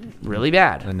 Really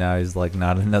bad. And now he's like,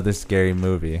 not another scary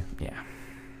movie. Yeah.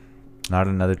 Not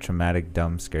another traumatic,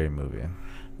 dumb, scary movie.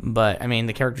 But, I mean,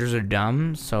 the characters are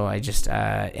dumb, so I just,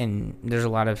 and there's a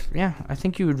lot of, I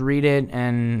think you would read it,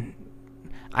 and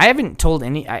I haven't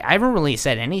I haven't really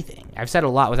said anything. I've said a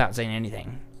lot without saying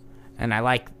anything. And I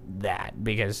like that,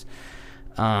 because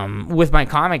with my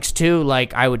comics, too,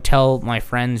 like, I would tell my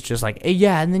friends just like, hey,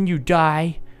 yeah, and then you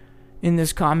die in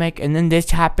this comic, and then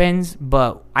this happens.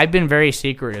 But I've been very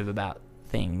secretive about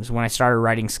things. When I started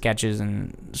writing sketches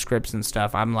and scripts and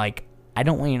stuff, I'm like, I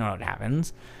don't want you to know what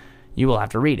happens. You will have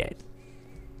to read it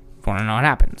if you want to know what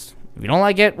happens. If you don't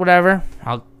like it, whatever,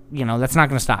 that's not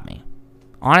going to stop me.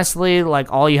 Honestly, like,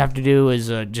 all you have to do is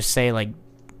just say, like,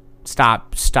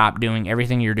 stop doing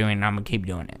everything you're doing, and I'm going to keep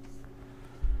doing it.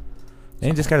 And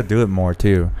you just got to do it more,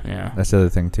 too. Yeah. That's the other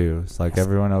thing, too. It's like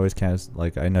everyone always can.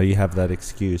 Like, I know you have that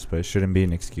excuse, but it shouldn't be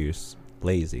an excuse.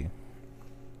 Lazy.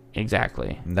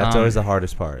 Exactly. And that's always the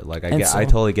hardest part. Like, I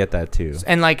totally get that, too.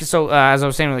 And, like, so, as I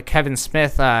was saying with Kevin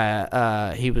Smith,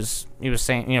 he was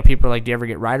saying, people are like, do you ever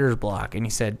get writer's block? And he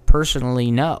said, personally,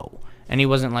 no. And he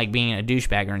wasn't, like, being a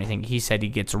douchebag or anything. He said he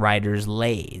gets writer's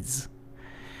lays.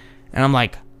 And I'm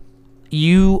like,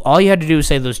 all you had to do was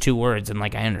say those two words, and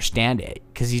like I understand it,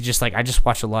 because he's just like, I just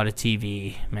watch a lot of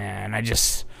TV, man. I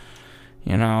just,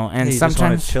 and you just wanna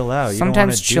sometimes chill out. You don't wanna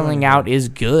sometimes do chilling anything. out is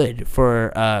good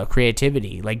for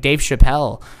creativity. Like Dave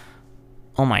Chappelle,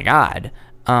 oh my god.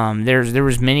 There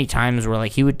was many times where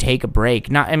like he would take a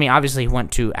break. Obviously he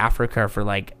went to Africa for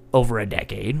like over a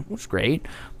decade, which was great.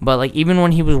 But like even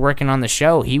when he was working on the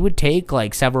show, he would take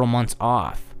like several months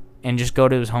off and just go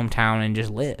to his hometown and just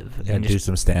live. Yeah, and do just,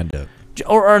 some stand up.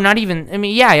 or not even.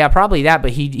 Yeah, probably that.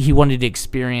 But he wanted to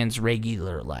experience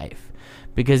regular life,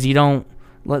 because you don't.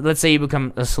 Let's say you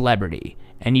become a celebrity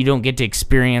and you don't get to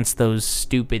experience those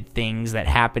stupid things that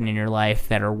happen in your life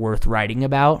that are worth writing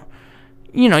about.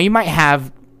 You might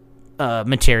have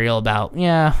material about,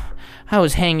 I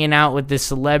was hanging out with this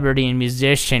celebrity and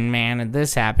musician, man, and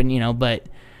this happened, but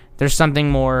there's something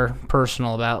more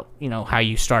personal about, how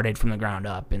you started from the ground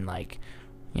up. And like,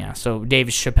 so Dave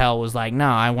Chappelle was like, no,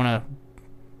 I want to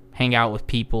hang out with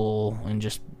people and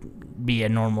just be a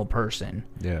normal person.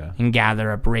 Yeah. And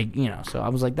gather up, so I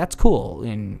was like, that's cool.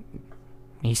 And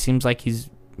he seems like he's,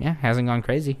 hasn't gone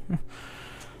crazy.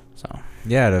 So.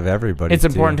 Yeah, out of everybody. It's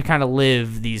important to kind of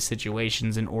live these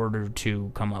situations in order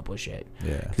to come up with shit.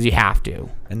 Yeah. Because you have to.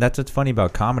 And that's what's funny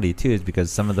about comedy, too, is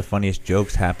because some of the funniest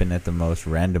jokes happen at the most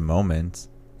random moments.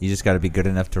 You just got to be good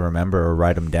enough to remember or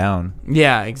write them down.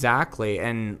 Yeah, exactly.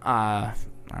 And, I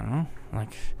don't know.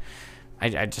 Like,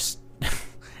 I just...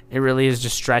 it really is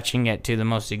just stretching it to the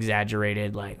most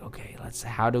exaggerated, like, okay,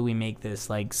 how do we make this,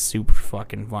 like, super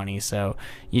fucking funny? So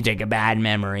you take a bad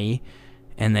memory,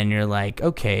 and then you're like,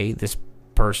 okay, this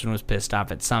person was pissed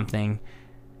off at something,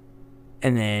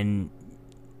 and then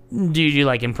do you do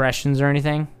like impressions or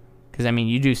anything? Because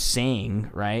you do sing,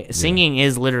 right? Yeah. Singing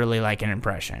is literally like an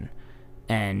impression,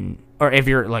 or if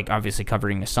you're like obviously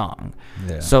covering a song.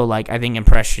 Yeah. So like I think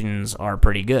impressions are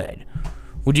pretty good.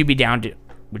 Would you be down to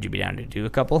do a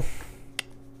couple?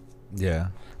 Yeah.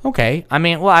 Okay.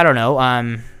 Well, I don't know.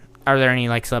 Are there any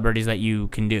like celebrities that you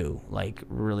can do like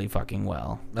really fucking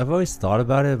well? I've always thought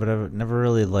about it, but I've never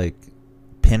really like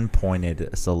pinpointed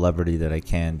a celebrity that I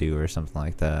can do or something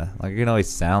like that. Like, I can always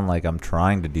sound like I'm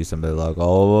trying to do something like,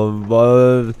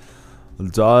 I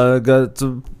got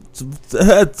some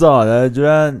heads on,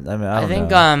 Adrian. I think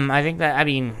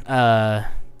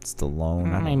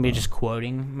Stallone. Maybe just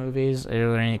quoting movies. Are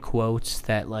there any quotes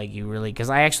that like you really? Because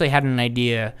I actually had an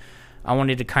idea. I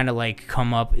wanted to kind of like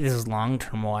come up. This is long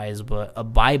term wise, but a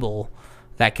Bible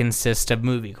that consists of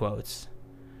movie quotes.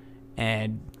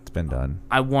 And it's been done.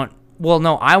 I want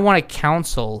a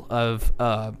council of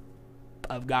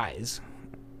guys.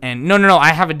 And no, I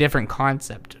have a different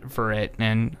concept for it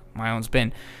and my own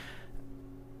spin.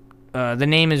 The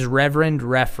name is Reverend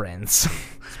Reference.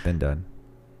 It's been done.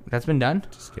 That's been done?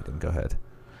 Just kidding. Go ahead.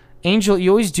 Angel, you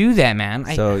always do that, man.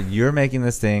 So you're making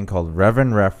this thing called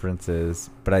Reverend References,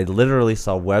 but I literally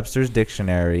saw Webster's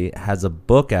Dictionary has a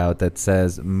book out that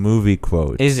says movie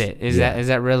quotes. Is it? Is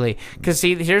that really? Because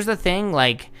see, here's the thing.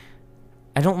 Like,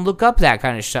 I don't look up that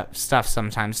kind of stuff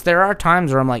sometimes. There are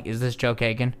times where I'm like, is this joke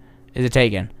taken? Is it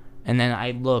taken? And then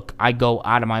I go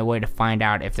out of my way to find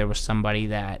out if there was somebody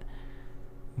that,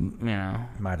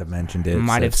 might have mentioned it.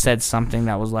 Might have said something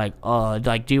that was like,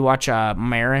 do you watch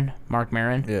Mark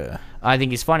Maron? Yeah. I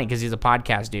think he's funny because he's a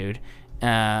podcast dude.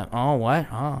 What?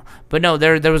 Oh. But no,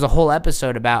 there was a whole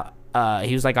episode about,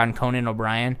 he was like on Conan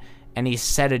O'Brien, and he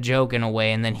said a joke in a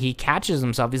way, and then he catches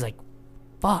himself. He's like,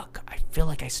 fuck, I feel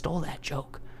like I stole that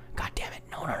joke. God damn it.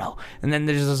 No. And then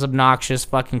there's this obnoxious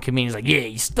fucking comedian. He's like, yeah,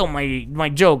 you stole my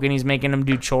joke. And he's making him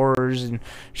do chores and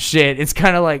shit. It's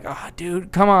kind of like,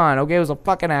 dude, come on. Okay, it was a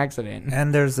fucking accident.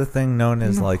 And there's a thing known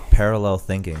as like parallel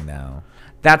thinking now.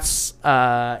 That's,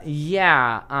 That's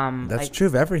true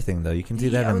of everything, though. You can do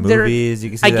that in movies.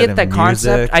 You can see that in music. I get that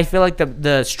concept. I feel like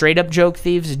the straight up joke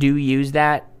thieves do use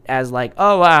that as like,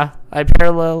 I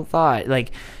parallel thought.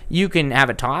 Like, you can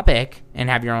have a topic and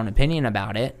have your own opinion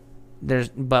about it.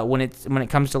 But when it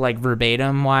comes to like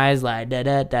verbatim wise, like da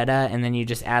da da da, and then you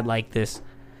just add like this,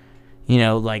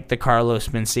 like the Carlos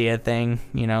Mencia thing,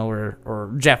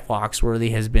 or Jeff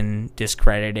Foxworthy has been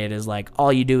discredited as like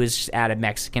all you do is just add a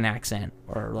Mexican accent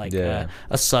or like a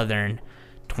Southern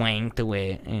twang to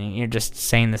it, and you're just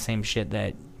saying the same shit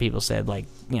that people said, like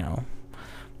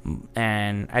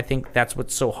And I think that's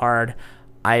what's so hard.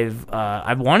 I've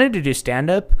wanted to do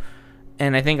stand up.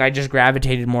 And I think I just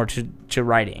gravitated more to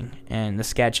writing and the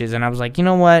sketches. And I was like, you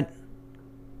know what?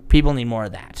 People need more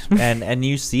of that. and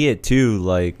you see it, too.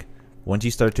 Like, once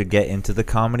you start to get into the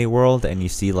comedy world and you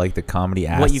see like the comedy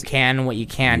what you can, what you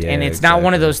can't, Yeah, and it's not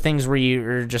one of exactly. those things where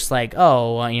you're just like,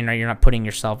 oh, well, you know, you're not putting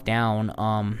yourself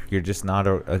down. you're just not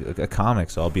a comic,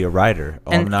 so I'll be a writer.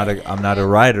 Oh, And- I'm not a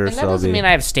writer, And that so I'll doesn't be. mean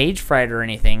I have stage fright or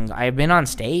anything. I've been on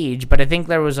stage, but I think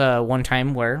there was one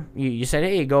time where you said,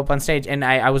 hey, go up on stage, and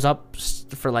I was up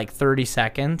for like 30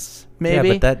 seconds, maybe.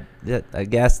 Yeah, but that I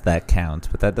guess that counts,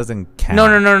 but that doesn't count.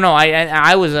 No.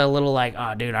 I was a little like,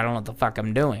 oh, dude, I don't know what the fuck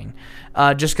I'm doing.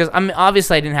 Just because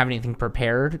obviously I didn't have anything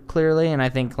prepared clearly, and I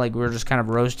think like we were just kind of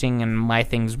roasting, and my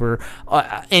things were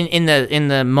in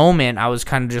the moment. I was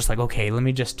kind of just like, okay, let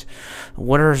me just,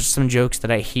 what are some jokes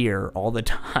that I hear all the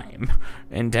time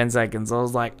in 10 seconds? I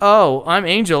was like, oh, I'm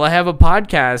Angel. I have a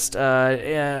podcast.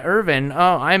 Irvin.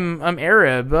 Oh, I'm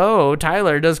Arab. Oh,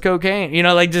 Tyler does cocaine. You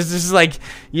know, like just like,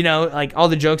 you know, like all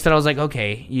the jokes that I was like,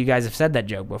 okay, you guys have said that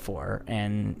joke before,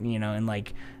 and you know, and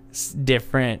like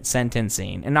different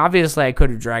sentencing, and obviously I could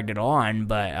have dragged it on,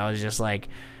 but I was just like,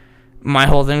 my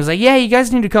whole thing was like, yeah, you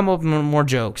guys need to come up with more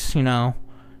jokes, you know,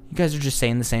 you guys are just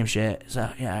saying the same shit, so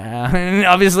yeah. And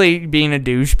obviously being a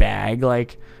douchebag,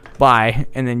 like, bye.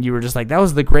 And then you were just like, that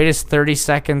was the greatest 30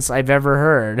 seconds I've ever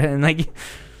heard. And like,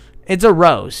 it's a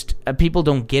roast. People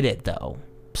don't get it though.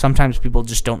 Sometimes people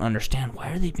just don't understand.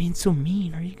 Why are they being so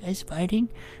mean? Are you guys fighting?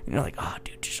 And you're like, oh,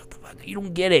 dude, just shut the fuck up. You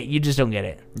don't get it. You just don't get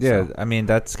it. Yeah, So, I mean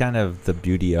that's kind of the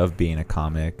beauty of being a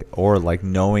comic, or like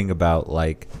knowing about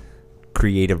like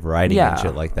creative writing and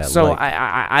shit like that. So like,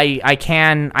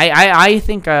 I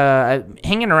think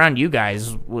hanging around you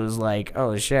guys was like,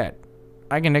 oh shit,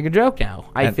 I can take a joke now.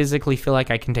 I And- physically feel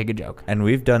like I can take a joke. and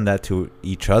we've done that to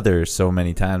each other so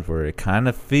many times, where it kind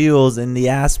of feels in the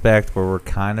aspect where we're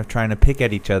kind of trying to pick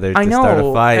at each other to start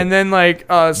a fight. And then like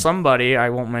somebody I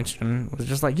won't mention was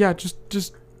just like, yeah,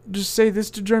 just say this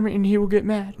to Jeremy and he will get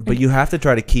mad. But you have to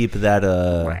try to keep that.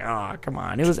 Like, oh, come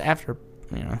on. It was after,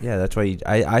 you know. Yeah, that's why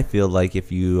I feel like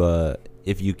if you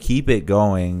keep it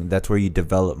going, that's where you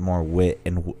develop more wit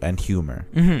and humor.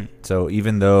 Mm-hmm. So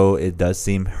even though it does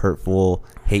seem hurtful,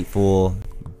 hateful,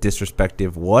 disrespectful,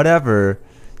 whatever,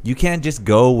 you can't just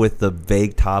go with the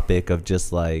vague topic of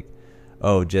just like,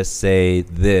 oh, just say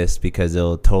this because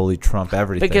it'll totally trump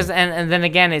everything. Because and then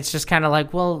again, it's just kind of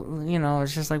like, well, you know,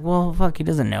 it's just like, well, fuck, he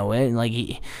doesn't know it. Like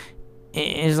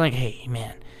it's like, hey,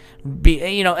 man,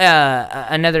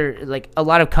 another, like, a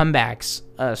lot of comebacks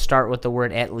start with the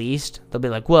word at least. They'll be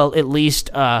like, well, at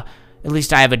least I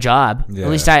have a job. Yeah.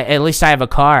 At least I have a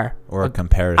car. or a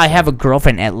comparison. I have a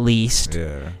girlfriend at least.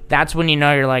 Yeah. That's when you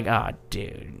know you're like, oh,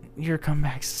 dude, your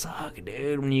comebacks suck,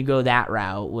 dude. When you go that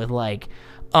route with like,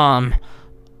 I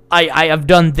have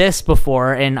done this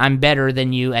before and I'm better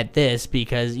than you at this,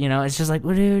 because, you know, it's just like,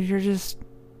 well, dude, you're just,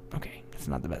 okay, it's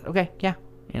not the best. Okay, yeah,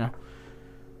 you know.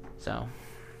 So.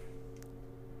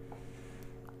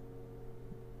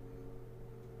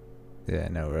 Yeah, I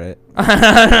know, right?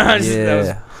 I just- that was-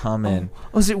 Yeah, humming.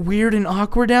 was it weird and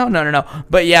awkward now? No.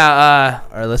 But yeah,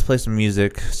 All right, let's play some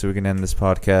music so we can end this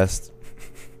podcast.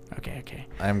 okay.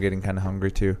 I'm getting kind of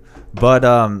hungry too. But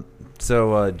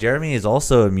so Jeremy is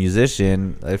also a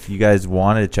musician. If you guys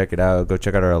wanted to check it out, go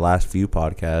check out our last few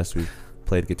podcasts. We've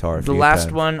played guitar a The few last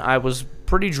times. one, I was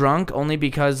pretty drunk, only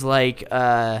because, like,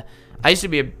 I used to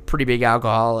be a pretty big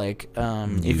alcoholic.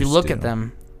 If you Used look to. at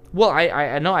them, well,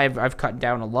 I know I've cut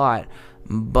down a lot,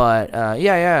 but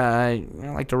I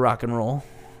like to rock and roll.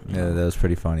 Yeah, that was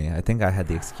pretty funny. I think I had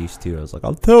the excuse too. I was like,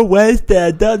 I'm too wasted. I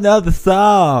don't know the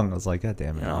song. I was like, God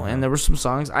damn it. You know, and there were some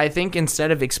songs. I think instead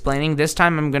of explaining this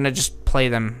time, I'm gonna just play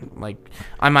them. Like,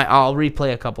 I'll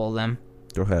replay a couple of them.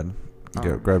 Go ahead.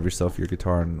 Grab yourself your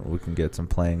guitar and we can get some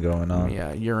playing going on.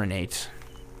 Yeah, urinate.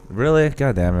 Really?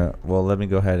 God damn it. Well, let me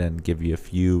go ahead and give you a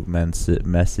few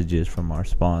messages from our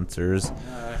sponsors.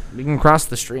 We can cross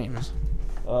the streams.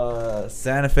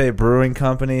 Santa Fe Brewing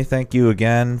Company, thank you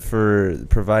again for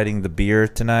providing the beer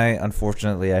tonight.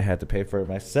 Unfortunately, I had to pay for it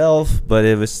myself, but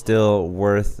it was still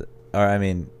worth.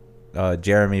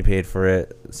 Jeremy paid for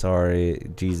it. Sorry,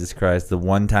 Jesus Christ. The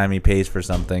one time he pays for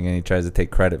something and he tries to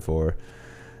take credit for.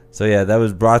 So yeah, that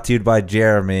was brought to you by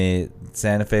Jeremy,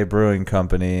 Santa Fe Brewing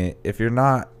Company. If you're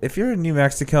in New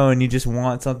Mexico and you just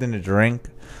want something to drink,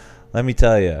 let me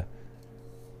tell you,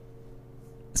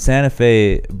 Santa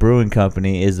Fe Brewing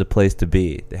Company is the place to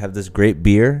be. They have this great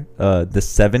beer, the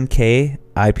 7K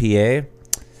IPA.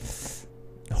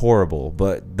 Horrible,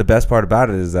 but the best part about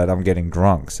it is that I'm getting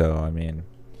drunk. So, I mean,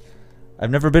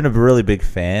 I've never been a really big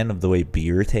fan of the way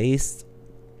beer tastes.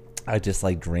 I just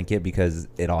like drink it because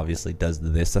it obviously does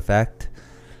this effect.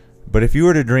 But if you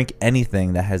were to drink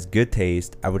anything that has good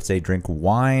taste, I would say drink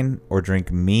wine or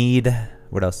drink mead.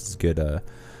 What else is good?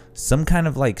 some kind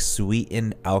of like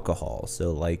sweetened alcohol.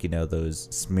 So like, you know, those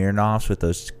Smirnoffs with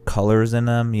those colors in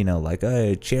them, you know, like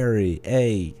a cherry,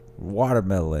 a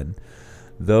watermelon.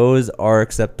 Those are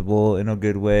acceptable in a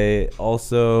good way.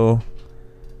 Also,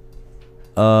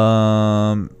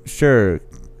 sure,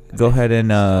 go ahead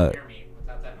and Hear me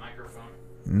without that microphone.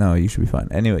 no, you should be fine.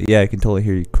 Anyway, yeah, I can totally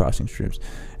hear you crossing streams.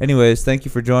 Anyways, thank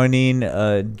you for joining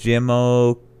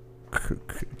Jimo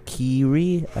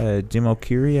Kiri. Jimo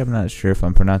Kiri. I'm not sure if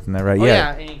I'm pronouncing that right. Oh,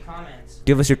 Yeah. Any comments?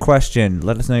 Give us your question.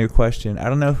 Let us know your question. I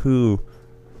don't know who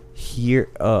here.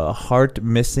 Heart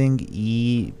missing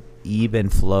Ebe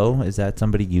and Flo. Is that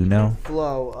somebody you know?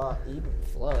 Flow. Even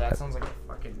flow. That sounds like a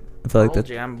fucking I feel like Pearl that.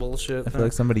 Jam bullshit. I feel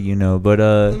like somebody you know. But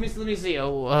Let me see.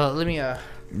 Let me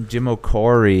Jim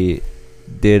O'Corey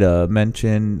did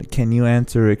mention, can you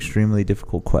answer extremely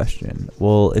difficult question?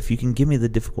 Well, if you can give me the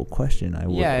difficult question, I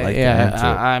would like to answer.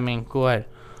 I mean, go ahead.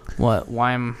 What?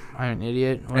 Why am I an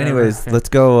idiot? Whatever. Anyways, Okay. let's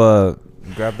go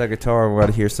grab that guitar. We're about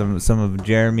to hear some of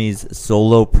Jeremy's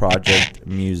solo project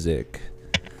music.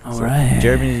 All right.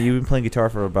 Jeremy, you've been playing guitar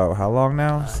for about how long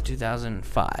now?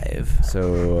 2005.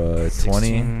 So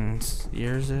 20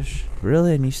 years ish.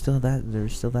 Really? And they're still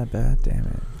that bad? Damn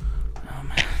it. Oh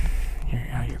man,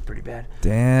 you're pretty bad.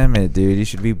 Damn it, dude. You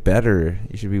should be better.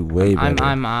 You should be way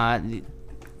better.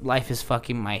 Life is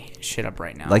fucking my shit up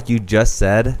right now. Like you just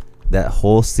said, that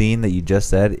whole scene that you just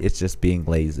said, it's just being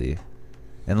lazy.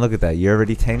 And look at that. You're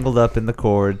already tangled up in the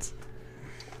chords.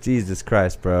 Jesus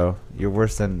Christ, bro. You're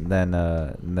worse than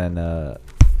the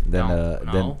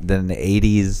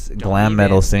 80s glam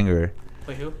metal even. singer.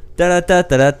 Wait, who? Da da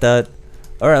da da da.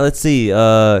 All right, let's see.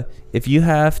 If you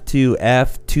have to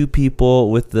F two people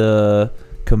with the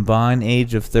combined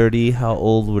age of 30, how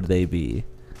old would they be?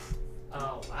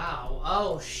 Oh wow.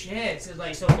 Oh shit. So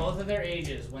both of their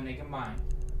ages when they combine.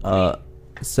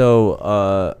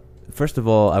 First of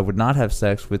all, I would not have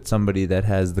sex with somebody that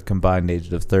has the combined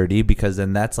age of 30 because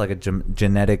then that's like a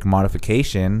genetic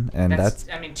modification, and that's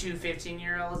I mean, two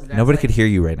 15-year-olds. nobody could hear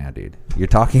you right now, dude. You're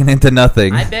talking into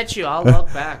nothing. I bet you. I'll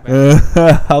look back. Man.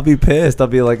 I'll be pissed. I'll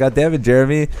be like, God damn it,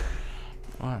 Jeremy.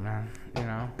 What, man? You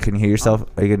know. Can you hear yourself?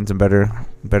 Are you getting some better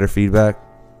feedback?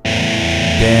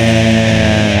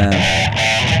 Damn.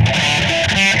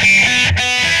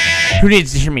 Who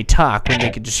needs to hear me talk when they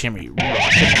could just hear me rock?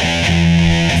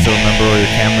 So remember where your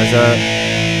camera's at?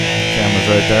 Camera's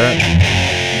right there.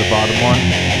 The bottom one.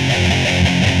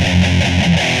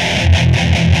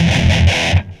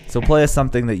 So play us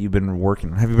something that you've been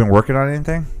working on. Have you been working on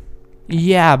anything?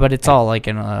 Yeah, but it's all like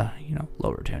in a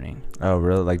lower tuning. Oh,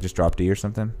 really? Like just drop D or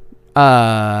something?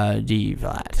 D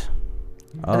flat.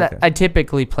 Oh, okay. I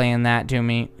typically play in that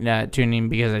tuning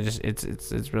because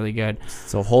it's really good.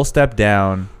 So whole step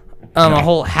down. A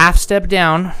whole half step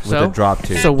down. With a drop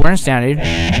two. So we're in standard.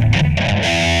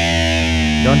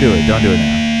 Don't do it now.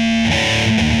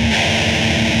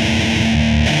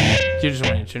 Do you just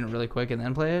want to tune it really quick and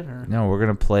then play it? Or? No, we're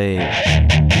gonna play.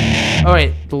 Oh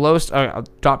wait, the lowest. I'll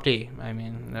drop D. I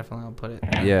mean, definitely I'll put it.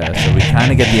 Yeah, so we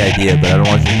kind of get the idea, but I don't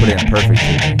want you to put it in perfect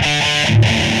tuning.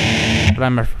 But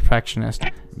I'm a perfectionist.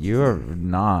 You're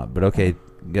not, but okay.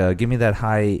 Give me that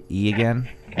high E again.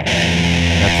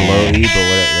 That's low E, but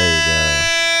whatever. There you go.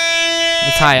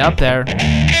 It's high up there.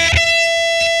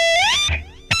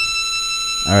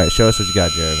 All right, show us what you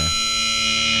got, Jeremy.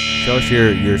 Show us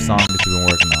your song that you've been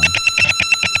working on.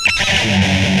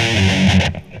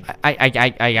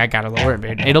 I gotta lower it,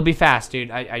 dude. It'll be fast, dude.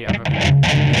 You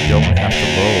don't have to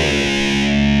lower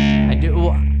it. I do.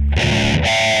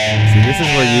 See, this is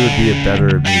where you would be a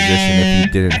better musician if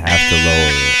you didn't have to lower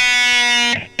it.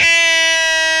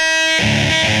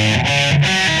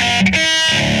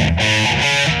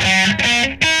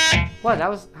 What? That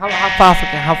was how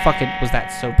fucking was that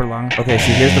super long? Okay,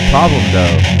 see, here's the problem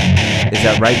though, is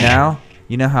that right now,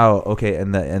 you know how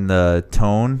in the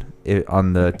tone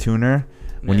on the tuner,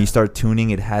 when you start tuning,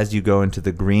 it has you go into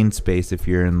the green space if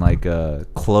you're in like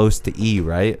close to E,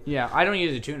 right? Yeah, I don't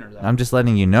use a tuner though. I'm just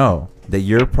letting you know that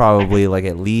you're probably like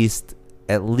at least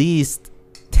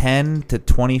 10 to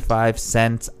 25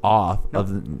 cents off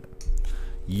of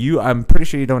you. I'm pretty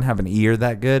sure you don't have an ear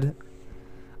that good.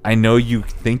 I know you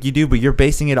think you do, but you're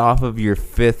basing it off of your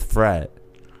 5th fret.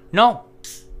 No,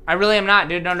 I really am not,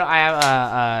 dude. No. I have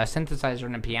a synthesizer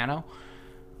and a piano.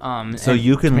 So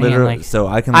you can literally. Like, so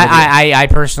I can. I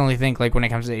personally think like when it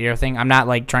comes to the ear thing, I'm not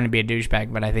like trying to be a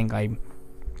douchebag, but I think I'm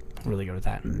really good with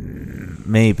that.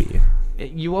 Maybe.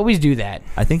 You always do that.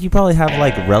 I think you probably have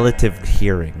like relative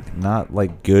hearing, not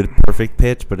like good perfect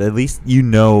pitch, but at least you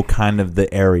know kind of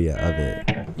the area of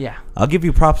it. Yeah. I'll give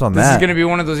you props on This that. is gonna be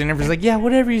one of those interviews like, yeah,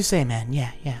 whatever you say, man.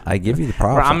 Yeah. I give you the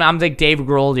props. I'm like Dave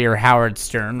Grohl or Howard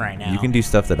Stern right now. You can do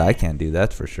stuff that I can't do,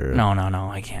 that's for sure. No,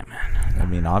 I can't, man. I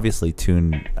mean, obviously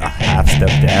tune a half step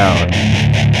down.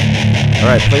 All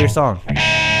right, play your song.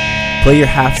 Play your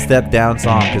half step down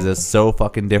song because it's so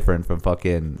fucking different from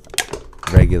fucking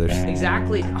regular.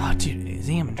 Exactly. Oh, dude,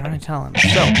 Zam, I'm trying to tell him.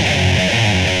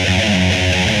 So.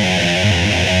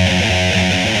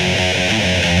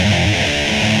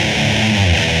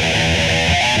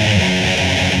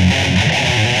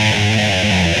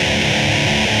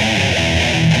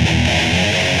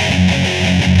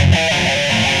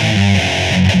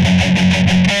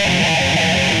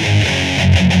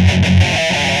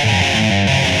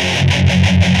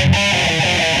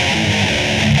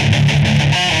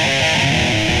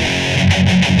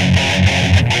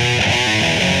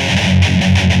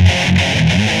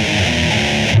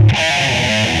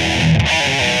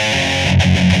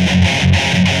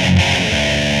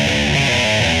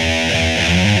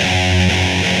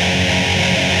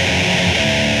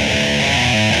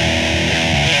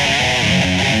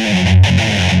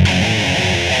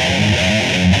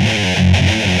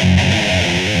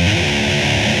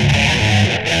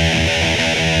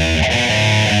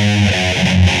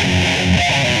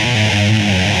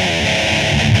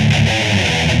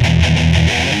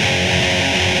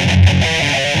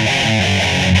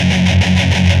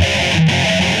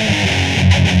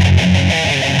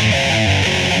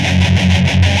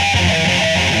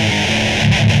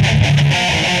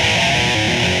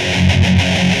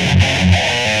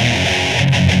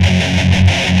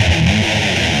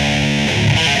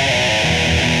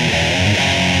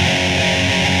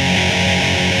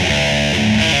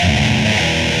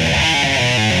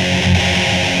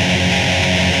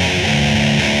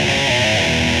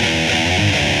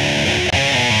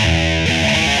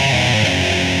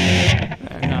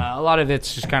 A lot of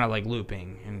it's just kind of like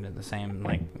looping into the same,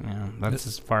 like, you know, that's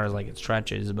as far as like it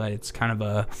stretches, but it's kind of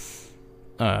a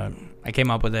I came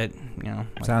up with it, you know.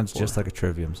 Like Sounds just like a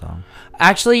Trivium song.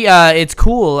 Actually, it's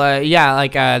cool. Yeah,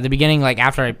 like the beginning, like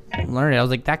after I learned it, I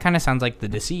was like, that kind of sounds like The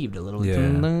Deceived a little. Yeah.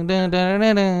 And,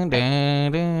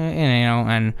 you know,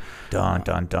 and Dun,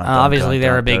 dun, dun, obviously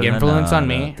they're a big influence on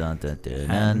me. Dun, dun, dun,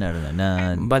 dun, dun,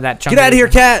 dun. But that chunk Get out of here,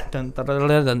 cat!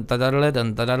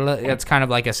 It's kind of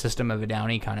like a System of a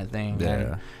Downy kind of thing.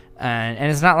 Yeah. And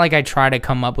it's not like I try to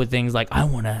come up with things like, I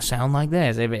want to sound like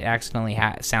this. If it accidentally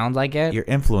sounds like it. You're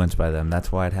influenced by them.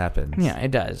 That's why it happens. Yeah,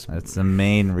 it does. That's the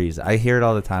main reason. I hear it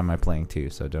all the time. I'm playing too,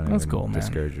 so don't That's even cool, man.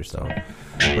 discourage yourself.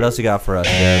 What else you got for us,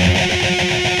 Jeremy?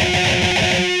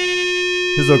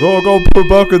 He's like, oh, go put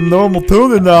back in normal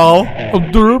tuning now.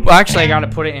 Actually, I got to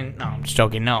put it in. No, I'm just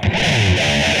joking. No.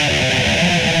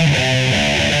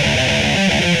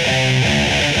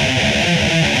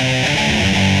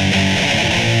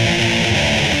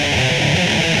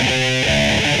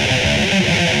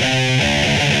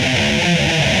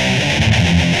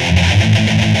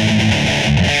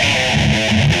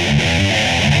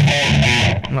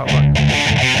 No, look.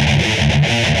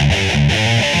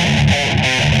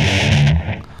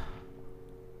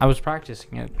 I was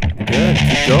practicing it. Good.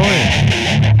 Keep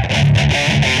going.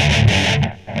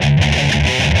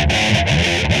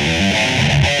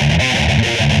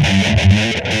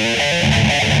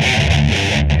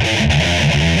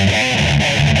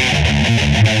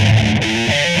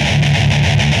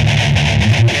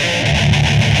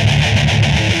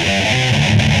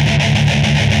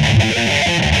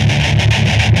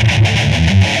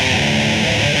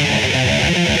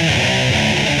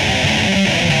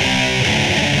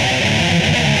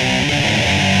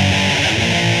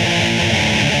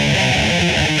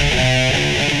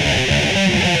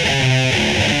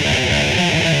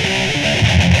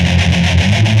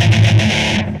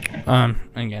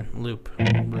 Again, loop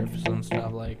riffs and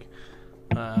stuff like.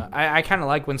 I kind of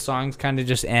like when songs kind of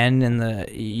just end and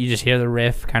you just hear the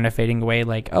riff kind of fading away.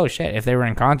 Like, oh shit! If they were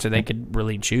in concert, they could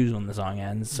really choose when the song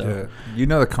ends. So Yeah. You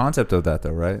know the concept of that,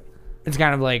 though, right? it's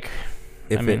kind of like,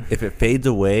 If it fades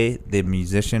away, the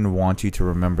musician wants you to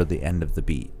remember the end of the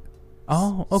beat.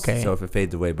 oh, okay. So if it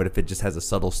fades away, but if it just has a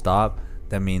subtle stop,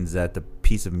 that means that the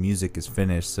piece of music is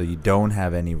finished, so you don't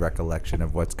have any recollection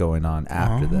of what's going on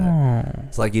after that.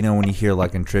 It's like, you know, when you hear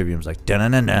like in Trivium, it's like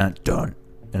dun dun dun dun,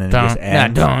 and then it just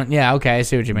ends. Yeah, okay, I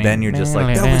see what you mean. Then you're just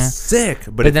like, that was sick.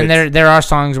 But if then it's- there are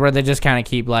songs where they just kind of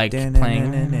keep like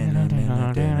playing.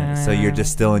 So you're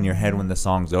just still in your head when the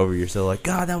song's over. You're still like,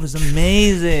 God, that was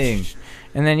amazing.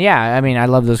 And then yeah, I mean, I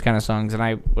love those kind of songs, and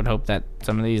I would hope that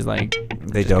some of these like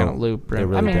They just don't. kinda loop. They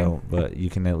really I mean, don't. But you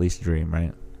can at least dream,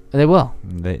 right? They will.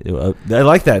 I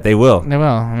like that. They will. They will.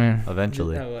 I mean,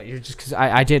 Eventually. No, you're just because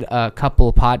I did a couple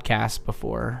of podcasts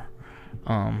before.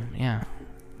 Yeah.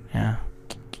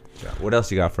 What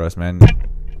else you got for us, man?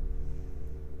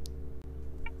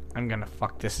 I'm gonna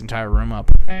fuck this entire room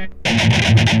up. Let me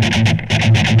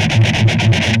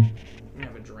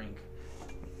have a drink.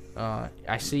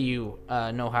 I see you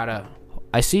know how to.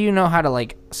 I see you know how to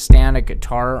like stand a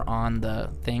guitar on the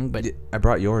thing, but I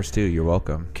brought yours too. You're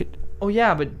welcome. oh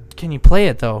yeah, but can you play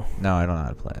it though? No, I don't know how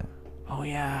to play it. Oh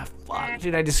yeah, fuck,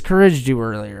 dude, I discouraged you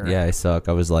earlier. Yeah, I suck.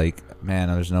 I was like, man,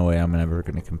 there's no way I'm ever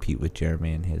gonna compete with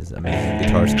Jeremy and his amazing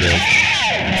guitar skills,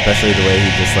 especially the way he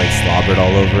just like slobbered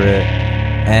all over it,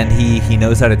 and he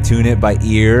knows how to tune it by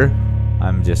ear.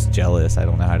 I'm just jealous. I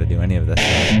don't know how to do any of this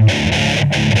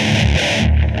stuff.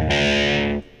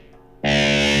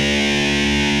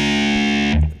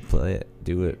 Play it.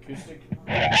 Do it.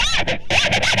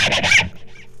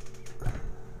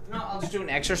 No, I'll just do an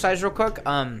exercise real quick.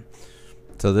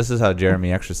 So this is how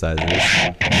Jeremy exercises.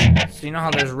 So you know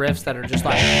how there's riffs that are just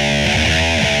like.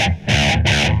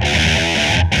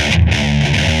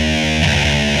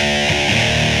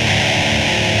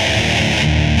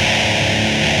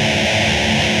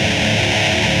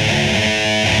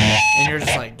 And you're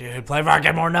just like, dude, play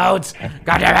fucking more notes.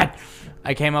 God damn it.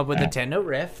 I came up with a 10-note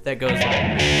riff that goes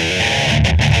like.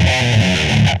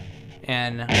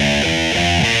 And.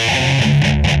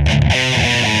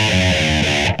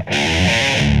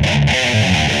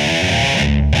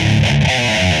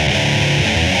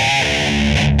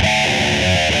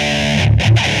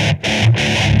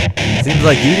 Seems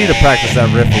like you need to practice that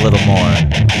riff a little more.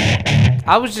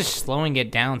 I was just slowing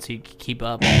it down so you could keep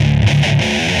up.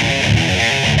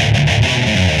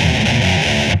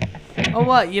 Oh,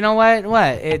 what? You know what?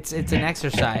 What? It's an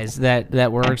exercise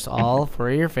that works all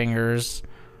for your fingers,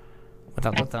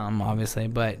 without the thumb, obviously.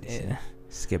 But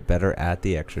Just get better at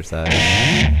the exercise.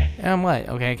 and what?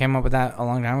 Okay, I came up with that a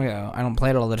long time ago. I don't play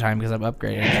it all the time because I've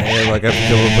upgraded. Hey, like I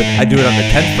do it on the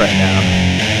 10th fret now.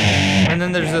 And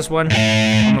then there's this one.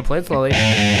 I'm gonna play it slowly.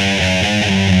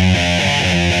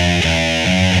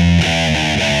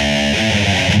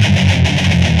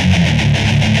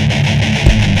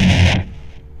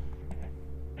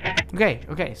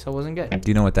 Okay, so it wasn't good. Do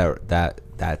you know what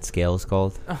that scale is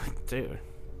called? Oh, dude.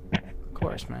 Of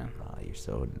course, man. Oh, you're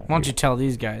so. Why don't you tell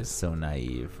these guys? So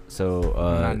naive. So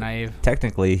I'm not naive.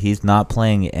 technically, he's not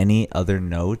playing any other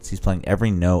notes. He's playing every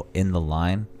note in the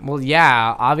line. Well,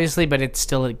 yeah, obviously, but it's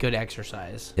still a good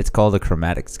exercise. It's called a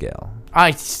chromatic scale. I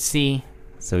see.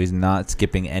 So he's not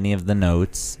skipping any of the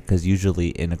notes because usually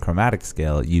in a chromatic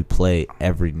scale you play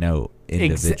every note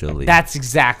individually. That's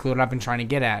exactly what I've been trying to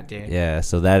get at, dude. Yeah.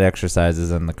 So that exercise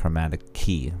is in the chromatic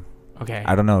key. Okay.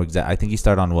 I don't know exactly. I think you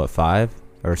start on what, 5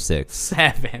 or 6?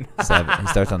 7. 7. He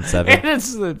starts on 7.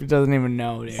 It doesn't even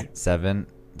know, dude. 7.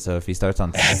 So if he starts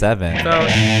on 7, So,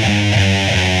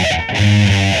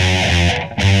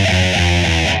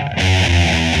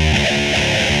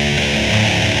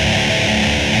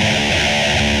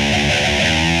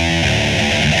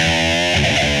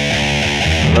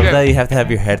 I love that you have to have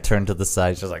your head turned to the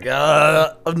side. It's just like,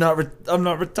 I'm not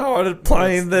retarded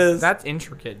playing this. that's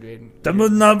intricate, dude.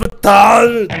 I'm not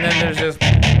retarded. And then there's just.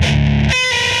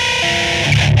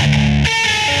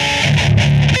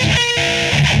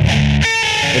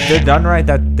 If they're done right,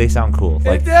 that they sound cool.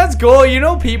 Like That's cool. You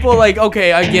know, people like,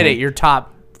 okay, I get it. You're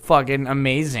top fucking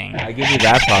amazing. I give you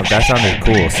that pop. That sounded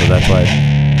cool, so that's why.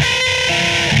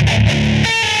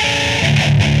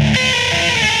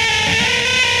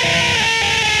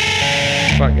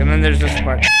 Fuck, and then there's this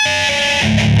part.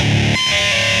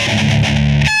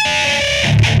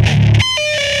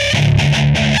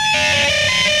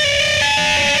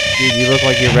 Dude, you look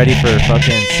like you're ready for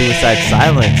fucking Suicide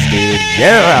Silence, dude.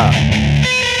 Yeah.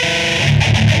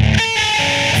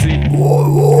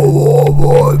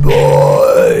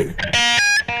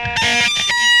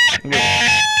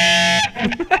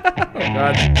 Oh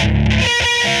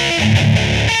god.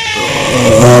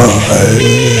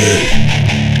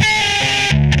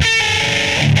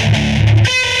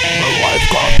 My wife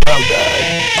got pregnant.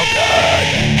 Oh god.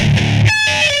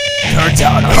 Turns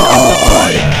out I'm not the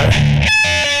father.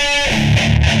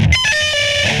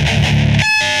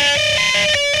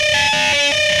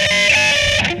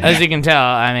 As you can tell,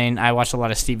 I mean, I watched a lot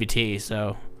of Stevie T,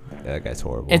 so. Yeah, that guy's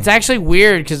horrible. It's actually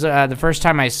weird because the first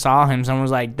time I saw him, someone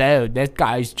was like, dude, this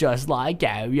guy's just like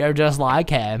him. You're just like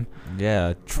him.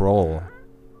 yeah, troll.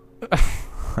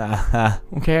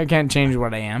 Okay, I can't change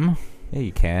what I am. Yeah,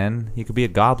 you can. You could be a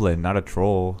goblin, not a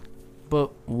troll. But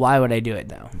why would I do it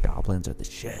though? Goblins are the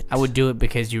shit. I would do it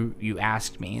because you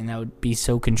asked me, and that would be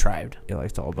so contrived. Yeah, like,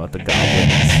 it's all about the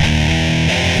goblins.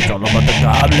 It's all about the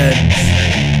goblins.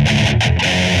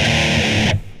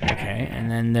 Okay,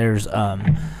 and then there's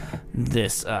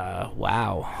this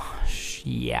wow,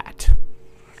 shit.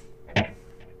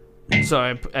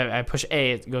 So I push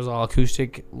A, it goes all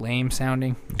acoustic, lame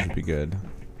sounding. Should be good.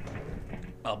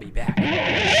 I'll be back.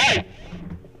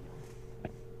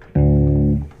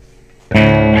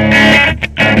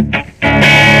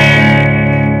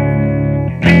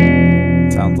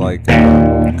 Sounds like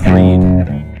Creed.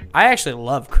 I actually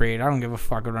love Creed. I don't give a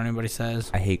fuck what anybody says.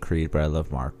 I hate Creed, but I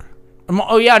love Mark.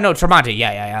 Oh yeah, no, Tremonti.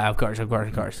 Yeah. Of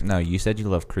course. No, you said you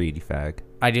love Creed, you fag.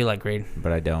 I do like Creed.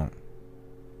 But I don't.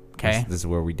 Okay. This is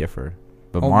where we differ.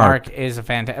 But Well, Mark is a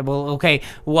fantastic. Well, okay.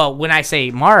 Well, when I say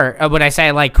when I say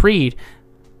I like Creed,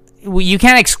 you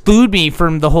can't exclude me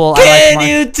from the whole. Can I like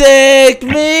you take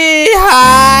me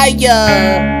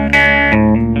higher?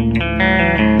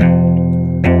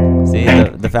 See,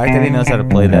 the fact that he knows how to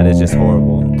play that is just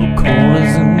horrible.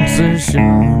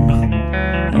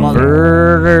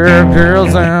 Murder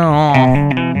girls I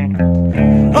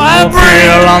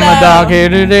feel on the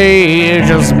docket today,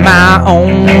 just my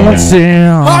own sin.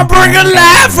 I bring a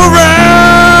laugh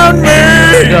around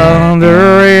me.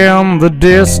 Thunder in the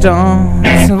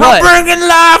distance. What? Bring a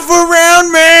laugh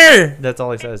around me. That's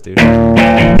all he says, dude.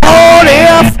 What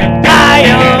if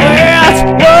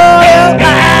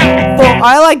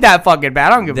I like that fucking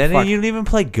bad. I don't give a Then fuck. you don't even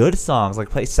play good songs, like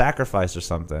play Sacrifice or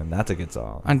something. That's a good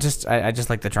song. I just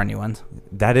like the trendy ones.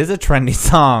 That is a trendy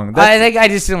song. I think I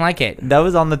just didn't like it. That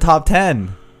was on the top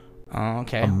 10. Oh,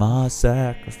 okay. My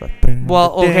sacrifice.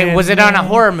 Well, okay, was it on a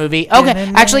horror movie?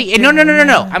 Okay, actually, no.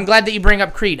 I'm glad that you bring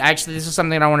up Creed. Actually, this is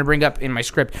something I want to bring up in my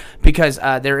script because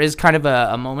there is kind of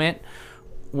a moment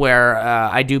where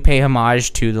I do pay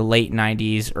homage to the late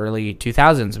 90s, early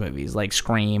 2000s movies like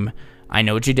Scream, I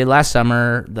Know What You Did Last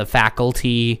Summer, The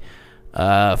Faculty,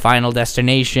 Final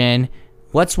Destination.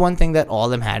 What's one thing that all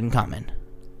of them had in common?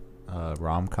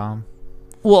 Rom-com.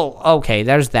 Well, okay,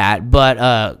 there's that,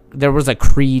 but there was a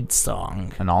Creed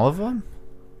song. And all of them?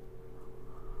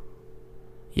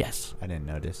 Yes. I didn't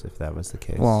notice if that was the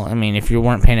case. Well, I mean, if you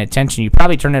weren't paying attention, you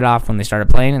probably turned it off when they started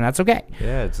playing, and that's okay.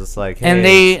 Yeah, it's just like, hey, And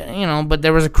they, but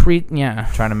there was a Creed, yeah.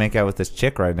 trying to make out with this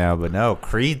chick right now, but no,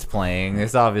 Creed's playing.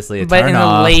 It's obviously a But in turn the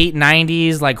off. late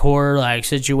 90s, like horror, like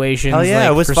situations. Oh yeah, like,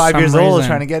 I was for 5 years some old reason-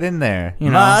 trying to get in there. You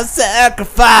know. My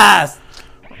sacrifice.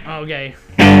 Okay.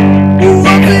 What's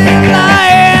it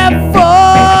like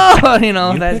for? You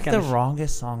know, You that picked kind the of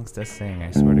wrongest songs to sing.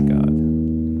 I swear to God.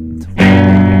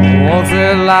 What's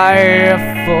it like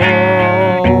for?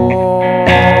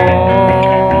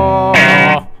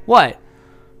 What?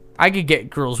 I could get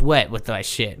girls wet with that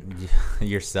shit.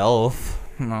 Yourself.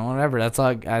 No, whatever. That's all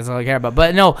I care about.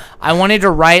 But no, I wanted to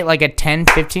write like a 10,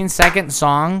 15-second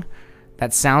song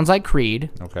that sounds like Creed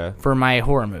Okay. for my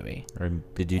horror movie. Or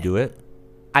did you do it?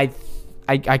 I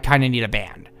kind of need a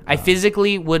band. I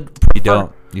physically would. You prefer-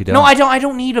 don't. You don't. No, I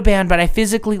don't need a band, but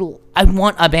I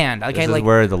want a band. Okay, This is like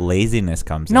where the laziness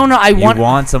comes in. No, I want- You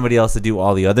want somebody else to do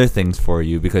all the other things for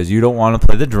you because you don't want to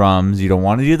play the drums. You don't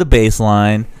want to do the bass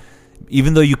line.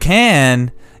 Even though you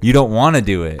can, you don't want to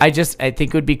do it. I think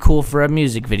it would be cool for a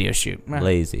music video shoot.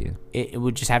 Lazy. It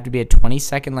would just have to be a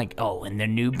 20-second, like, oh, and the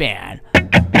new band.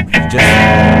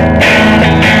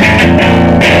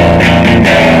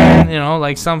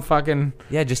 Like some fucking.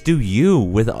 Yeah, just do you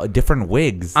with different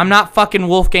wigs. I'm not fucking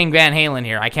Wolfgang Van Halen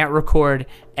here. I can't record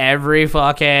every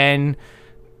fucking.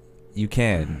 You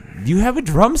can. You have a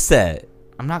drum set.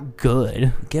 I'm not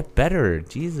good. Get better.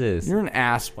 Jesus. You're an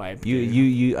asswipe.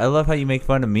 You I love how you make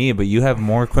fun of me, but you have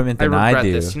more equipment I than I regret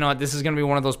do. this. You know what? This is gonna be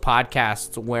one of those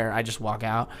podcasts where I just walk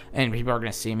out and people are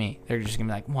gonna see me. They're just gonna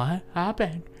be like, "What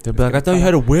happened?" They'll be like, I thought you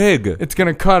had a wig. It's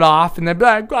gonna cut off, and they'll be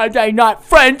like, "Are they not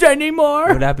friends anymore?"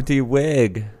 What happened to your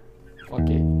wig? Fuck it.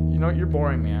 You know what? You're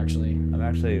boring me, actually.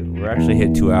 We're actually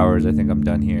hit 2 hours. I think I'm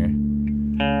done here.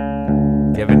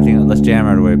 Do you have anything? Let's jam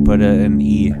right away. Put an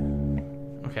E.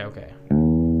 Okay.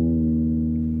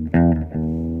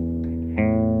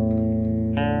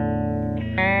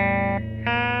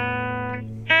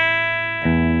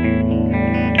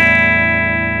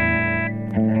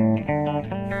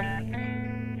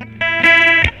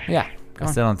 Yeah. I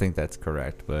still don't think that's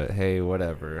correct, but hey,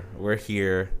 whatever. We're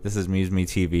here. This is Muse Me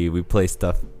TV. We play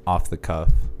stuff off the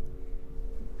cuff.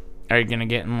 Are you gonna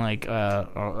get in like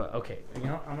okay? You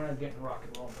know, I'm gonna get in rock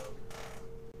and roll mode.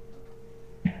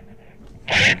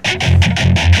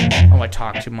 Oh, I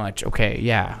talk too much. Okay,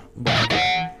 yeah.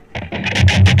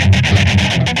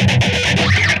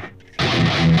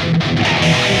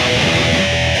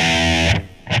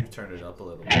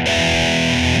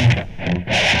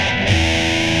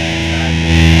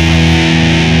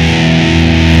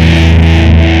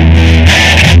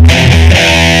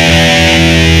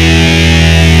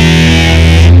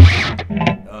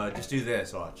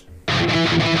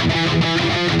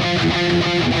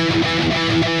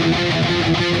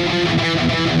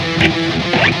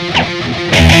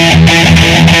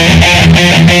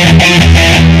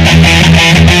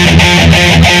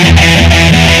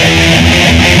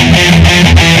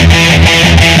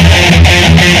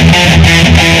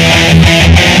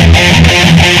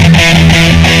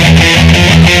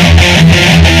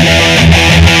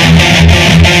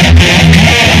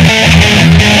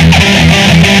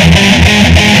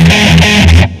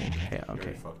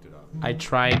 Okay. I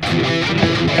tried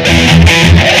to.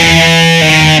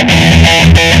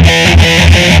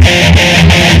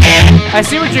 I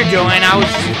see what you're doing. I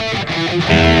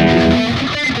was.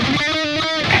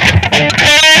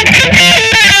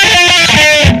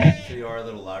 So you are a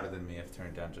little louder than me. I've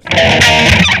turned down just a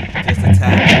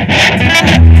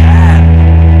tad.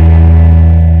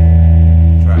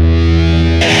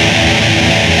 Try.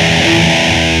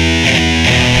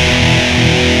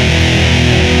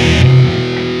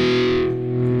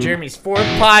 Jeremy's fourth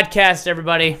podcast,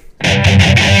 everybody.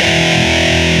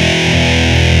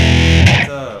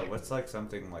 What's like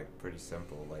something like pretty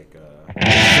simple, like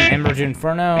Ember to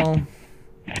Inferno.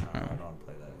 I don't want to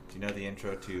play that. Do you know the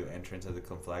intro to Entrance of the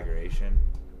Conflagration?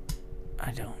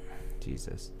 I don't.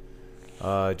 Jesus.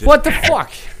 Just, What the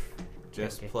fuck?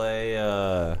 Just play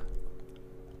the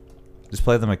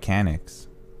mechanics.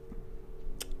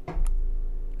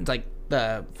 It's like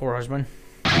the Four Horsemen.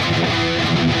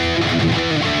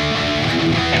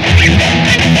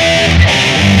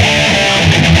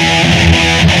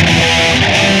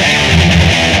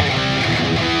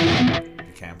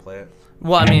 You can't play it.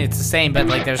 Well, I mean, it's the same, but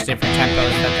like there's different tempos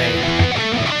that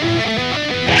they.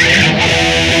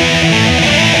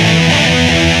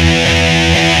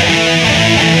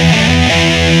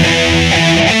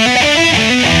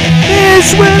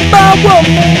 This with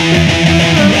my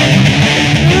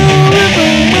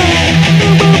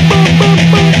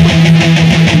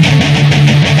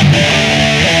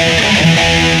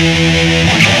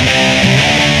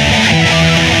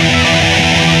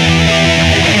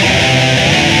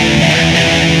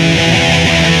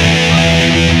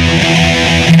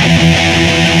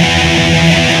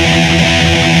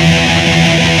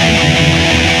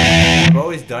I've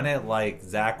always done it like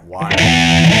Zach Wilde.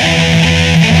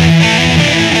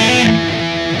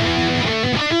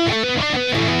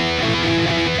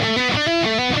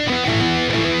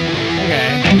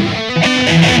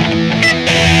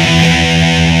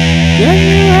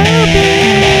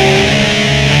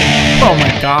 Oh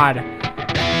my god.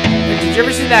 Did you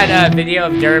ever see that video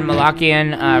of Darren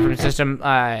Malakian from System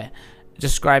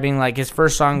describing like his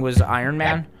first song was Iron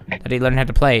Man that he learned how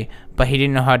to play, but he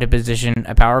didn't know how to position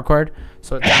a power chord,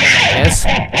 so it sounded like this.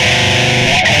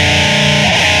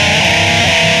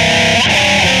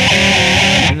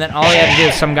 And then all he had to do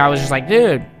is some guy was just like,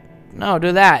 dude, no,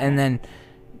 do that, and then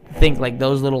think like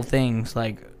those little things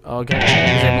like, okay,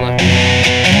 he was able to.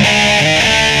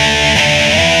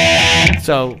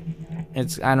 So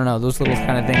it's, I don't know, those little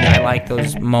kind of things. I like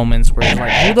those moments where it's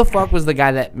like, who the fuck was the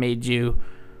guy that made you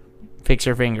fix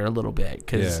your finger a little bit?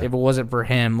 Because if it wasn't for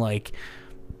him, like,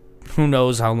 who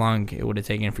knows how long it would have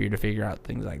taken for you to figure out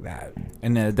things like that.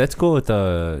 And that's cool with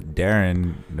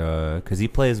Darren, because he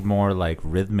plays more like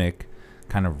rhythmic,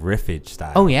 kind of riffage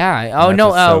style. Oh yeah. Oh That's no.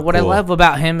 what's so What I cool. love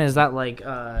about him is that like,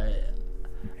 I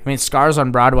mean, Scars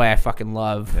on Broadway, I fucking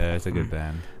love. Yeah, it's a good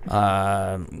band.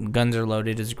 Guns Are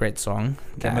Loaded is a great song.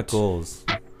 Chemicals.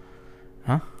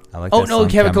 Huh? I like Oh that no, song,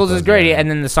 Chemicals is great. yeah. And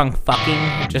then the song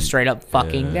 "Fucking," just straight up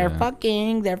 "fucking." Yeah. They're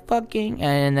fucking.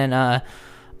 And then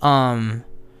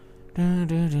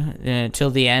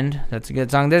Till the End. That's a good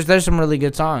song. There's some really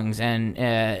good songs. And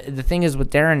the thing is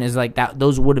with Darren is like that.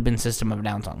 Those would have been System of a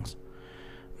Down songs.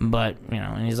 But you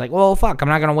know, and he's like, well, fuck, I'm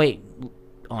not gonna wait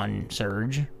on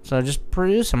Surge, so just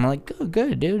produce them. I'm like,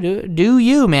 good, dude, do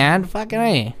you, man? Fucking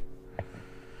A.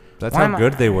 That's Why am how I-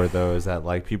 good they were, though, is that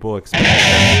like people expect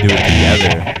them to do it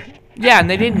together. Yeah, and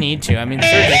they didn't need to. I mean,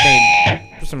 Surge has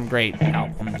made some great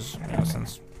albums, you know,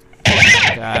 since.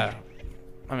 I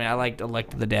mean, I liked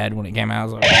Elect of the Dead when it came out. I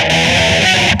was like,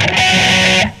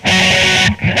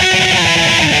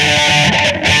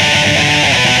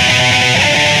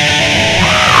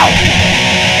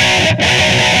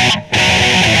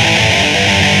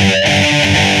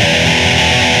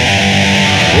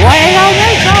 wait on me,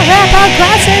 so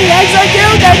hypocrisy,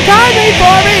 execute and carry me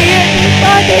for me. I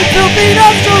need to beat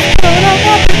up, so put them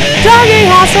up. Doggy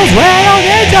hostels, wait on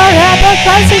me, so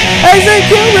hypocrisy,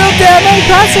 execute real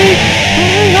democracy.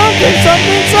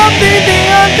 Something, the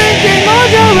unthinking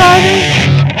majority.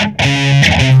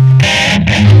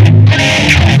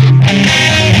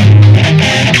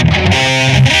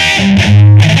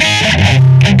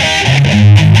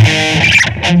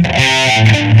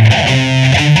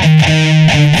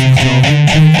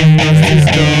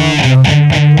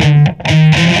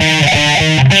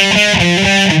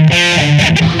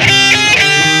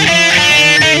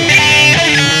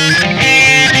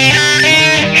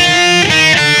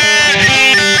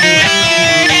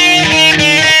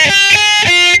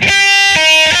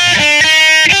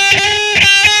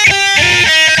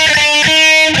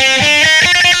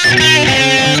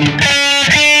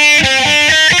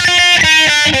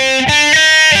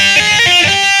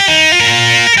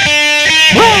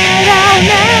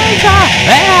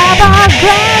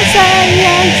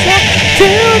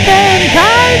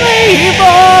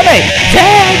 Hey,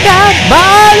 take that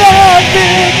bottle,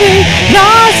 baby,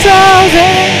 nostrils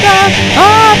in the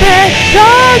open,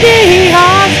 doggy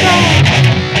hostile.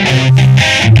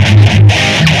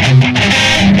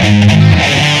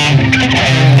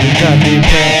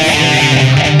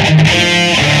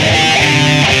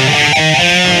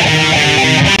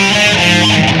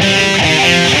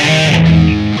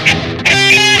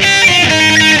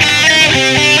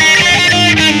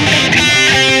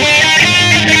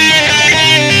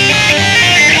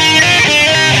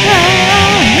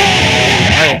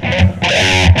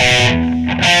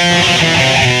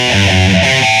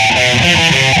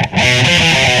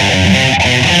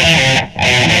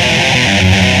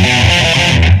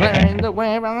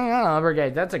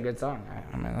 Brigade. That's a good song.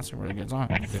 I mean, that's a really good song.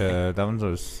 Yeah, that one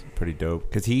was pretty dope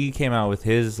because he came out with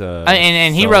his.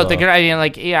 And he wrote the guitar. I mean,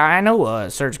 like, yeah, I know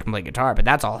Serge can play guitar, but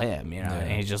that's all him, you know. Yeah.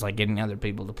 And he's just like getting other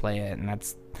people to play it, and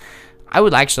that's. I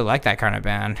would actually like that kind of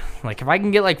band. Like, if I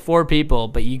can get like 4 people,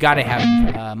 but you got to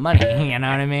have money, you know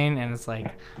what I mean? And it's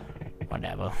like,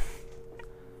 whatever.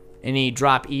 Any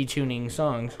drop E tuning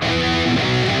songs.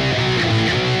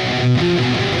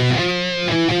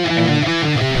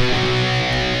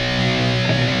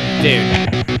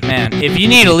 Dude, man, if you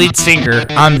need a lead singer,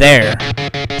 I'm there.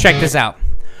 Check this out.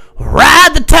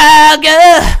 Ride the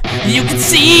tiger, you can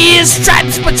see his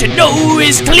stripes, but you know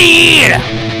he's clean.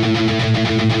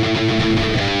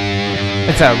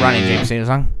 It's a Ronnie James Dio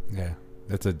song. Yeah,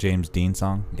 that's a James Dean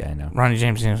song. Yeah, I know. Ronnie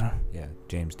James Dio song. Yeah,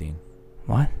 James Dean.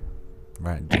 What?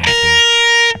 Right, James Dean.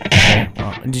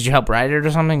 Oh, did you help write it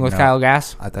or something with No. Kyle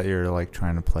Gass? I thought you were like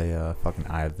trying to play fucking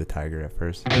Eye of the Tiger at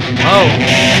first. Oh.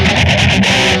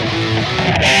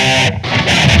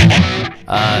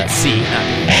 C.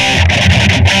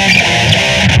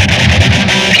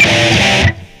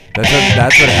 That's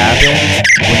what happens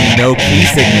when you know key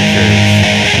signatures.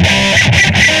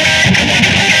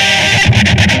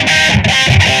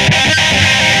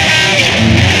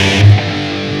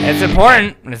 It's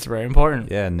important. It's very important.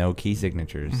 Yeah, no key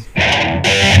signatures.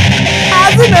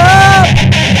 Rising up,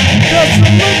 just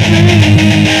from the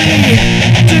tree.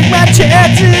 Took my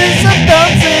chances of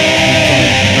dancing.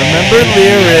 Remember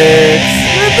lyrics.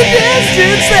 With the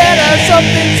distance that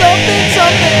something.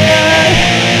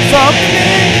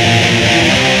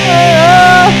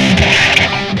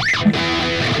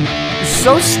 You're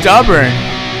so stubborn.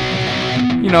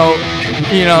 You know.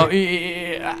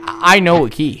 I know a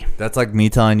key. That's like me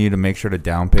telling you to make sure to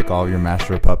downpick all of your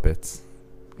Master of Puppets.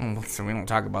 So we don't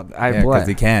talk about that. Yeah, because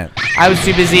he can't. I was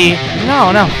too busy. No.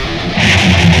 Yeah,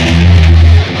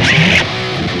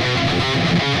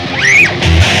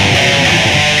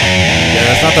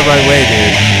 that's not the right way,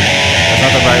 dude. That's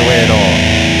not the right way at all.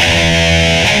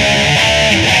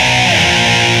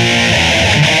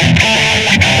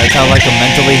 That's how like a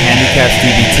mentally handicapped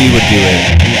Stevie T would do it.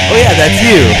 Oh yeah, that's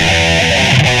you.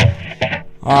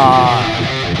 Alright,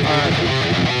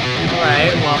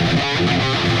 well.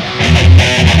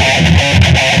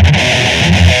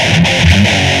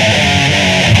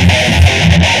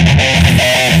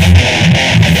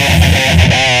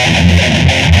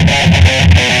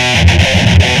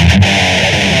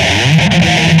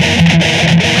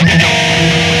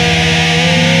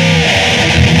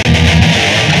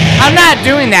 I'm not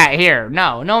doing that here.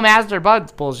 No Master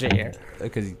Buds bullshit here.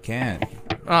 Because you can't.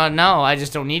 No, I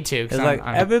just don't need to. It's like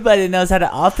everybody knows how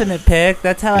to alternate pick.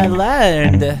 That's how I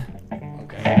learned.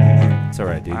 Okay. It's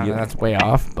alright, dude. That's way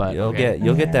off, but You'll okay.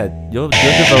 get that. You'll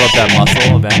develop that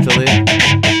muscle eventually.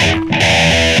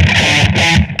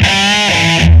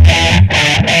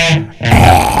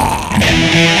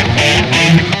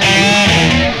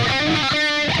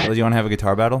 Well, do you want to have a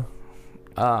guitar battle?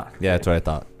 Yeah, that's what I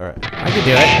thought. All right. I could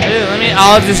do it.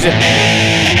 I'll just do it.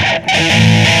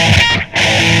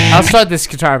 I'll start this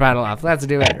guitar battle off. Let's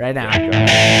do it right now.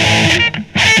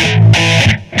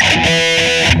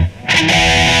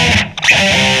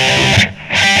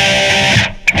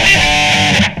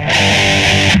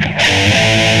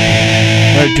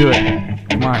 Let's do it.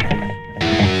 Come on.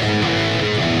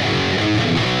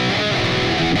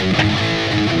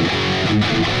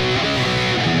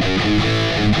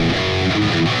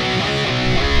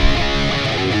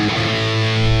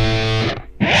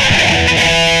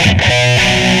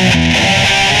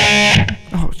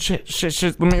 Oh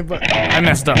shit! Let me. I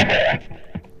messed up.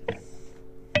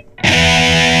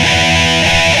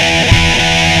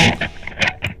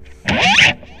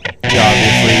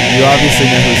 You obviously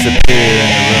know who's superior in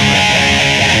the room right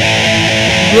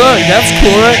now. Look, that's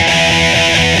cool, right?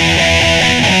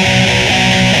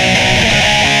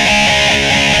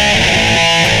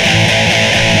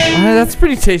 That's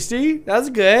pretty tasty. That's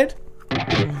good.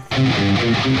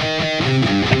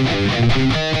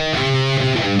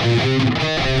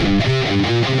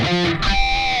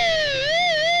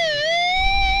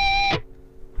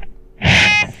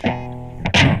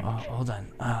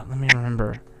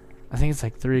 think it's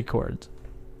like 3 chords.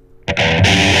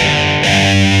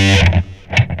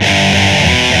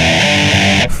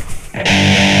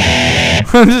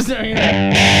 I'm just doing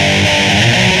that.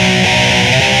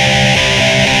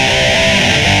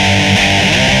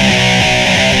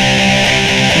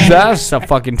 That's so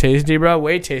fucking tasty, bro.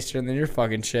 Way tastier than your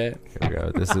fucking shit. Here we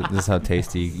go. This is how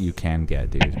tasty you can get,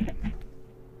 dude.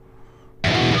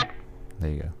 There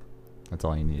you go. That's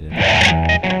all you needed.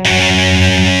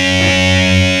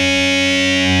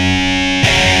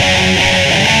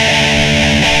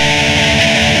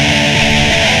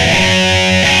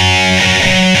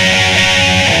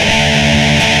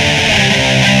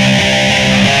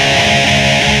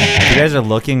 You guys are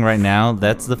looking right now.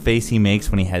 That's the face he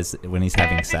makes when he's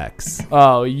having sex.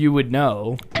 Oh, you would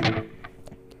know.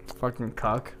 Fucking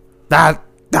cuck. That's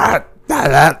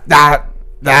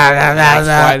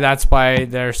why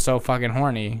they're so fucking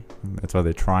horny. That's why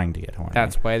they're trying to get horny.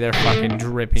 That's why they're fucking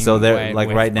dripping. So they're away like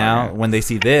with right now fire. when they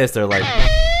see this, they're like,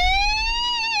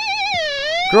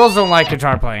 Girls don't like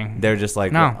guitar playing. they're just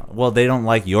like, No. well, they don't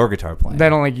like your guitar playing. They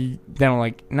don't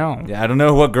like. No. Yeah, I don't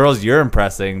know what girls you're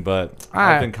impressing, but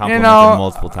I've been You complimented know,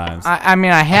 multiple times. I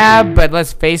mean, I have, but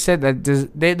let's face it.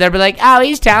 They'll be like, "Oh,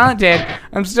 he's talented."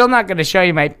 I'm still not gonna show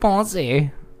you my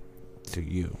pussy. To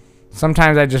you.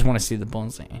 Sometimes I just want to see the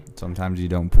pussy. Sometimes you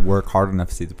don't work hard enough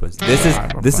to see the pussy.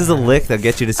 This is a lick that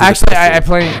gets you to see Actually, the pussy. I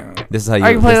play. This is how you.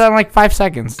 I can play that in like 5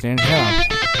 seconds, dude. Yeah.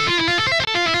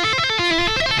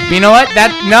 But you know what?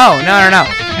 No.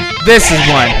 This is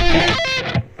one.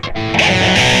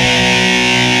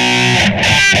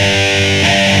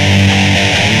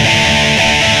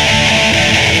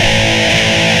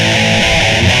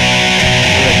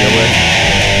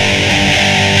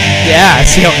 Yeah,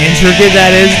 see how intricate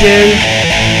that is,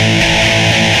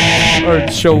 dude? Or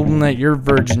show them that you're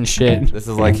virgin shit. This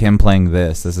is like him playing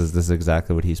this. This is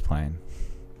exactly what he's playing.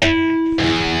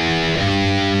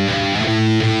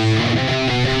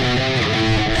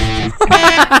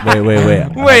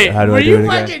 Wait. Wait, How do were I do you it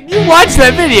again? fucking? You watched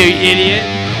that video, you idiot?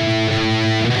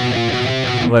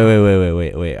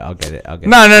 Wait. I'll get it.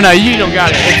 No, you don't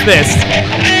got it. It's this.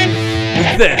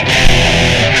 It's this.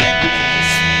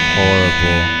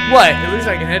 Horrible. What? It looks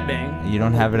like a headbang. You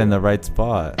don't have it in the right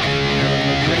spot.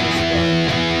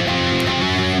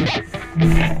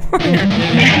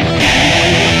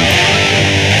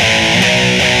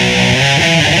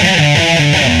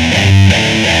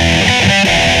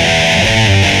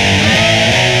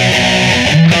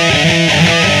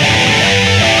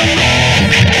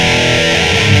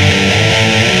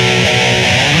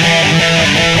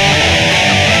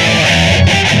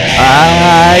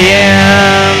 I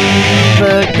am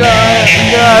the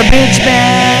garbage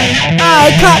man.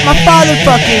 I caught my father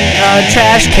fucking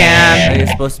trash can.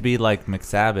 It's supposed to be like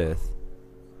McSabbath.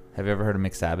 Have you ever heard of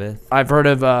McSabbath? I've heard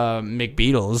of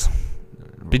McBeatles.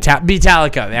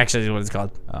 Beatallica, actually, is what it's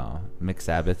called. Oh,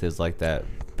 McSabbath is like that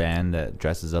band that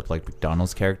dresses up like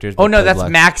McDonald's characters. Oh but no, play that's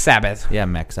black- Max Sabbath. Yeah,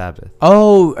 McSabbath.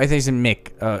 Oh, I think it's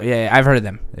Mick. Yeah, I've heard of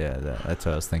them. Yeah, that's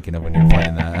what I was thinking of when you were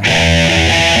playing that.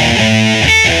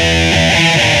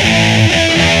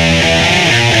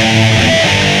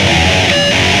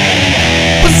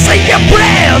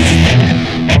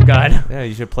 Oh God. Yeah,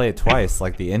 you should play it twice,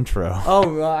 like the intro.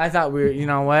 Oh, well, I thought we were. You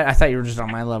know what? I thought you were just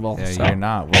on my level. Yeah, so. you're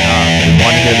not. We're not. We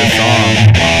want to hear the song.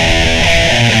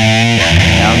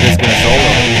 Now I'm just gonna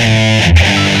solo.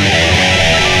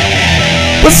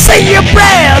 Well, say your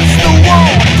prayers, the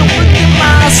one to look at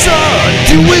my son,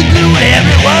 to include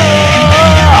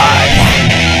everyone.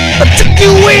 I took you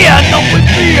in, no with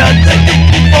me, I think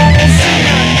you won't see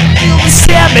it. You will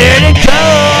stand there and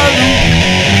come.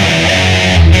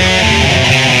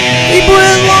 Keep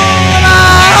with one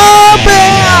eye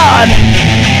open.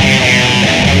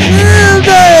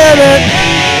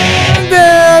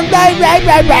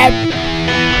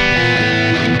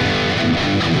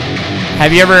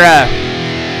 Have you ever,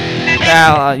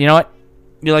 you know what?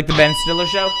 You like the Ben Stiller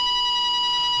show?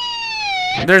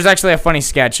 There's actually a funny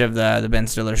sketch of the Ben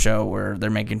Stiller show where they're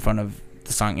making fun of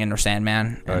the song Inner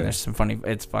Sandman. And there's some funny,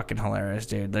 it's fucking hilarious,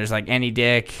 dude. There's like Annie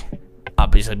Dick,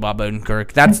 obviously Bob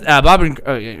Odenkirk. That's, Bob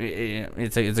Odenkirk,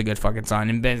 it's a good fucking song.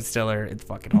 And Ben Stiller, it's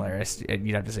fucking hilarious.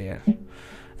 You'd have to see it. And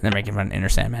they're making fun of Inner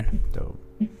Sandman. Dope.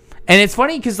 And it's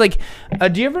funny because, like,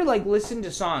 do you ever, like, listen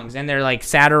to songs and they're, like,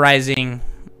 satirizing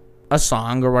a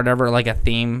song or whatever, like a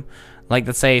theme? Like,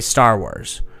 let's say Star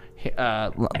Wars.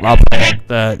 I'll play, like,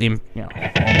 the you know.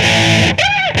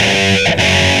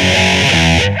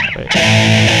 Wait.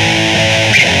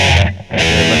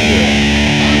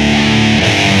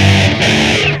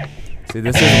 See,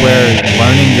 this is where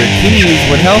learning your keys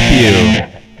would help you.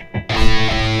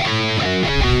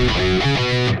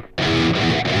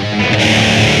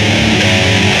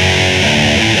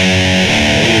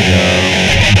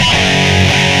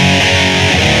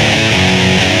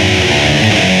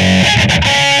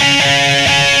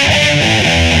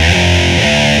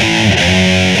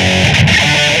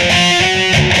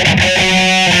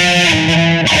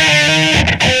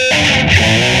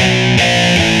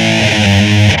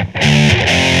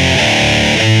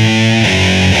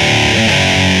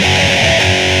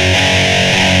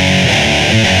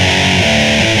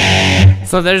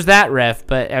 So there's that riff,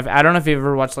 but I don't know if you've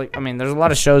ever watched, like, I mean, there's a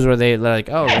lot of shows where they're like,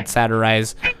 oh, let's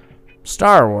satirize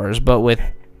Star Wars, but with,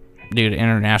 dude,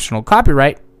 international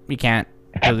copyright, you can't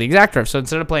do the exact riff. So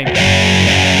instead of playing,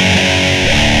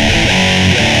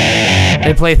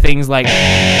 they play things like, you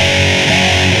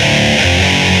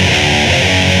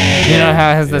know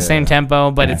how it has the same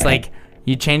tempo, but it's like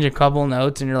you change a couple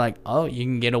notes and you're like, oh, you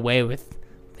can get away with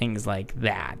things like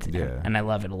that. Yeah. And I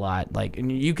love it a lot. Like,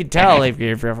 and you could tell if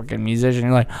you're a fucking musician,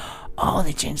 you're like, oh,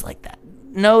 they changed like that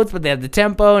notes, but they have the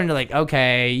tempo, and you're like,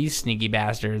 okay, you sneaky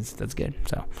bastards. That's good.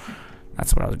 So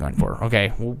that's what I was going for.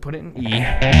 Okay, we'll put it in E,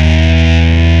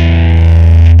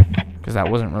 because that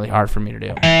wasn't really hard for me to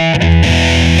do.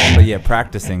 But yeah,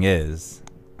 practicing is.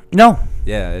 No.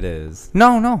 Yeah, it is.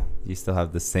 No. You still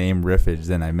have the same riffage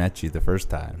than I met you the first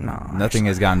time. No, Nothing actually.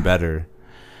 has gotten better.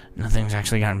 Nothing's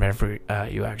actually gotten better for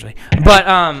you, actually. But,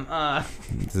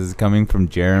 This is coming from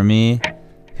Jeremy,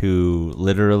 who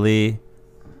literally,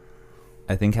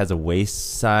 I think, has a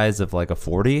waist size of like a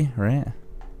 40, right?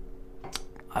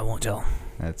 I won't tell.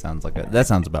 That sounds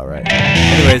about right.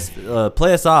 Anyways,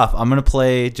 play us off. I'm gonna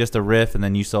play just a riff and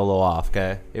then you solo off.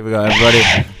 Okay, here we go, everybody.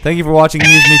 Thank you for watching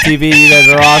Use Me TV. You guys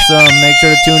are awesome. Make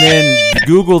sure to tune in.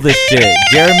 Google this shit,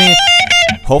 Jeremy.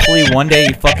 Hopefully one day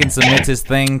he fucking submits his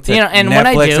thing to and when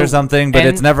I Netflix do, or something, but and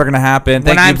it's never gonna happen.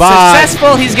 When Thank I'm you. Bye.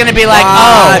 successful, he's gonna be like,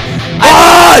 Bye.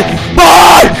 oh,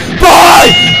 Bye.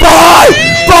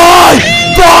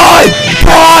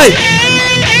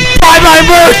 Buy my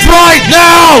merch right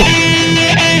now!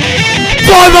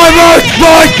 Buy my merch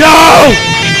right now!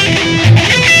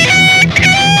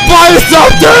 Buy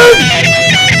something!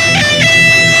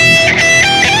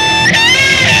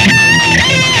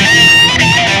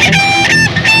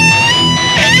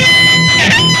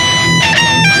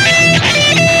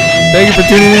 Thank you for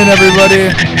tuning in, everybody.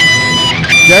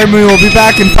 Jeremy will be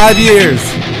back in 5 years.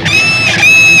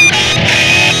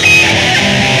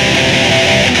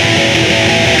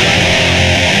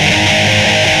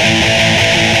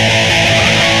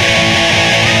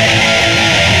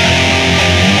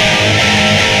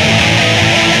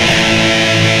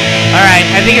 Alright,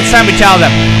 I think it's time we tell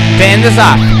them. To end this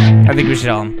off, I think we should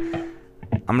tell them.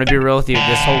 I'm gonna be real with you.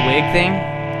 This whole wig thing,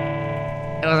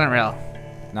 it wasn't real.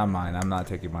 Not mine. I'm not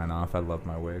taking mine off. I love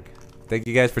my wig. Thank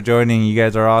you guys for joining. You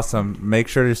guys are awesome. Make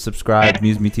sure to subscribe,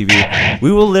 Muse Me TV. We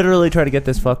will literally try to get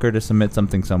this fucker to submit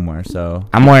something somewhere. So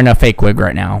I'm wearing a fake wig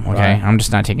right now, okay? Right. I'm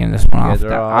just not taking this one off. guys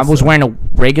are I was awesome. wearing a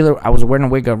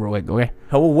wig over a wig, okay?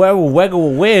 a wig. I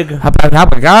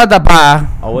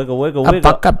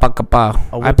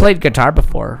wiggle. played guitar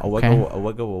before. A Okay?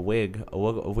 wig.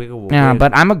 Yeah,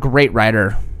 but I'm a great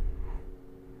writer.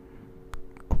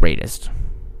 Greatest.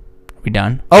 Are we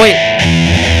done? Oh, wait.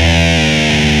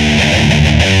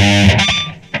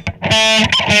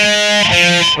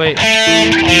 Wait.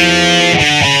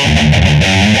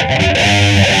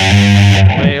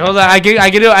 Wait, hold on. I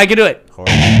can do it.